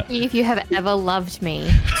 Trippy, if you have ever loved me.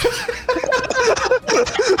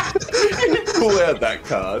 Pull out that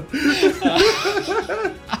card.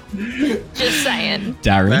 Just saying.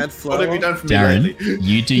 Darren, What have you done for me Darren, lately?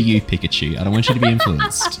 you do you, Pikachu. I don't want you to be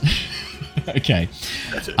influenced. Okay.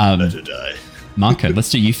 Let her die. Marco, let's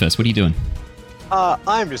do you first. What are you doing?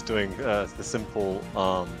 I'm just doing the simple.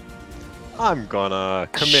 I'm gonna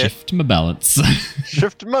commit. Shift my balance.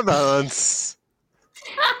 Shift my balance.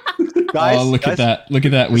 Guys, oh, look guys, at that! Look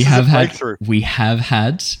at that! this is a breakthrough. We have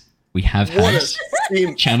had What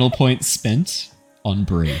a channel points spent on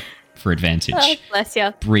Bree for advantage. Oh, bless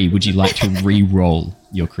you. Bree, would you like to re-roll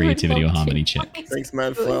your creativity or harmony check? Thanks,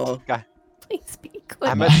 Mad Flower. Please be good.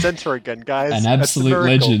 I'm at center again, guys. An That's a absolute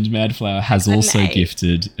miracle. legend, Madflower, has An also 8.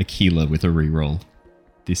 gifted Aquila with a reroll.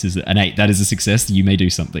 This is an 8. That is a success. You may do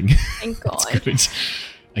something. Thank That's God. good.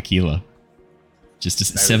 Aquila. Just a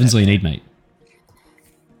 7's all you need, mate.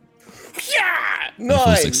 Yeah, And a full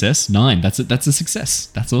 9. success. 9. That's a success.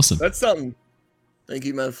 That's awesome. That's something. Thank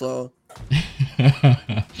you, Madflower.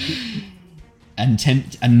 And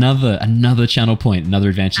another channel point, another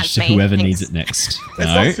advantage That's to me. whoever Thanks. needs it next. That's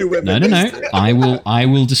not whoever No. needs it. I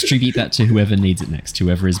will distribute that to whoever needs it next,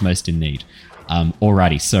 whoever is most in need.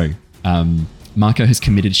 Alrighty, so Marco has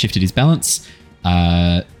shifted his balance.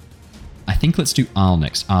 I think let's do Arl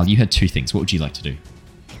next. Arl, you had 2 things. What would you like to do?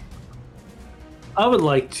 I would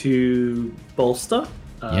like to bolster,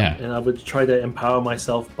 Yeah. and I would try to empower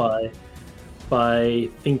myself by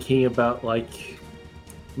thinking about like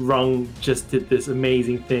Rung just did this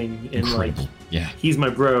amazing thing, and Incredible. like Yeah. he's my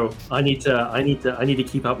bro. I need to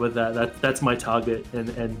keep up with that. That's my target, and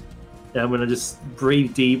I'm gonna just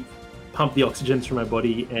breathe deep, pump the oxygen through my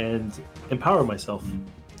body, and empower myself.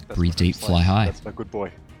 That's Breathe my deep, first fly line. high. That's my good boy.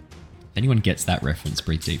 If anyone gets that reference,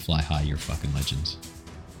 breathe deep, fly high, you're a fucking legend.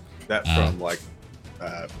 That from like,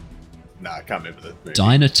 nah, I can't remember the movie.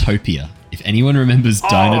 Dinotopia. If anyone remembers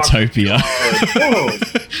Dinotopia,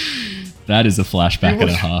 that is a flashback and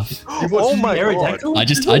a half. Oh my god! Aerodactyl?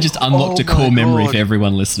 I just unlocked a Oh my core memory God. for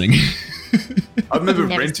everyone listening. I remember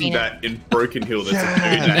Never renting seen that in Broken Hill. There's a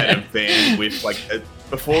dude that had a van with like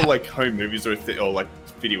before like home movies or like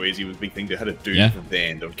Video Easy was a big thing. They had a dude Yeah. with a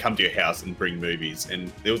van that would come to your house and bring movies,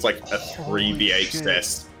 and there was like a 3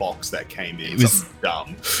 VHS box that came in. It was- Something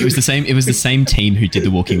dumb. It was the same team who did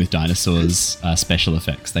the Walking with Dinosaurs special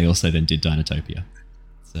effects. They also then did Dinotopia.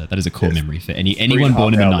 So that is a core Yes. memory for anyone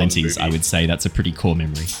born in the 3.5 hour long 90s. I movie. would say that's a pretty core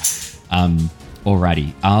memory.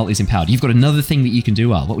 Alrighty, Arl is empowered. You've got another thing that you can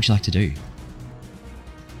do, Arl. What would you like to do?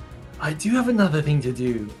 I do have another thing to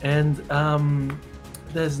do, and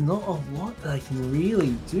there's not a lot that I can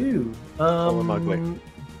really do. I'm ugly.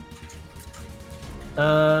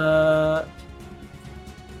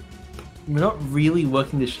 We're not really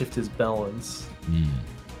working to shift his balance, Hmm.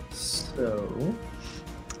 so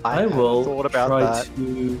I I will thought about try that.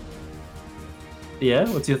 to. Yeah,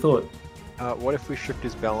 what's your thought? What if we shift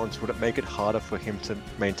his balance? Would it make it harder for him to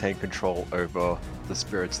maintain control over the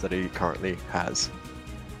spirits that he currently has?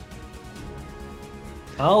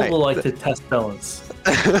 I'll Hey, will like to test balance.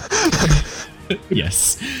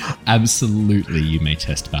 Yes, absolutely. You may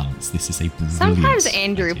test balance. This is a brilliant Sometimes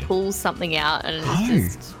Andrew idea. pulls something out and Oh,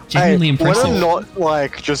 it's just genuinely Hey, impressive. When I'm not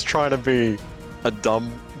like just trying to be a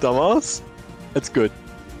dumbass, it's good.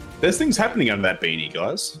 There's things happening under that beanie,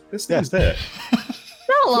 guys. There's things there.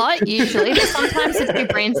 not a lot usually, but sometimes the 2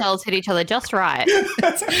 brain cells hit each other just right.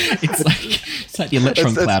 It's like the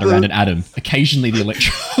electron It's cloud the- around an atom. Occasionally, the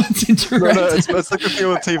electrons No, interact. no, it's like the thing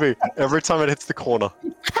on TV. Every time it hits the corner.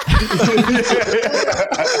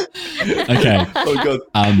 Okay. Oh god,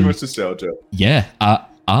 Um, too much nostalgia. Yeah.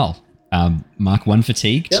 Arl. Mark 1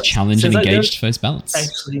 fatigued. Yep. Challenge and Since I don't engaged first balance.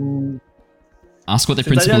 Actually, Ask what their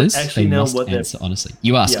since I principle don't is. actually They know must what their- answer honestly.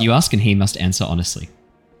 You ask. Yeah. You ask, and he must answer honestly.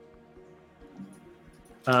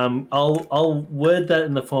 I'll word that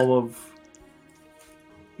in the form of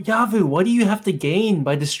Yavu, what do you have to gain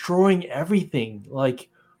by destroying everything? Like,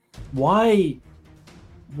 why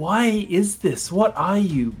is this? What are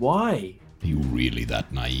you? Why? Are you really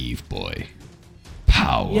that naive, boy?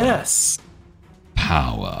 Power. Yes.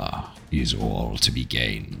 Power is all to be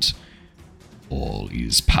gained. All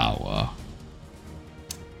is power.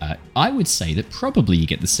 I would say that probably you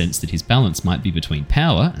get the sense that his balance might be between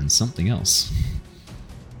power and something else.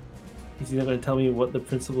 Is he not going to tell me what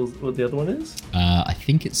what the other one is? I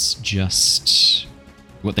think it's just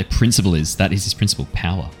what their principle is. That is his principle,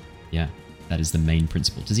 power. Yeah, that is the main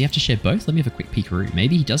principle. Does he have to share both? Let me have a quick peekaroo.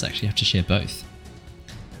 Maybe he does actually have to share both.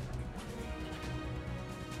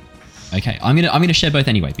 Okay, I'm gonna share both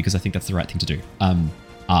anyway because I think that's the right thing to do.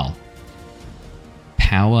 Arl.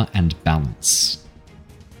 Power and balance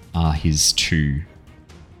are his two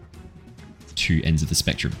ends of the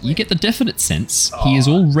spectrum. You get the definite sense he is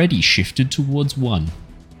already shifted towards one.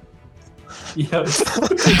 Yeah.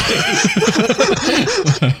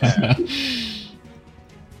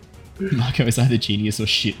 Marco is either genius or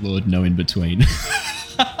shitlord, no in between.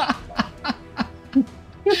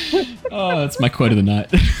 Oh, that's my quote of the night.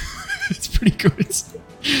 It's pretty good.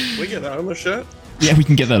 We get that on the shirt. Yeah, we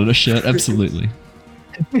can get that on a shirt, absolutely.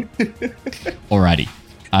 Alrighty.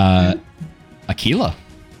 Aquila.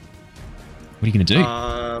 What are you going to do?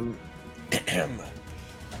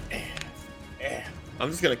 I'm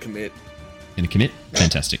just gonna commit. Going to commit?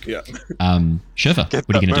 Fantastic. Yeah. Shova, Get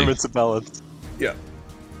what are that you going to do? moments of balance. Yeah.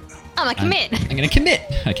 I'm a commit. I'm going to commit.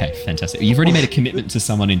 Okay, fantastic. You've already made a commitment to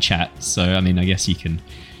someone in chat, so I mean, I guess you can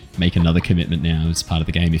make another commitment now as part of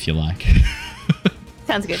the game if you like.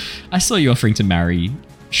 Sounds good. I saw you offering to marry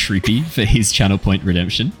Shroopy for his channel point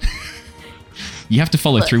redemption. You have to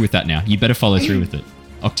follow through with that now. You better follow through with it.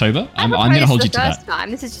 October, I'm going to hold you to that. First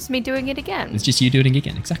time. This is just me doing it again. It's just you doing it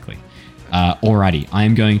again, exactly. Alrighty, I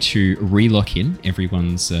am going to re-lock in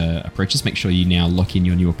everyone's approaches. Make sure you now lock in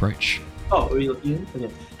your new approach. Oh, re-lock in? Okay.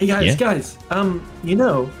 Hey guys,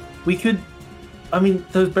 we could. I mean,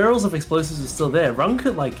 those barrels of explosives are still there. Rung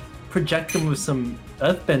could like project them with some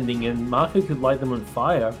earthbending, and Marco could light them on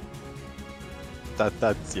fire.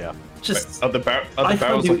 That's yeah. Are the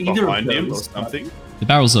barrels like behind him or something? The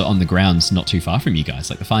barrels are on the ground, not too far from you guys.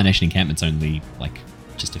 Like the Fire Nation encampment's only like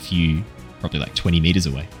just a few, probably like 20 meters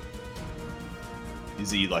away. Is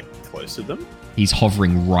he like close to them? He's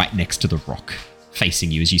hovering right next to the rock, facing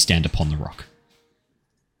you as you stand upon the rock.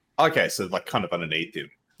 Okay, so like kind of underneath him.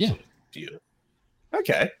 Yeah. Deal.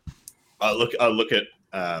 Okay. I look at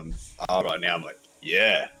right now. I'm like,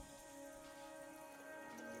 yeah.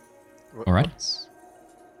 All right.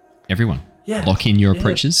 Everyone, lock in your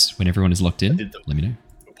approaches when everyone is locked in. Let me know.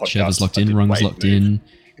 Sherva's locked in, Rung's locked in,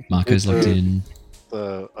 Marco's locked in.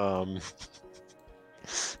 The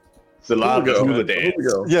hula dance.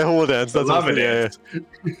 Yeah, hula dance. That's lava dance.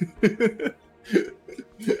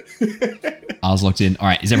 Al's locked in. All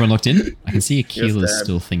right, is everyone locked in? I can see Akila's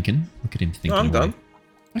still thinking. Look at him thinking. No, I'm done.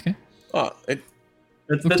 Okay. Oh,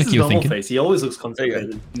 Looks That's like his you're normal thinking. face. He always looks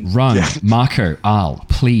concentrated. Rung, Marco, Al,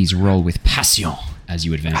 please roll with passion as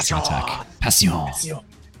you advance your attack. Passion. I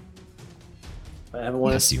haven't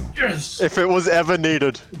wanted. Passion. Yes. If it was ever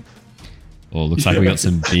needed. Oh, looks like we got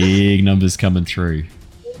some big numbers coming through.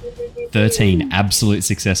 13, absolute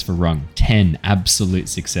success for Rung. 10, absolute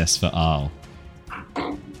success for Al.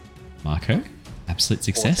 Marco, absolute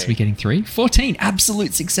success. 14. We're getting 3. 14,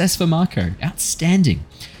 absolute success for Marco. Outstanding.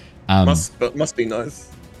 must be nice.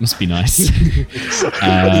 Must be nice.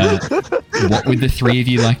 What would the three of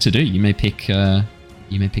you like to do? You may pick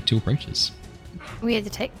 2 approaches. We had to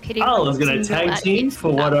take pity. Al is going to tag team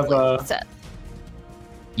for whatever.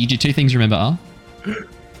 You do 2 things, remember, Al?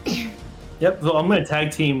 Yep, so I'm going to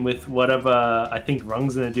tag team with whatever I think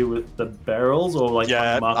Rung's going to do with the barrels, or like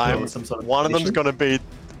Marco or some sort of. One of them's going to be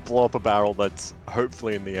blow up a barrel that's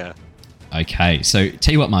hopefully in the air. Okay, so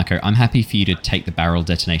tell you what, Marco, I'm happy for you to take the barrel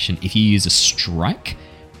detonation. If you use a strike,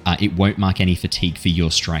 it won't mark any fatigue for your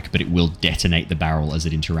strike, but it will detonate the barrel as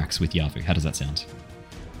it interacts with Yavu. How does that sound?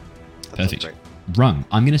 Perfect. Rung,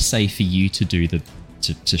 I'm going to say for you to do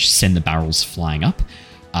to send the barrels flying up.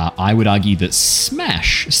 I would argue that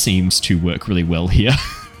Smash seems to work really well here.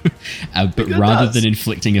 But rather than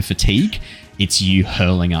inflicting a fatigue, it's you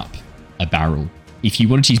hurling up a barrel. If you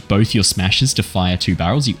wanted to use both your smashes to fire 2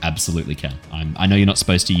 barrels, you absolutely can. I know you're not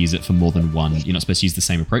supposed to use it for more than one. You're not supposed to use the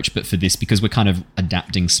same approach, but for this, because we're kind of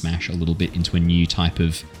adapting Smash a little bit into a new type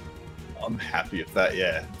of... I'm happy with that,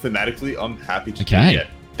 yeah. Thematically, I'm happy to Okay.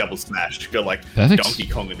 double smash. Go like Perfect. Donkey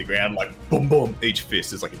Kong in the ground, like boom, boom. Each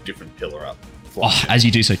fist is like a different pillar up. Oh, as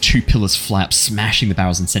you do so, 2 pillars fly up, smashing the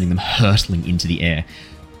barrels and sending them hurtling into the air.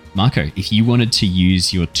 Marco, if you wanted to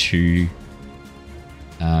use your 2...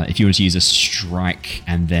 if you wanted to use a strike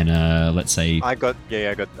and then, let's say... I got the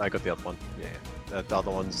other one. Yeah. The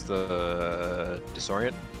other one's the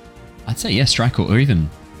disorient. I'd say, yeah, strike or even...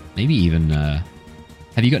 Maybe even... have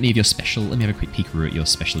you got any of your special... Let me have a quick peek at your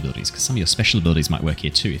special abilities, because some of your special abilities might work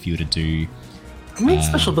here too, if you were to do... How many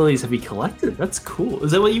special abilities have you collected? That's cool.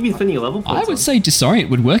 Is that what you've been spending your level points I would say Disorient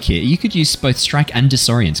would work here. You could use both Strike and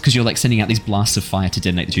Disorient, because you're like sending out these blasts of fire to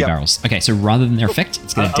detonate the 2 barrels. Okay, so rather than their effect,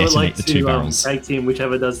 it's going to detonate the 2 barrels. Tag team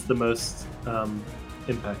whichever does the most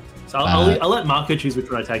impact. So I'll let Marco choose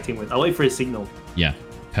which one I tag team with. I'll wait for his signal. Yeah,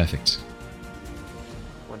 perfect.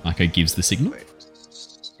 Marco gives the signal.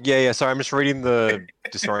 Yeah. Sorry, I'm just reading the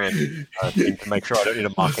disorient thing to make sure I don't need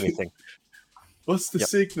to mark anything. What's the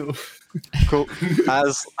signal? Cool.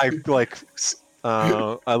 As I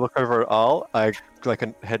I look over at Al, I like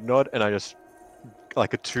a head nod, and I just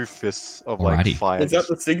like a 2 fists of like Alrighty. fire. Is that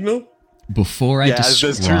the signal? Before I there's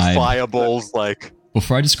 2 fireballs like.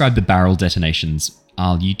 Before I describe the barrel detonations,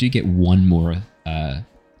 Al, you do get one more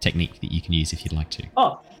technique that you can use if you'd like to.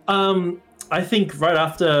 I think right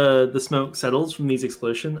after the smoke settles from these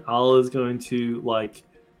explosions, Al is going to like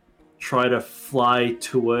try to fly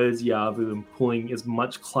towards Yavu and pulling as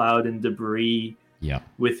much cloud and debris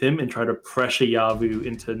with him and try to pressure Yavu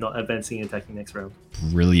into not advancing and attacking next round.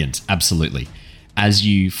 Brilliant. Absolutely. As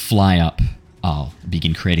you fly up, I'll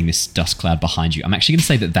begin creating this dust cloud behind you. I'm actually going to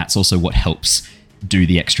say that that's also what helps do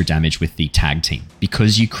the extra damage with the tag team.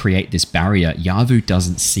 Because you create this barrier, Yavu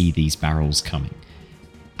doesn't see these barrels coming.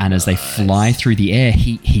 And as they fly through the air,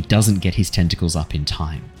 he doesn't get his tentacles up in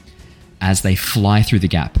time. As they fly through the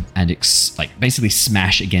gap and basically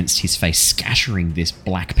smash against his face, scattering this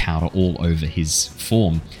black powder all over his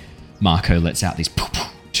form, Marco lets out these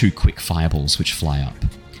 2 quick fireballs which fly up.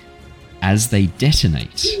 As they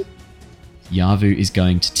detonate, Yavu is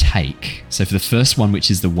going to take... So for the first one,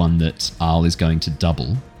 which is the one that Arl is going to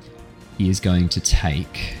double, he is going to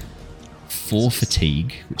take 4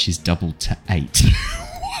 fatigue, which is doubled to 8.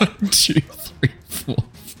 1, 2, 3, 4,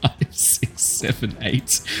 5, 6, 7,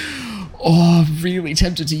 8. Oh, I'm really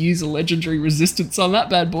tempted to use a legendary resistance on that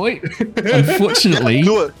bad boy. Unfortunately,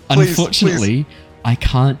 Do it. Please. I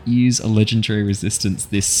can't use a legendary resistance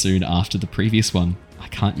this soon after the previous one. I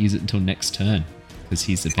can't use it until next turn because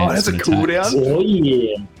he's advanced it has a in cooldown? attacks. Oh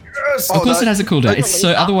yeah. Yes! Of course, it has a cooldown. It's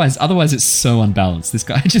so otherwise it's so unbalanced. This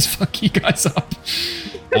guy just fuck you guys up.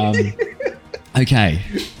 Okay,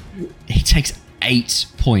 he takes 8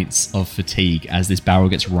 points of fatigue as this barrel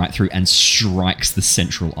gets right through and strikes the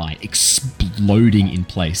central eye, exploding in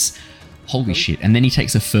place. Holy shit! And then he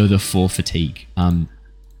takes a further 4 fatigue.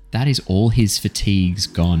 That is all his fatigues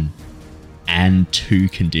gone, and 2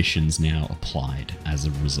 conditions now applied as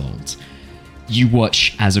a result. You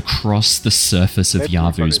watch as across the surface of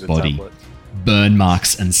Yavu's body, burn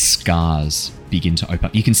marks and scars begin to open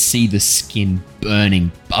up. You can see the skin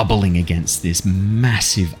burning, bubbling against this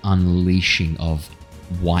massive unleashing of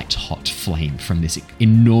white-hot flame from this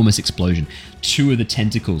enormous explosion. 2 of the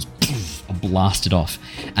tentacles are blasted off,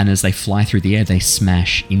 and as they fly through the air, they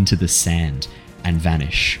smash into the sand and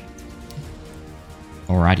vanish.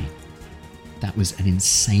 Alrighty. That was an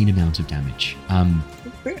insane amount of damage.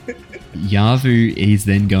 Yavu is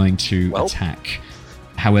then going to attack.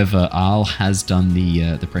 However, Arl has done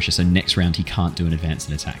the pressure, so next round he can't do an advance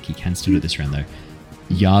and attack. He can still do this round though.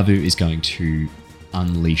 Yavu is going to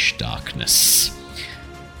unleash darkness.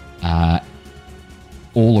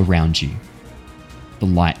 All around you, the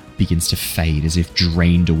light begins to fade as if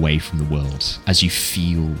drained away from the world as you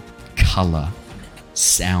feel colour,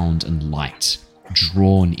 sound and light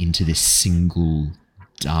drawn into this single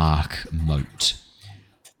dark moat.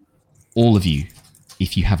 All of you,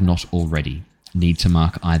 if you have not already, need to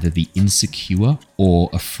mark either the insecure or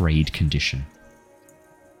afraid condition.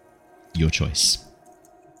 Your choice.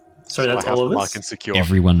 So that's all of us? Insecure.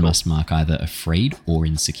 Everyone must mark either afraid or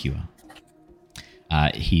insecure.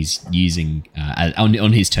 He's using,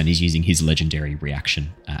 on his turn, he's using his legendary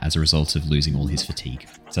reaction as a result of losing all his fatigue.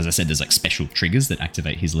 So as I said, there's like special triggers that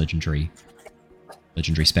activate his legendary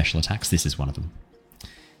special attacks. This is one of them.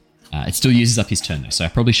 It still uses up his turn though, so I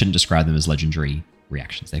probably shouldn't describe them as legendary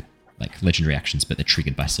reactions. They're like legendary actions, but they're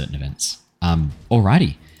triggered by certain events.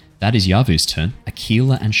 Alrighty, that is Yavu's turn.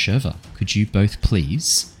 Akila and Sherva, could you both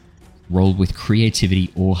please roll with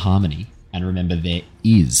creativity or harmony? And remember, there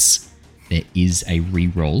is a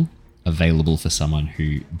re-roll available for someone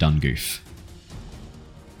who done goof.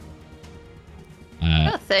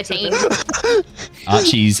 13.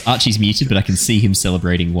 Archie's muted, but I can see him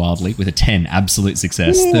celebrating wildly with a 10, absolute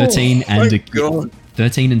success. 13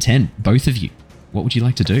 and 10, both of you. What would you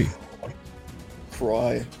like to do?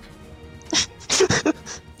 Cry.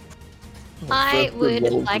 I would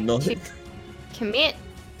like to commit.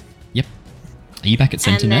 Yep. Are you back at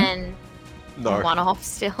center and now? then No. 1 off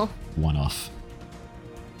still. 1 off.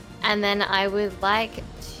 And then I would like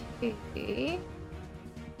to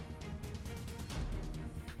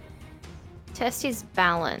test his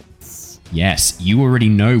balance. Yes, you already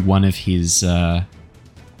know one of his.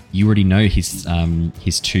 You already know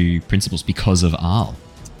his 2 principles because of Arl.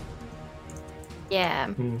 Yeah.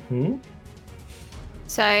 Mm-hmm.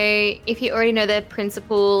 So if you already know their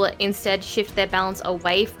principle, instead shift their balance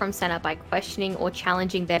away from center by questioning or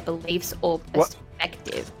challenging their beliefs or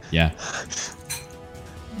perspective. Yeah.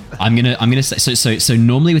 I'm gonna say so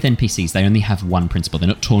normally with NPCs they only have 1 principle. They're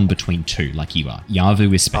not torn between 2 like you are.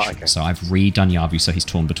 Yavu is special. okay. So I've redone Yavu so he's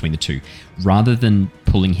torn between the 2. Rather than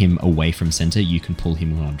pulling him away from center, you can pull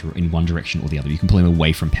him in one direction or the other. You can pull him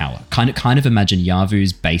away from power. Kind of imagine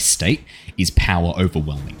Yavu's base state is power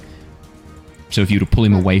overwhelming. So if you were to pull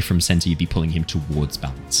him away from center, you'd be pulling him towards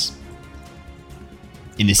balance.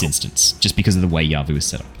 In this instance, just because of the way Yavu is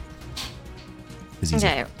set up. 'Cause he's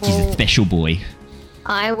a special boy.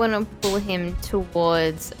 I want to pull him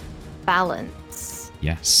towards balance.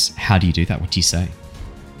 Yes. How do you do that? What do you say?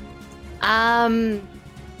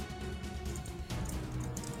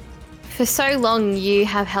 For so long, you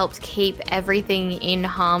have helped keep everything in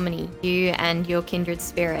harmony. You and your kindred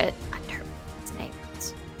spirit. I don't know what his name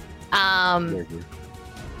is.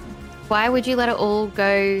 Why would you let it all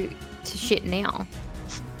go to shit now?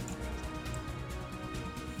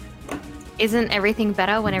 Isn't everything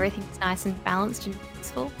better when everything's nice and balanced and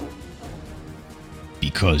peaceful?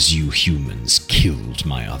 Because you humans killed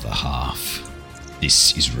my other half.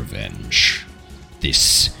 This is revenge.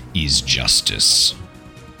 This is justice.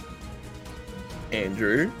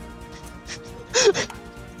 Andrew.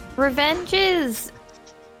 Revenge is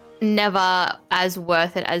never as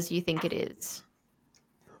worth it as you think it is.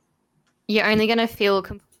 You're only going to feel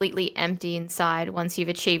completely empty inside once you've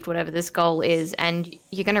achieved whatever this goal is, and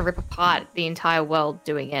you're going to rip apart the entire world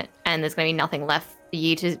doing it, and there's going to be nothing left for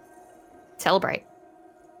you to celebrate.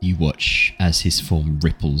 You watch as his form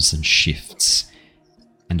ripples and shifts,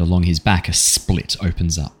 and along his back a split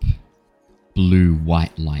opens up.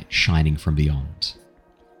 Blue-white light shining from beyond.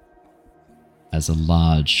 As a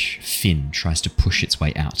large fin tries to push its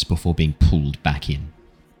way out before being pulled back in.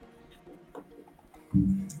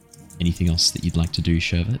 Anything else that you'd like to do,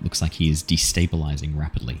 Sherva? It looks like he is destabilizing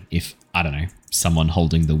rapidly. If, I don't know, someone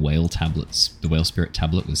holding the whale tablets, the whale spirit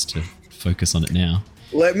tablet was to focus on it now.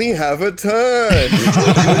 Let me have a turn.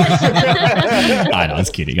 I was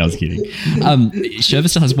kidding. Sherva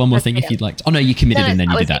still has one more thing if you'd like to. Oh no, you committed and then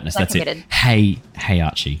you did that. That's it. Hey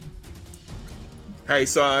Archie. Hey,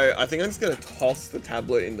 so I think I'm just going to toss the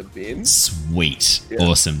tablet in the bin. Sweet. Yeah.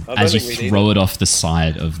 Awesome. I don't As you think we throw need it off the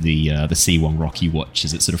side of the Seawong rock, you watch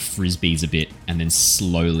as it sort of frisbees a bit and then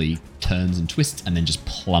slowly turns and twists and then just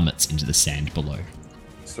plummets into the sand below.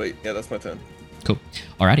 Sweet. Yeah, that's my turn. Cool.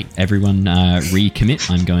 Alrighty, everyone recommit.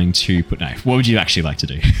 I'm going to put... No, what would you actually like to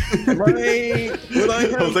do? Would I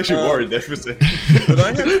have... I was actually worried there for a second. Would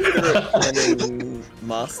I have Spirit Calming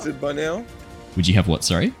mastered by now? Would you have what,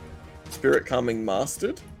 sorry? Spirit Calming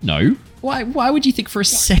mastered? No. Why would you think for a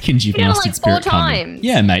second you've You know, mastered like 4 Spirit Calming? times.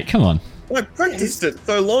 Yeah, mate, come on. I practiced it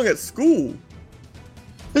so long at school.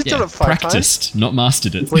 He's done it 5 times. Practiced, not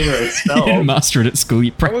mastered it. Completed it itself. You didn't master it at school,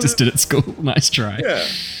 you practiced it at school. Nice try. Yeah.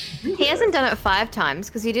 He hasn't done it 5 times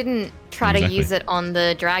because he didn't try Exactly. to use it on the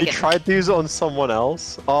He dragon. tried to use it on someone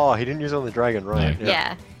else. Oh, he didn't use it on the dragon, right? No.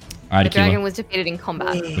 Yeah. Alright, The dragon Akila, was defeated in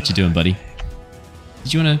combat. what you doing, buddy? What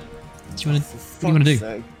do you wanna do?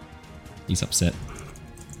 Sake. He's upset.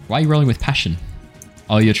 Why are you rolling with passion?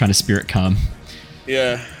 Oh, you're trying to spirit calm.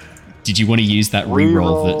 Yeah, Did you want to use that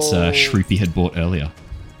reroll that Shroopy had bought earlier?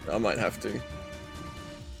 I might have to.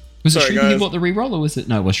 Was Sorry, it Shroopy who guys. bought the reroll, or was it?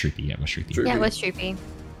 No, it was Shroopy. Yeah, it was Shroopy. True. Yeah, it was Troopy.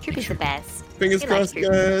 Troopy's the best. Fingers We like crossed, Troopy.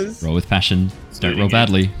 guys. Roll with passion. Don't roll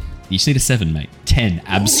badly. You just need a 7, mate. 10.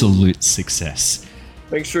 Absolute success.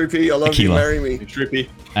 Thanks, Shroopy. I love you. Akila. Marry me. Trippy.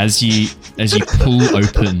 As you pull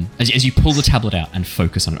open, as you pull the tablet out and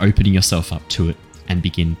focus on opening yourself up to it and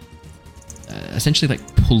begin essentially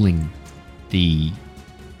like pulling the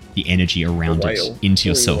energy around it Whale. into Pulling the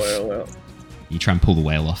yourself. whale out. You try and pull the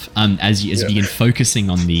whale off. As you begin focusing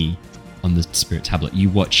on the spirit tablet, you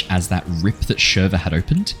watch as that rip that Sherva had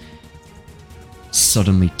opened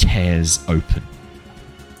suddenly tears open.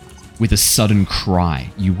 With a sudden cry,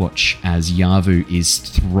 you watch as Yavu is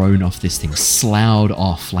thrown off this thing, sloughed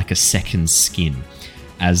off like a second skin,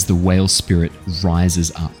 as the whale spirit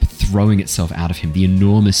rises up, throwing itself out of him, the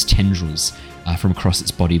enormous tendrils from across its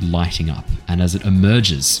body lighting up. And as it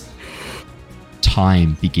emerges,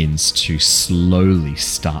 time begins to slowly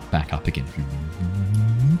start back up again.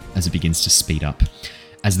 As it begins to speed up.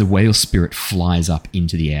 As the whale spirit flies up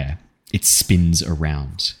into the air, it spins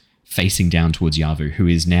around, facing down towards Yavu, who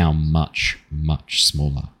is now much, much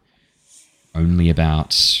smaller. Only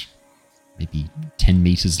about maybe 10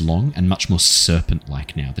 meters long and much more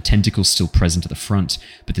serpent-like now. The tentacles still present at the front,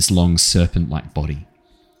 but this long serpent-like body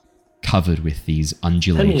covered with these 10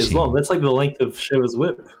 undulating... meters long. That's like the length of Shiva's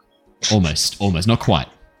whip. Almost. Not quite.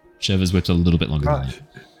 Sherva's whip's a little bit longer than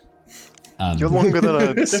that. You're longer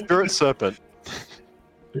than a spirit serpent.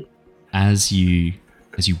 As you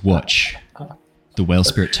watch, the whale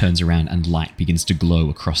spirit turns around and light begins to glow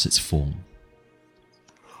across its form.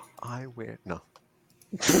 I wear no.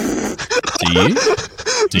 Do you?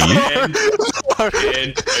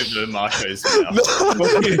 And over Marco's mouth.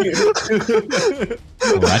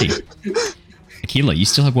 Alrighty. Akila, you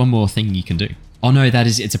still have one more thing you can do. Oh no,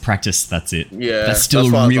 it's a practice, that's it. Yeah, That's still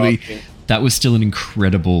that's what I was really, asking. that was still an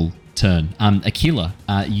incredible turn. Akila,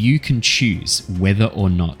 you can choose whether or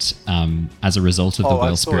not, as a result of the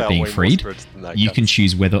whale spirit being freed, you can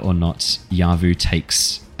choose whether or not Yavu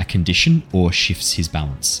takes a condition or shifts his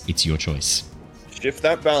balance. It's your choice. Shift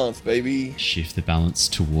that balance, baby. Shift the balance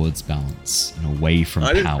towards balance and away from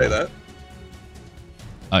I didn't power. say that.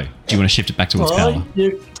 Oh, do you want to shift it back towards power?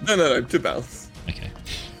 No, to balance. Okay.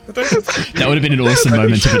 That would have been an awesome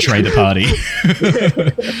moment to betray the party.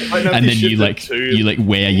 And then you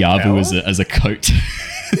wear Yavu as a coat.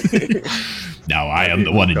 Now I am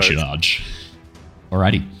the one in charge.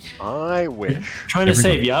 Alrighty. I wish. Trying to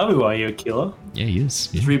save Yavu, are you, Akila? Yeah, he is.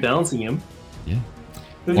 He's rebalancing him. Yeah.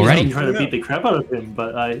 Alrighty. I'm trying to beat the crap out of him,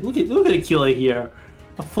 but look at Akila here.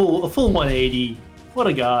 A full 180. What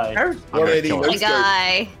a guy. 180. What a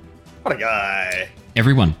guy. What a guy.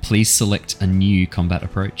 Everyone, please select a new combat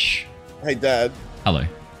approach. Hey, Dad. Hello.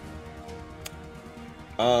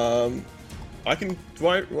 I can.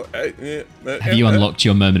 Have you unlocked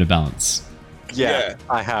your moment of balance? Yeah,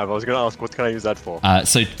 I have. I was going to ask, what can I use that for?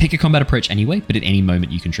 So pick a combat approach anyway, but at any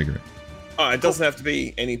moment you can trigger it. Oh, it doesn't have to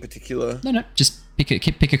be any particular. No, just pick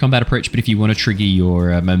a combat approach. But if you want to trigger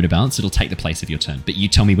your moment of balance, it'll take the place of your turn. But you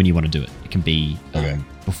tell me when you want to do it. It can be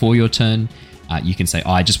before your turn. You can say,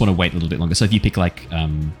 I just want to wait a little bit longer. So if you pick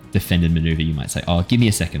defend and maneuver, you might say, give me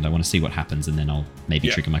a second. I want to see what happens, and then I'll maybe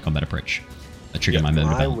trigger my combat approach. Trigger my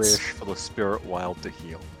moment of balance. I wish for the spirit wild to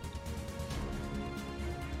heal.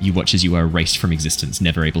 You watch as you are erased from existence,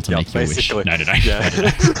 never able to make your wish. No. Yeah.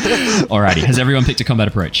 Alrighty, has everyone picked a combat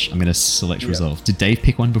approach? I'm going to select Resolve. Did Dave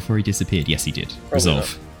pick one before he disappeared? Yes, he did.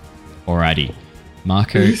 Resolve. Alrighty.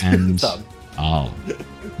 Marco and...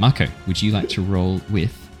 Marco, would you like to roll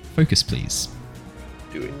with Focus, please?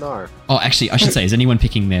 Do it. No. Oh, actually, I should say, is anyone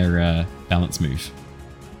picking their balance move?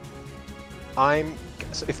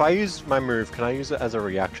 So if I use my move, can I use it as a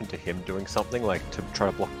reaction to him doing something, like to try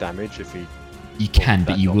to block damage if he... You can,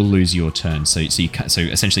 but you will lose your turn. So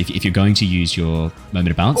essentially, if you're going to use your moment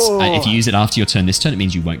of balance, if you use it after your turn this turn, it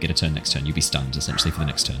means you won't get a turn next turn. You'll be stunned, essentially, for the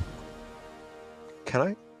next turn. Can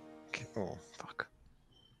I? Oh, fuck.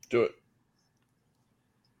 Do it.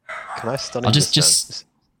 Can I stun him this turn?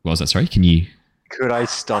 What was that, sorry? Can you... Could I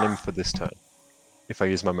stun him for this turn? If I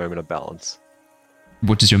use my moment of balance?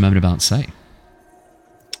 What does your moment of balance say?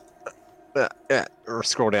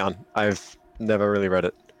 Scroll down. I've never really read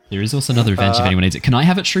it. There is also another advantage if anyone needs it. Can I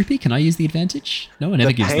have it, Shroopy? Can I use the advantage? No one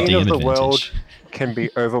ever gives the DM pain of the advantage. world can be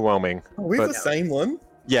overwhelming. Oh, we have the same one?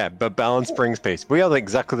 Yeah, but balance brings peace. We are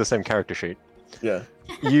exactly the same character sheet. Yeah.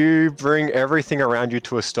 You bring everything around you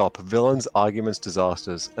to a stop. Villains, arguments,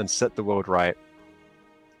 disasters, and set the world right.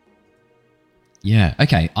 Yeah,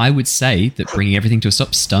 okay. I would say that bringing everything to a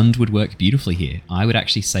stop, stunned would work beautifully here. I would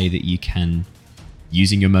actually say that you can,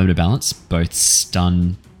 using your moment of balance, both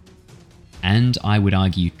stun and I would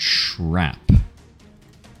argue trap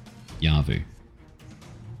Yavu.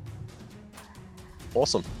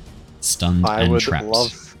 Awesome. Stunned and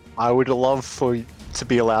trapped. I would love to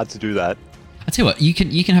be allowed to do that. I tell you what, you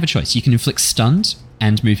can have a choice. You can inflict stunned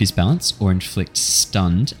and move his balance, or inflict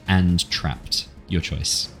stunned and trapped. Your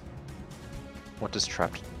choice. What does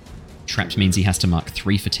trapped? Trapped means he has to mark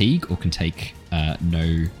 3 fatigue, or can take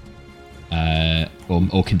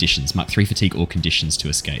or conditions. Mark 3 fatigue or conditions to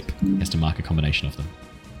escape. He has to mark a combination of them.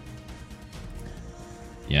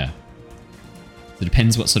 Yeah. So it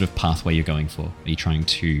depends what sort of pathway you're going for. Are you trying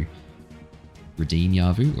to redeem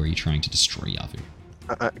Yavu, or are you trying to destroy Yavu?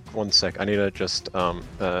 1 sec. I need to just...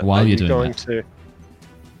 While you're doing that.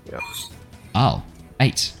 Yeah. Oh,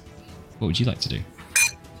 8. What would you like to do?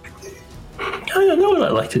 I don't know what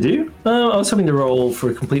I'd like to do. I was hoping to roll for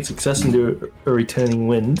a complete success and do a returning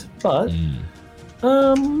wind, but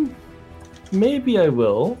maybe I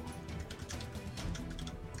will.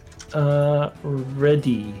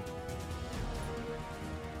 Ready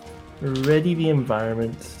the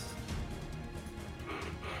environment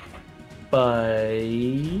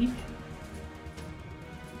by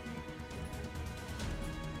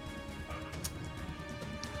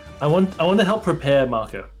I want to help prepare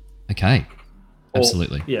Marco. Okay.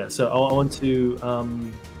 Absolutely. So I want to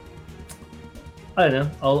I don't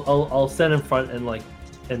know. I'll stand in front and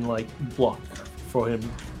block for him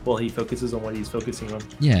while he focuses on what he's focusing on.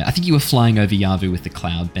 Yeah, I think you were flying over Yavu with the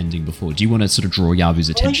cloud bending before. Do you want to sort of draw Yavu's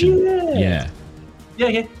attention? Yeah.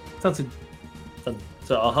 Sounds good. Done.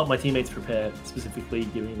 So I'll help my teammates prepare, specifically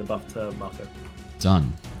giving the buff to Marco.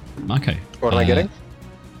 Done. Marco. What am I getting?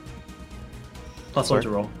 +1 to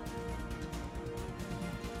roll.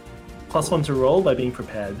 +1 to roll by being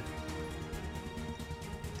prepared.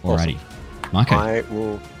 Alrighty. Marco. I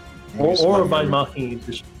will... Or by marking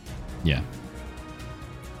addition. Yeah.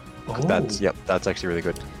 That's actually really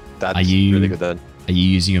good. That's really good then. Are you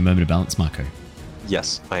using your moment of balance, Marco?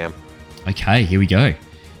 Yes, I am. Okay, here we go.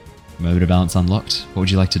 Moment of balance unlocked. What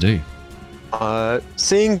would you like to do?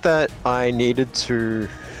 Seeing that I needed to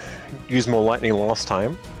use more lightning last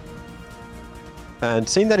time, and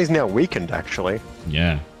seeing that he's now weakened, actually.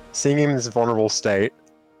 Yeah. Seeing him in his vulnerable state,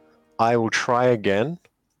 I will try again.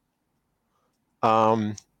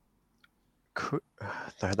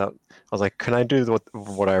 I was like, can I do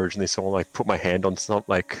what I originally saw? Like, put my hand on something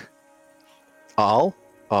like I'll.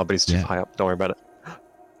 Oh, but he's too high up. Don't worry about it.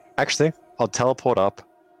 Actually, I'll teleport up.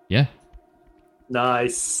 Yeah.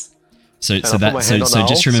 Nice. So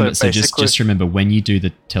just remember when you do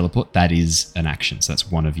the teleport, that is an action. So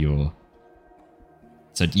that's one of your.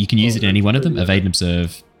 So you can use it in any one of them. Evade and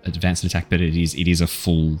observe, advance and attack, but it is a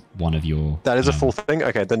full one of your. That is a full thing.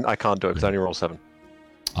 Okay, then I can't do it because I only roll 7.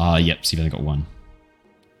 Yep. So you've only got 1.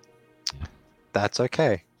 Yeah. That's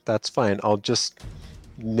okay. That's fine. I'll just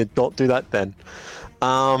not do that then.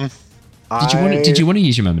 Did you want to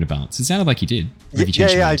use your moment of balance? It sounded like you did.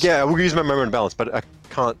 Yeah. We'll use my moment of balance, but I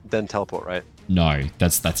can't then teleport, right? No,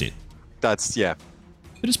 that's it. That's But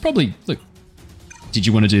it's probably Did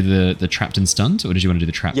you want to do the trapped and stunned, or did you want to do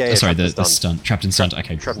the trapped? Yeah, sorry, the stunned, trapped and stunned.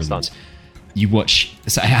 Okay, trapped and stunned. You watch.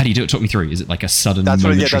 So how do you do it? Talk me through. Is it like a sudden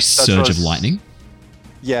momentary surge of lightning?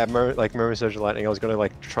 Yeah, momentary surge of lightning. I was gonna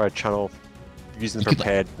try to channel using the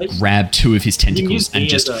prepared. Grab 2 of his tentacles and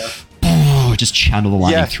just channel the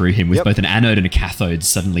lightning through him with both an anode and a cathode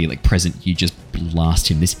suddenly present. You just blast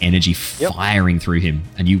him, this energy firing through him,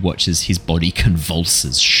 and you watch as his body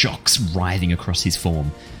convulses, shocks writhing across his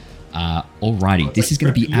form. Alrighty, this is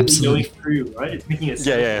going to be absolutely. Through, right? It's making it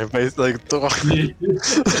basically.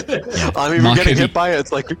 I'm even getting hit by it.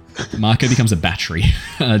 It's like Marco becomes a battery.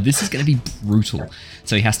 This is going to be brutal.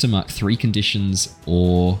 So he has to mark 3 conditions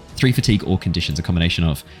or 3 fatigue or conditions, a combination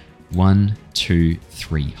of 1, 2,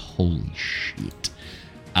 3. Holy shit!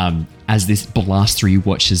 As this blasts through, you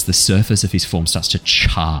watch as the surface of his form starts to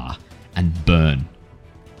char and burn,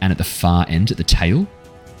 and at the far end, at the tail,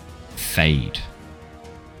 fade.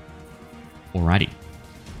 Alrighty.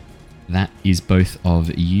 That is both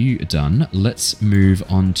of you done. Let's move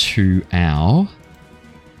on to our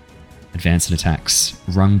advanced attacks.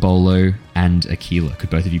 Rung Bolo and Aquila. Could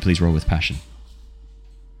both of you please roll with passion?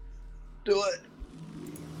 Do it.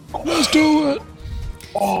 Let's do it.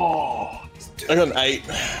 I got an 8.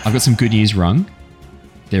 I've got some good news, Rung.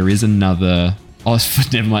 There is another... Oh,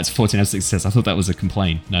 never mind, it's 14 out of success. I thought that was a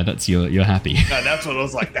complaint. No, that's you're happy. No, that's what I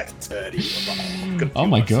was like, that's 30. Oh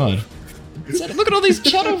my god. Look at all these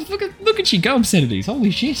channels. Look at you go, Obscenities.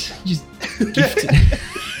 Holy shit. Just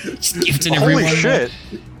gifting everyone. Holy shit.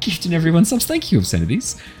 Gifting everyone subs. Thank you,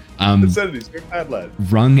 Obscenities. Obscenities, you're a bad lad.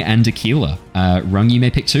 Rung and Aquila. Rung, you may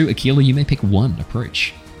pick 2. Aquila, you may pick 1.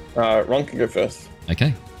 Approach. Rung can go first.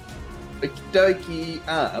 Okay. Okie dokie.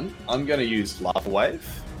 I'm going to use Lava Wave.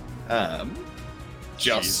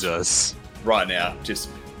 Jesus. Right now, just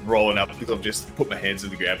rolling up because I've just put my hands in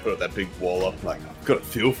the ground, put up that big wall up. Like, I've got a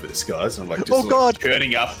feel for this, guys. I'm like, just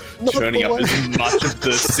turning up as much of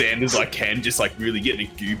the sand as I can, just really getting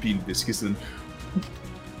it goopy and viscous, and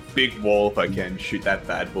big wall if I can shoot that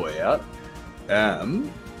bad boy out.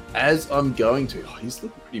 As I'm going to, he's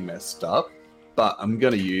looking pretty messed up, but I'm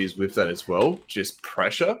going to use with that as well, just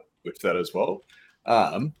pressure with that as well,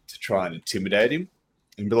 to try and intimidate him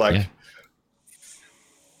and be like,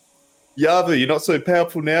 Yava, you're not so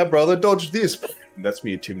powerful now, brother. Dodge this. And that's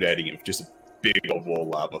me intimidating him. Just a big old wall of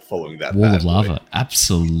lava following that. Wall of lava,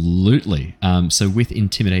 absolutely. So with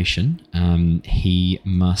intimidation, he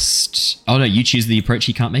must... Oh no, you choose the approach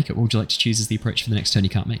he can't make it. What would you like to choose as the approach for the next turn he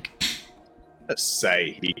can't make? Let's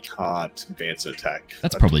say he can't advance an attack.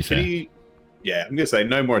 That's probably fair. I'm going to say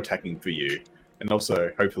no more attacking for you. And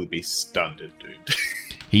also, hopefully be stunned, dude.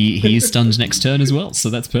 He is stunned next turn as well, so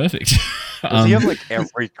that's perfect. Does he have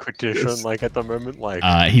every condition at the moment?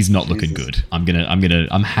 He's not looking good.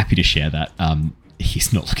 I'm happy to share that.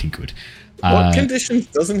 He's not looking good. What conditions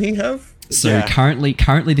doesn't he have? So currently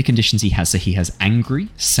the conditions he has. So he has angry,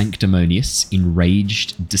 sanctimonious,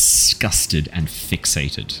 enraged, disgusted, and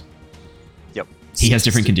fixated. Yep. He has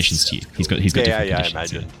different conditions to you. He's got different conditions. Yeah, I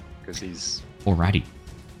imagine because he's alrighty.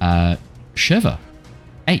 Sheva,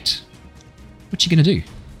 8. What you gonna do?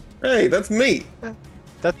 Hey, that's me.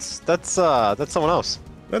 That's someone else.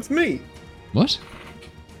 That's me. What?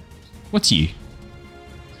 What's you?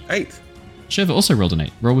 8. Sheva also rolled an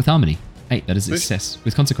 8. Roll with harmony. 8. That is a success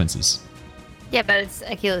with consequences. Yeah, but it's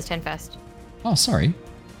Aquila's turn first. Oh, sorry.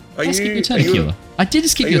 Did I skip your turn, Aquila? I did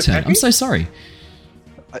skip your turn. I'm so sorry.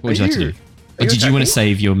 What would you like to do? Or did you want to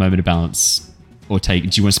save your moment of balance? Or do you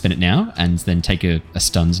want to spend it now and then take a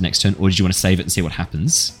stunned next turn? Or did you want to save it and see what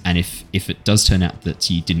happens? And if it does turn out that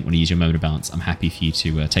you didn't want to use your moment of balance, I'm happy for you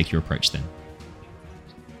to take your approach then.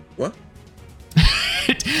 What?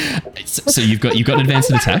 So you've got an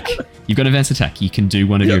advanced attack. You've got an advanced attack. You can do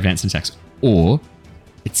one of your advanced attacks. Or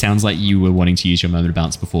it sounds like you were wanting to use your moment of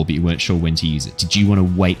balance before, but you weren't sure when to use it. Did you want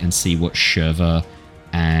to wait and see what Sheva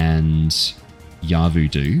and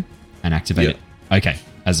Yavu do and activate it? Okay.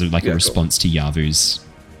 as a cool. response to Yavu's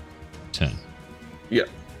turn. Yeah.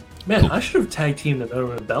 Man, Cool. I should have tag teamed the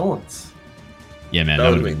moment of balance. Yeah, man, That that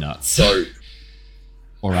would would've have been been nuts. So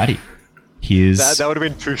Alrighty. Here's That would have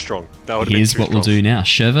been too strong. That would have here's been what too we'll strong. do now.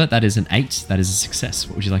 Sherva, that is an 8. That is a success.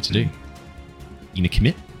 What would you like to do? You gonna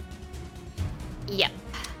commit? Yep.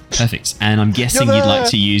 Perfect. And I'm guessing you'd like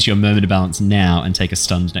to use your moment of balance now and take a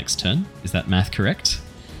stunned next turn. Is that math correct?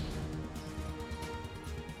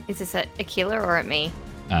 Is this at Aquila or at me?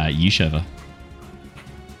 You, Sherva.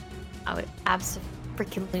 I would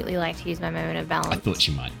absolutely like to use my moment of balance. I thought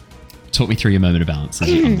you might. Talk me through your moment of balance as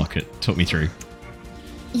you unlock it. Talk me through.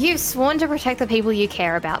 You've sworn to protect the people you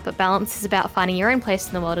care about, but balance is about finding your own place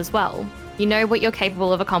in the world as well. You know what you're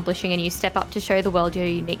capable of accomplishing and you step up to show the world your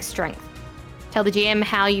unique strength. Tell the GM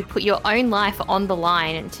how you put your own life on the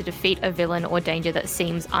line to defeat a villain or danger that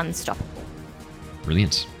seems unstoppable.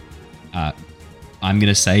 Brilliant. I'm going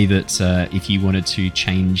to say that if you wanted to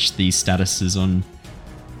change the statuses on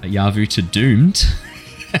Yavu to doomed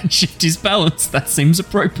and shift his balance, that seems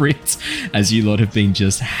appropriate, as you lot have been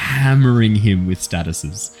just hammering him with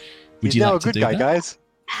statuses. Would He's you now like a to good do guy, that? guys.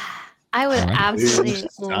 I would Alright. absolutely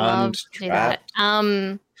love to do that.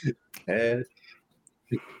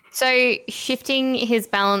 So shifting his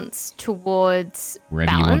balance towards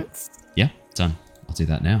Wherever you want. balance, Yeah, done. I'll do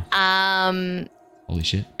that now. um, Holy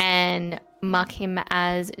shit. and mark him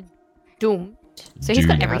as doomed. So he's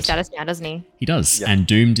got Doomed. every status now, doesn't he? He does. Yeah. And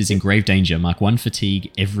doomed is in grave danger. Mark 1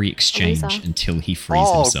 fatigue every exchange Lisa. until he frees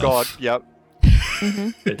Oh himself. god, yep. Mm-hmm.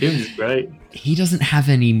 Yeah, Doom is great. He doesn't have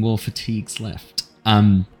any more fatigues left.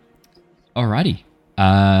 Alrighty.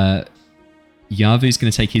 Yavu's going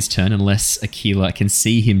to take his turn unless Aquila can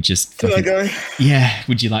see him just... can I fucking- go? Yeah,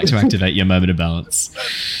 would you like to activate your moment of balance?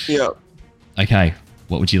 Yeah. Okay,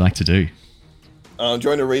 what would you like to do? Do you want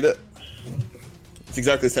to read it? It's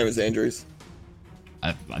exactly the same as Andrew's.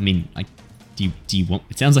 I mean, do you want...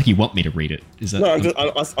 It sounds like you want me to read it. Is that... No,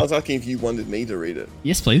 I was asking if you wanted me to read it.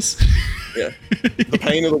 Yes, please. Yeah. The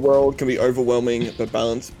pain of the world can be overwhelming, but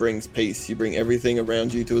balance brings peace. You bring everything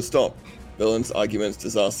around you to a stop. Villains, arguments,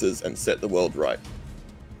 disasters, and set the world right.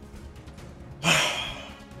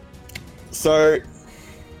 So,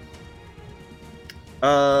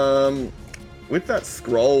 with that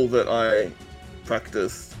scroll that I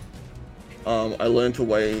practiced, I learned a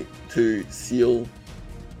way to seal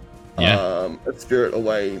Yeah. a spirit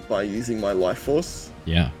away by using my life force.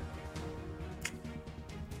 Yeah.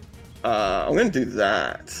 I'm gonna do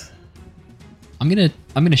that. I'm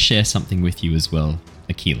gonna share something with you as well,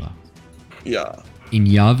 Aquila. Yeah. In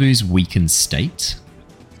Yavu's weakened state,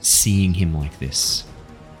 seeing him like this,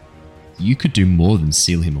 you could do more than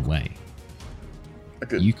seal him away. I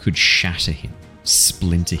could. You could shatter him,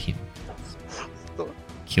 splinter him,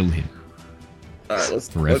 kill him. All right, let's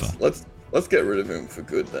Forever. let's get rid of him for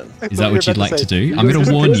good then. Is that what you'd like to do? I'm going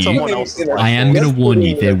to warn you. I am going to warn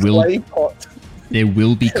you. There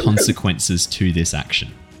will be consequences to this action.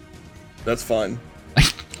 That's fine.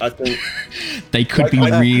 I think They could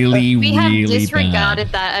Like, be really, We have really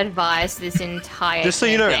disregarded bad. that advice this entire Just so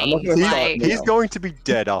you know, campaign. gonna start Like, now. he's going to be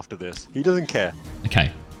dead after this. He doesn't care.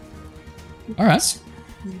 Okay. All right.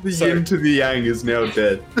 The So- yin to the yang is now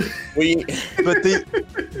dead. we. But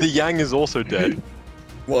the Yang is also dead.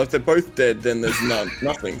 Well, if they're both dead, then there's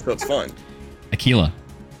nothing. So it's fine. Aquila,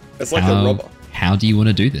 It's like a robber. how do you want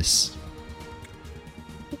to do this?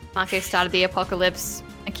 Marco started the apocalypse.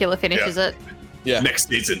 Aquila finishes it. Yeah. Next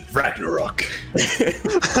season, Ragnarok.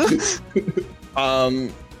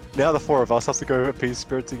 Now the four of us have to go appease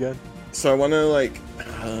spirits again. So I want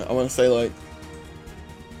to say like,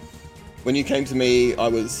 when you came to me, I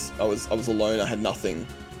was alone. I had nothing.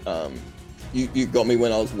 You got me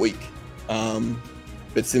when I was weak.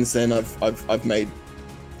 But since then, I've made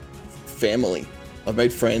family. I've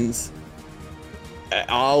made friends.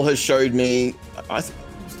 Al has showed me,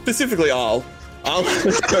 specifically Al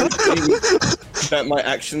has showed me that my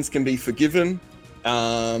actions can be forgiven,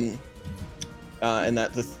 and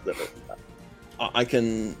that I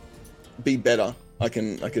can be better. I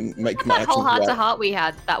can make my That whole actions heart to right. heart we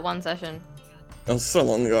had that one session. That was so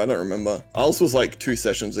long ago, I don't remember. Al's was like 2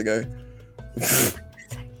 sessions ago.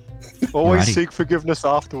 Always Alrighty. seek forgiveness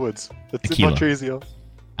afterwards. It's Aquila. much easier.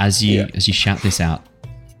 As you shout this out,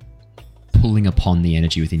 pulling upon the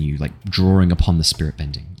energy within you, like drawing upon the spirit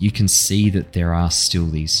bending, you can see that there are still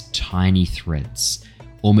these tiny threads,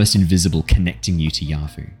 almost invisible, connecting you to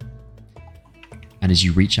Yavu. And as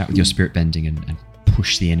you reach out with your spirit bending and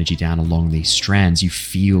push the energy down along these strands, you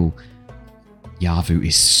feel Yavu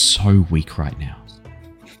is so weak right now.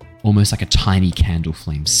 Almost like a tiny candle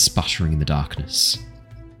flame sputtering in the darkness.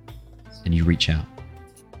 And you reach out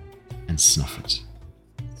and snuff it.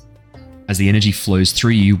 As the energy flows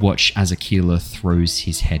through you, watch as Aquila throws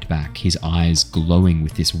his head back, his eyes glowing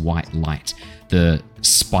with this white light. The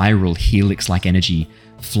spiral helix-like energy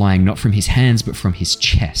flying not from his hands, but from his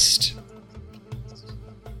chest.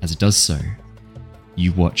 As it does so,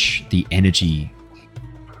 you watch the energy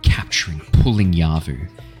capturing, pulling Yavu,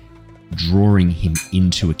 drawing him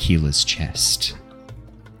into Aquila's chest.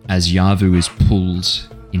 As Yavu is pulled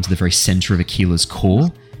into the very center of Aquila's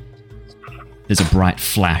core, there's a bright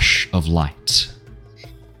flash of light,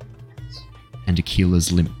 and Aquila's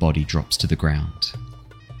limp body drops to the ground.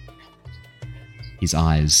 His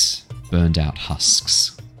eyes burned out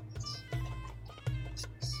husks.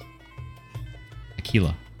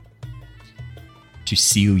 Aquila. To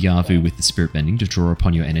seal Yavu with the spirit bending, to draw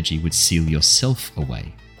upon your energy, would seal yourself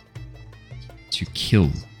away. To kill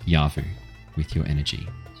Yavu with your energy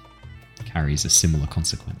carries a similar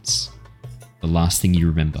consequence. The last thing you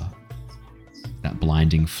remember, that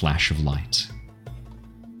blinding flash of light,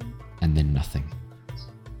 and then nothing.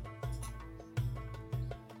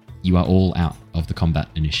 You are all out of the combat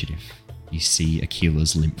initiative. You see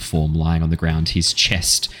Aquila's limp form lying on the ground, his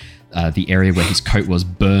chest, the area where his coat was,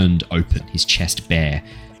 burned open, his chest bare,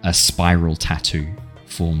 a spiral tattoo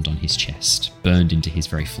formed on his chest, burned into his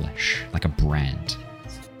very flesh, like a brand.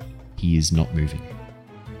 He is not moving.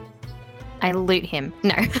 I loot him.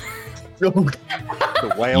 No.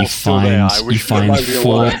 The whale's You still there. I find, wish you find might be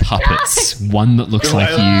 4 alive. puppets. One that looks like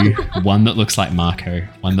you, one that looks like Marco,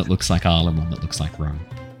 one that looks like Arl, and one that looks like Rum.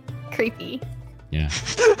 Creepy. Yeah.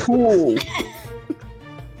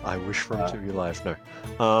 I wish for him to be alive.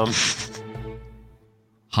 No.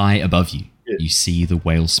 High above you, you see the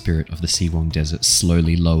whale spirit of the Siwong Desert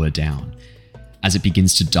slowly lower down. As it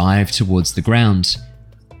begins to dive towards the ground,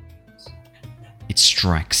 it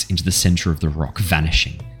strikes into the center of the rock,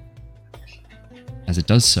 vanishing. As it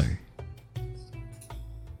does so,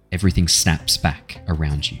 everything snaps back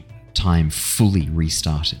around you. Time fully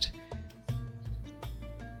restarted.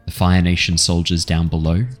 The Fire Nation soldiers down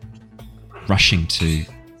below, rushing to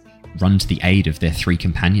run to the aid of their 3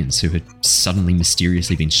 companions who had suddenly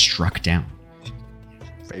mysteriously been struck down.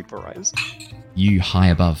 Vaporized. You high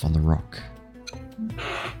above on the rock.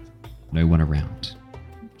 No one around.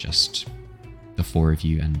 Just the 4 of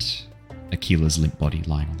you and Aquila's limp body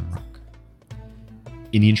lying on the rock.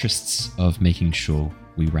 In the interests of making sure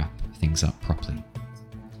we wrap things up properly,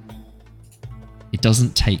 it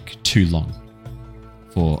doesn't take too long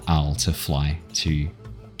for Al to fly to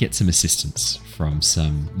get some assistance from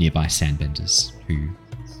some nearby sandbenders who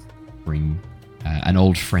bring an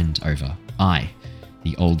old friend over.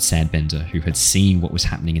 The old sandbender who had seen what was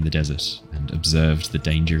happening in the desert and observed the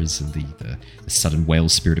dangers and the sudden whale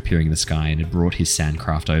spirit appearing in the sky, and had brought his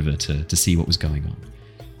sandcraft over to see what was going on.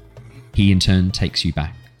 He in turn takes you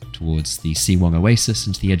back towards the Siwong Oasis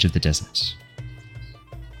and to the edge of the desert.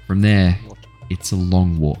 From there, it's a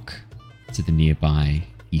long walk to the nearby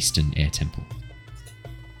Eastern Air Temple.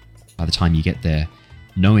 By the time you get there,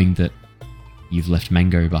 knowing that you've left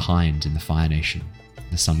Mango behind in the Fire Nation,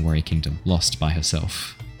 the Sun Warrior Kingdom, lost by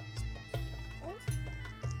herself,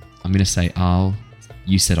 I'm going to say, Arl,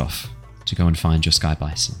 you set off to go and find your Sky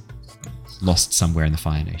Bison, lost somewhere in the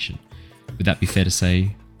Fire Nation. Would that be fair to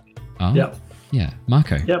say, Arl? Yep. Yeah.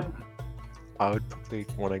 Marco? Yep. I would probably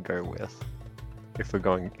want to go with.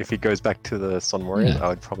 If he goes back to the Sun Warriors, Yeah. I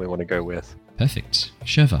would probably want to go with. Perfect.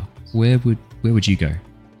 Sheva, where would you go?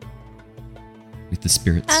 With the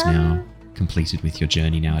spirits now completed, with your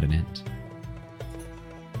journey now at an end.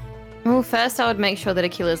 Well, first I would make sure that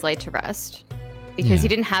Aquila's laid to rest, because Yeah. he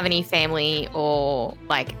didn't have any family or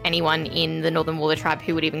like anyone in the Northern Water Tribe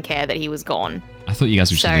who would even care that he was gone. I thought you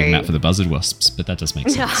guys were just leaving So- that for the buzzard wasps, but that does make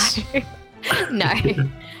sense. No,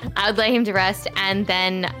 I would lay him to rest, and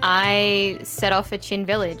then I set off for Chin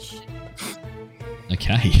Village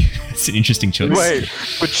Okay, it's an interesting choice. Wait,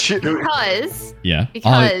 but shit. because Yeah.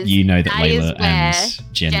 because you know that that is Layla where and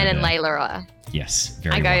Jen, Jen are and there. Layla are. Yes,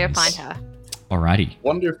 very I go to wise. find her. Alrighty. I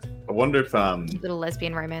wonder if Little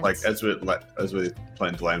lesbian romance. like as we're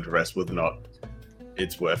planning to lay him to rest, whether or not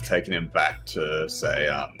it's worth taking him back to say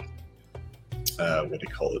what do you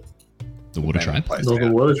call it? The Water Name of the Tribe. place Northern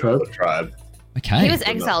again. Water Tribe. Water Tribe. Okay. he was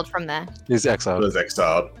exiled from there. He's I exiled. was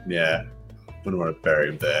exiled. Yeah. Wouldn't want to bury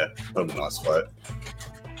him there. Put him in a nice spot.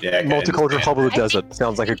 Yeah. Okay, Multicultural and- top of the I desert.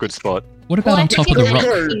 Sounds like a good spot. What about Well, on I top of think the we rock?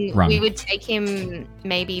 would take him- Rung? We would take him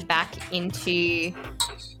maybe back into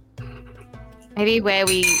maybe where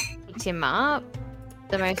we picked him up.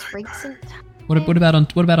 The most recent. What about on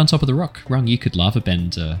top of the rock? Rung, you could lava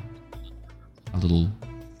bend a little.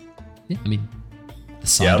 Yeah, I mean, the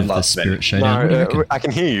side Yeah, of the lava spirit bend. showdown. What do you No, reckon? I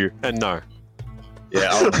can hear you, and no.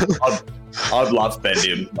 Yeah, I'd love bend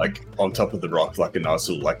him like on top of the rock, like a nice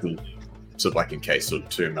little sort of like encased little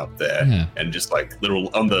tomb up there, Yeah. and just like little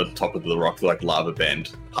on the top of the rock, like lava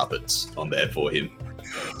bend puppets on there for him.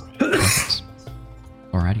 Perfect.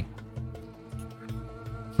 Alrighty.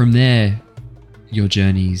 From there, your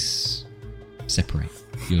journeys separate.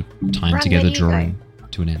 Your time Rung, together where do you drawing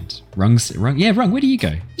to an end. Rung, where do you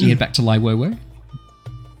go? Do you head back to Lai Wo?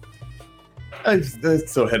 I'm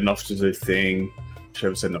still heading off to do thing.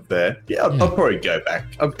 Trevor's heading up there. Yeah, I'll probably go back.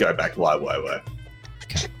 I'll go back Lai Wo.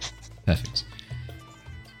 Okay, perfect.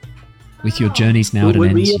 With your journeys now at an Would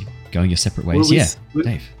end, we- you're going your separate ways. would we Yeah, s- would-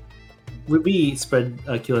 Dave. Would we spread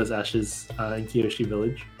Kila's ashes in Kiyoshi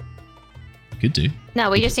Village? Could do.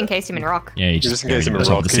 No, we just encased him in rock. Yeah, you Just just in case buried him him on in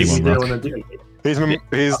top of rock, the he's- C1 They rock. wanna do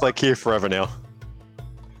it. He's like here forever now.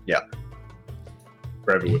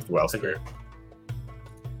 Forever with the well spirit.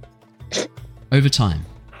 Over time,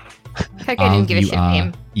 Coco didn't give a shit for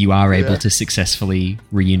him. you are able Yeah. to successfully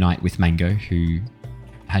reunite with Mango, who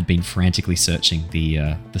had been frantically searching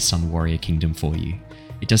the Sun Warrior Kingdom for you.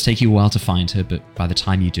 It does take you a while to find her, but by the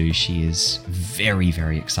time you do, she is very,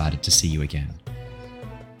 very excited to see you again.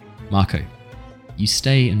 Marco, you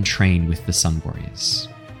stay and train with the Sun Warriors,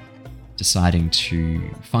 deciding to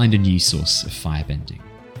find a new source of firebending.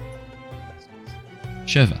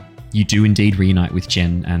 Sherva, you do indeed reunite with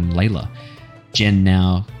Jen and Layla. Jen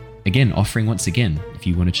now, again, offering once again, if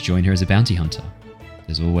you wanted to join her as a bounty hunter.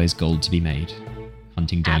 There's always gold to be made,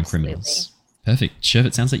 hunting down Absolutely. criminals. Perfect. Sherva,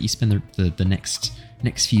 it sounds like you spend the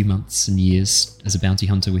next few months and years as a bounty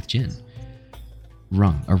hunter with Jen.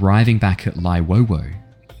 Rung, arriving back at Lai Wo,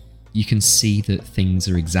 you can see that things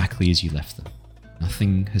are exactly as you left them.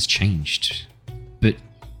 Nothing has changed. But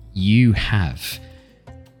you have.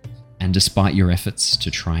 And despite your efforts to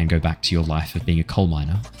try and go back to your life of being a coal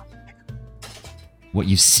miner, what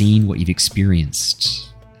you've seen, what you've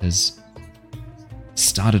experienced, has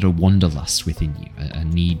started a wanderlust within you, a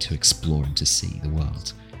need to explore and to see the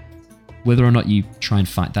world. Whether or not you try and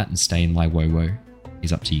fight that and stay in Lai Wo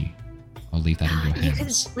is up to you. I'll leave that in your You could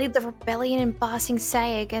hands. lead the rebellion in Ba Sing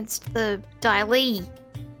Se against the Dai Li.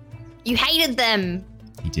 You hated them.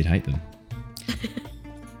 He did hate them.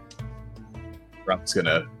 Rump's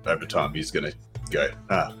gonna, over time, he's gonna go,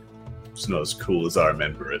 it's not as cool as I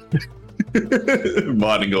remember it.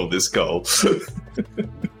 Mining all this coal.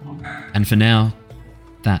 And for now,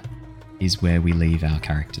 that is where we leave our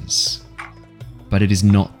characters. But it is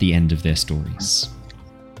not the end of their stories.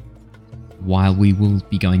 While we will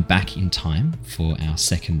be going back in time for our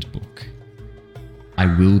second book, I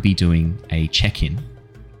will be doing a check-in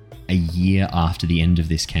a year after the end of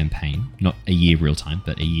this campaign. Not a year real time,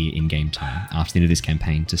 but a year in-game time after the end of this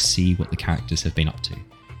campaign to see what the characters have been up to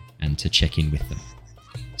and to check in with them.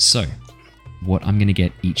 So, what I'm going to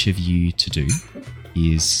get each of you to do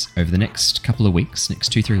is, over the next couple of weeks,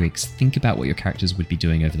 next 2-3 weeks, think about what your characters would be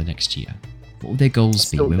doing over the next year. What would their goals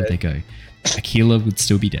be? Still Where would they dead. go? Aquila would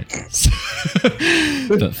still be dead.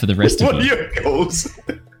 But for the rest What of are you, your goals?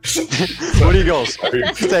 What are your goals?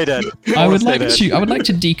 Stay dead. I would Stay like dead. to. I would like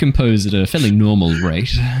to decompose at a fairly normal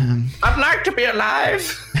rate. I'd like to be alive.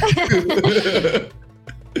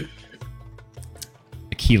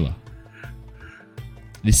 Aquila.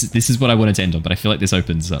 This is what I wanted to end on, but I feel like this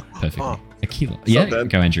opens up perfectly. Oh. Aquila. Yeah, then.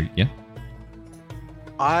 go Andrew. Yeah.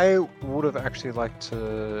 I would have actually liked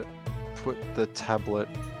to put the tablet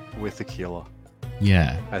with Aquila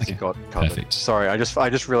Yeah. as okay. he got covered. Perfect. Sorry, I just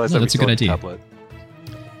realized No, that we that's a still good had the idea. tablet.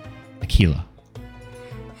 Aquila.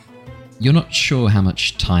 You're not sure how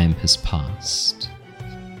much time has passed.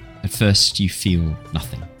 At first, you feel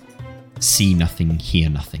nothing, see nothing, hear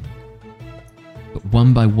nothing. But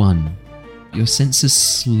one by one, your senses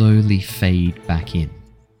slowly fade back in.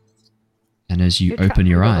 And as you You're open trapped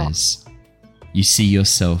your in a rock. eyes, you see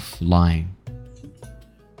yourself lying.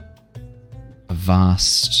 A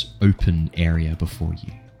vast, open area before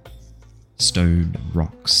you. Stone and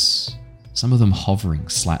rocks, some of them hovering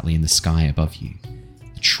slightly in the sky above you.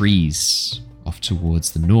 The trees off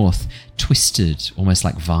towards the north, twisted almost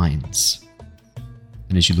like vines.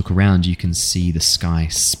 And as you look around, you can see the sky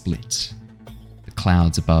split. The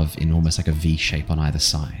clouds above in almost like a V shape on either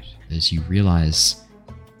side, as you realize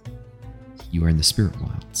you are in the spirit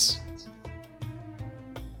wilds.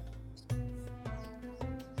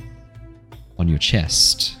 On your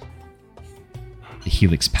chest, the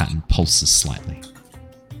helix pattern pulses slightly.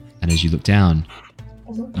 And as you look down,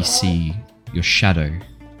 you see your shadow.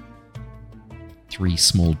 3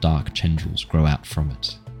 small dark tendrils grow out from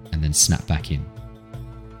it and then snap back in.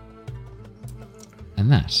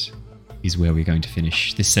 And that is where we're going to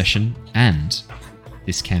finish this session and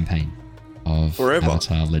this campaign of Forever.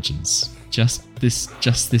 Avatar Legends. just this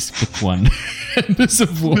book one Embers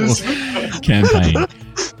of War campaign.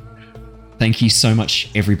 Thank you so much,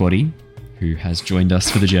 everybody who has joined us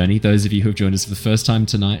for the journey. Those of you who have joined us for the first time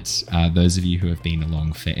tonight, those of you who have been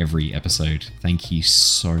along for every episode, thank you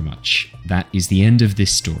so much. That is the end of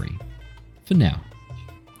this story for now,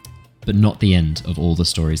 but not the end of all the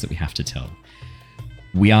stories that we have to tell.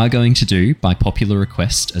 We are going to do, by popular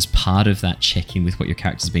request, as part of that check-in with what your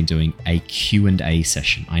character's been doing, a Q&A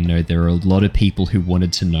session. I know there are a lot of people who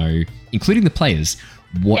wanted to know, including the players,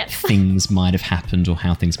 what things might have happened or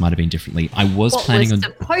how things might have been differently. I was planning on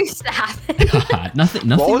supposed to happen. nothing.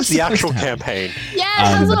 What was was the supposed actual to happen. campaign?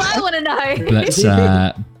 Yeah, that's what I want to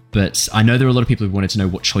know. But I know there are a lot of people who wanted to know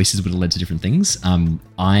what choices would have led to different things.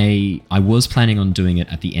 I was planning on doing it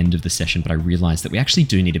at the end of the session, but I realised that we actually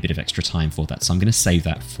do need a bit of extra time for that. So I'm going to save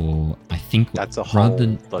that for, I think, that's a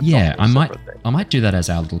whole. I might do that as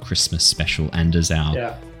our little Christmas special and as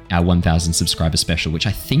our 1,000 subscriber special, which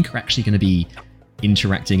I think are actually going to be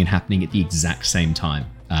interacting and happening at the exact same time,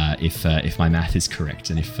 if my math is correct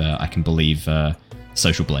and if I can believe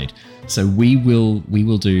Social Blade. So we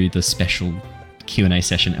will do the special Q&A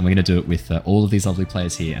session, and we're going to do it with all of these lovely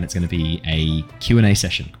players here, and it's going to be a Q&A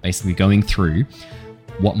session, basically going through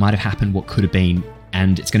what might have happened, what could have been,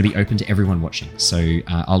 and it's going to be open to everyone watching. So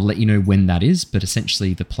I'll let you know when that is, but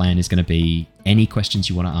essentially the plan is going to be any questions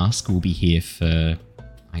you want to ask will be here for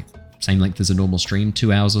same length as a normal stream,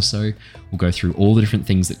 2 hours or so. We'll go through all the different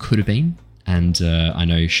things that could have been, and I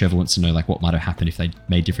know Chev wants to know like what might have happened if they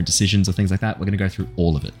made different decisions or things like that. We're going to go through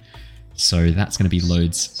all of it. So that's going to be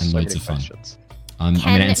loads and loads of fun. I'm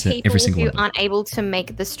going to answer every single one. People who aren't able to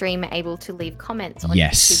make the stream able to leave comments on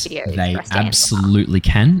yes, YouTube videos? They absolutely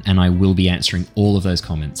can, and I will be answering all of those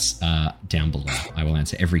comments down below. I will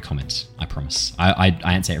answer every comment, I promise. I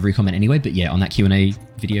answer every comment anyway, but yeah, on that Q&A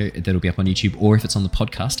video that'll be up on YouTube, or if it's on the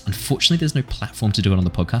podcast. Unfortunately, there's no platform to do it on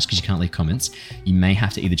the podcast because you can't leave comments. You may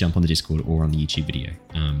have to either jump on the Discord or on the YouTube video.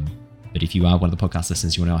 But if you are one of the podcast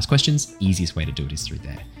listeners, you want to ask questions, easiest way to do it is through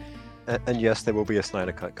there. And yes, there will be a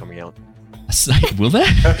Snyder Cut coming out. Will there?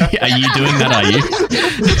 Are you doing that?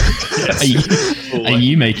 Are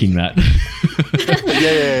you making that?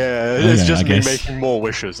 Yeah. It's just me making more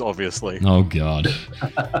wishes, obviously. Oh God.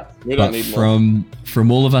 We don't need more.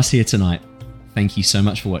 From all of us here tonight, thank you so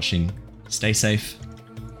much for watching. Stay safe,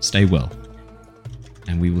 stay well,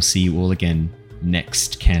 and we will see you all again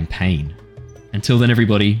next campaign. Until then,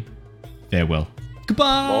 everybody, farewell.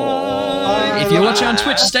 Goodbye. Bye. If you're watching on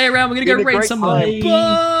Twitch, stay around. We're gonna go raid someone.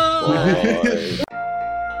 Bye. Bye.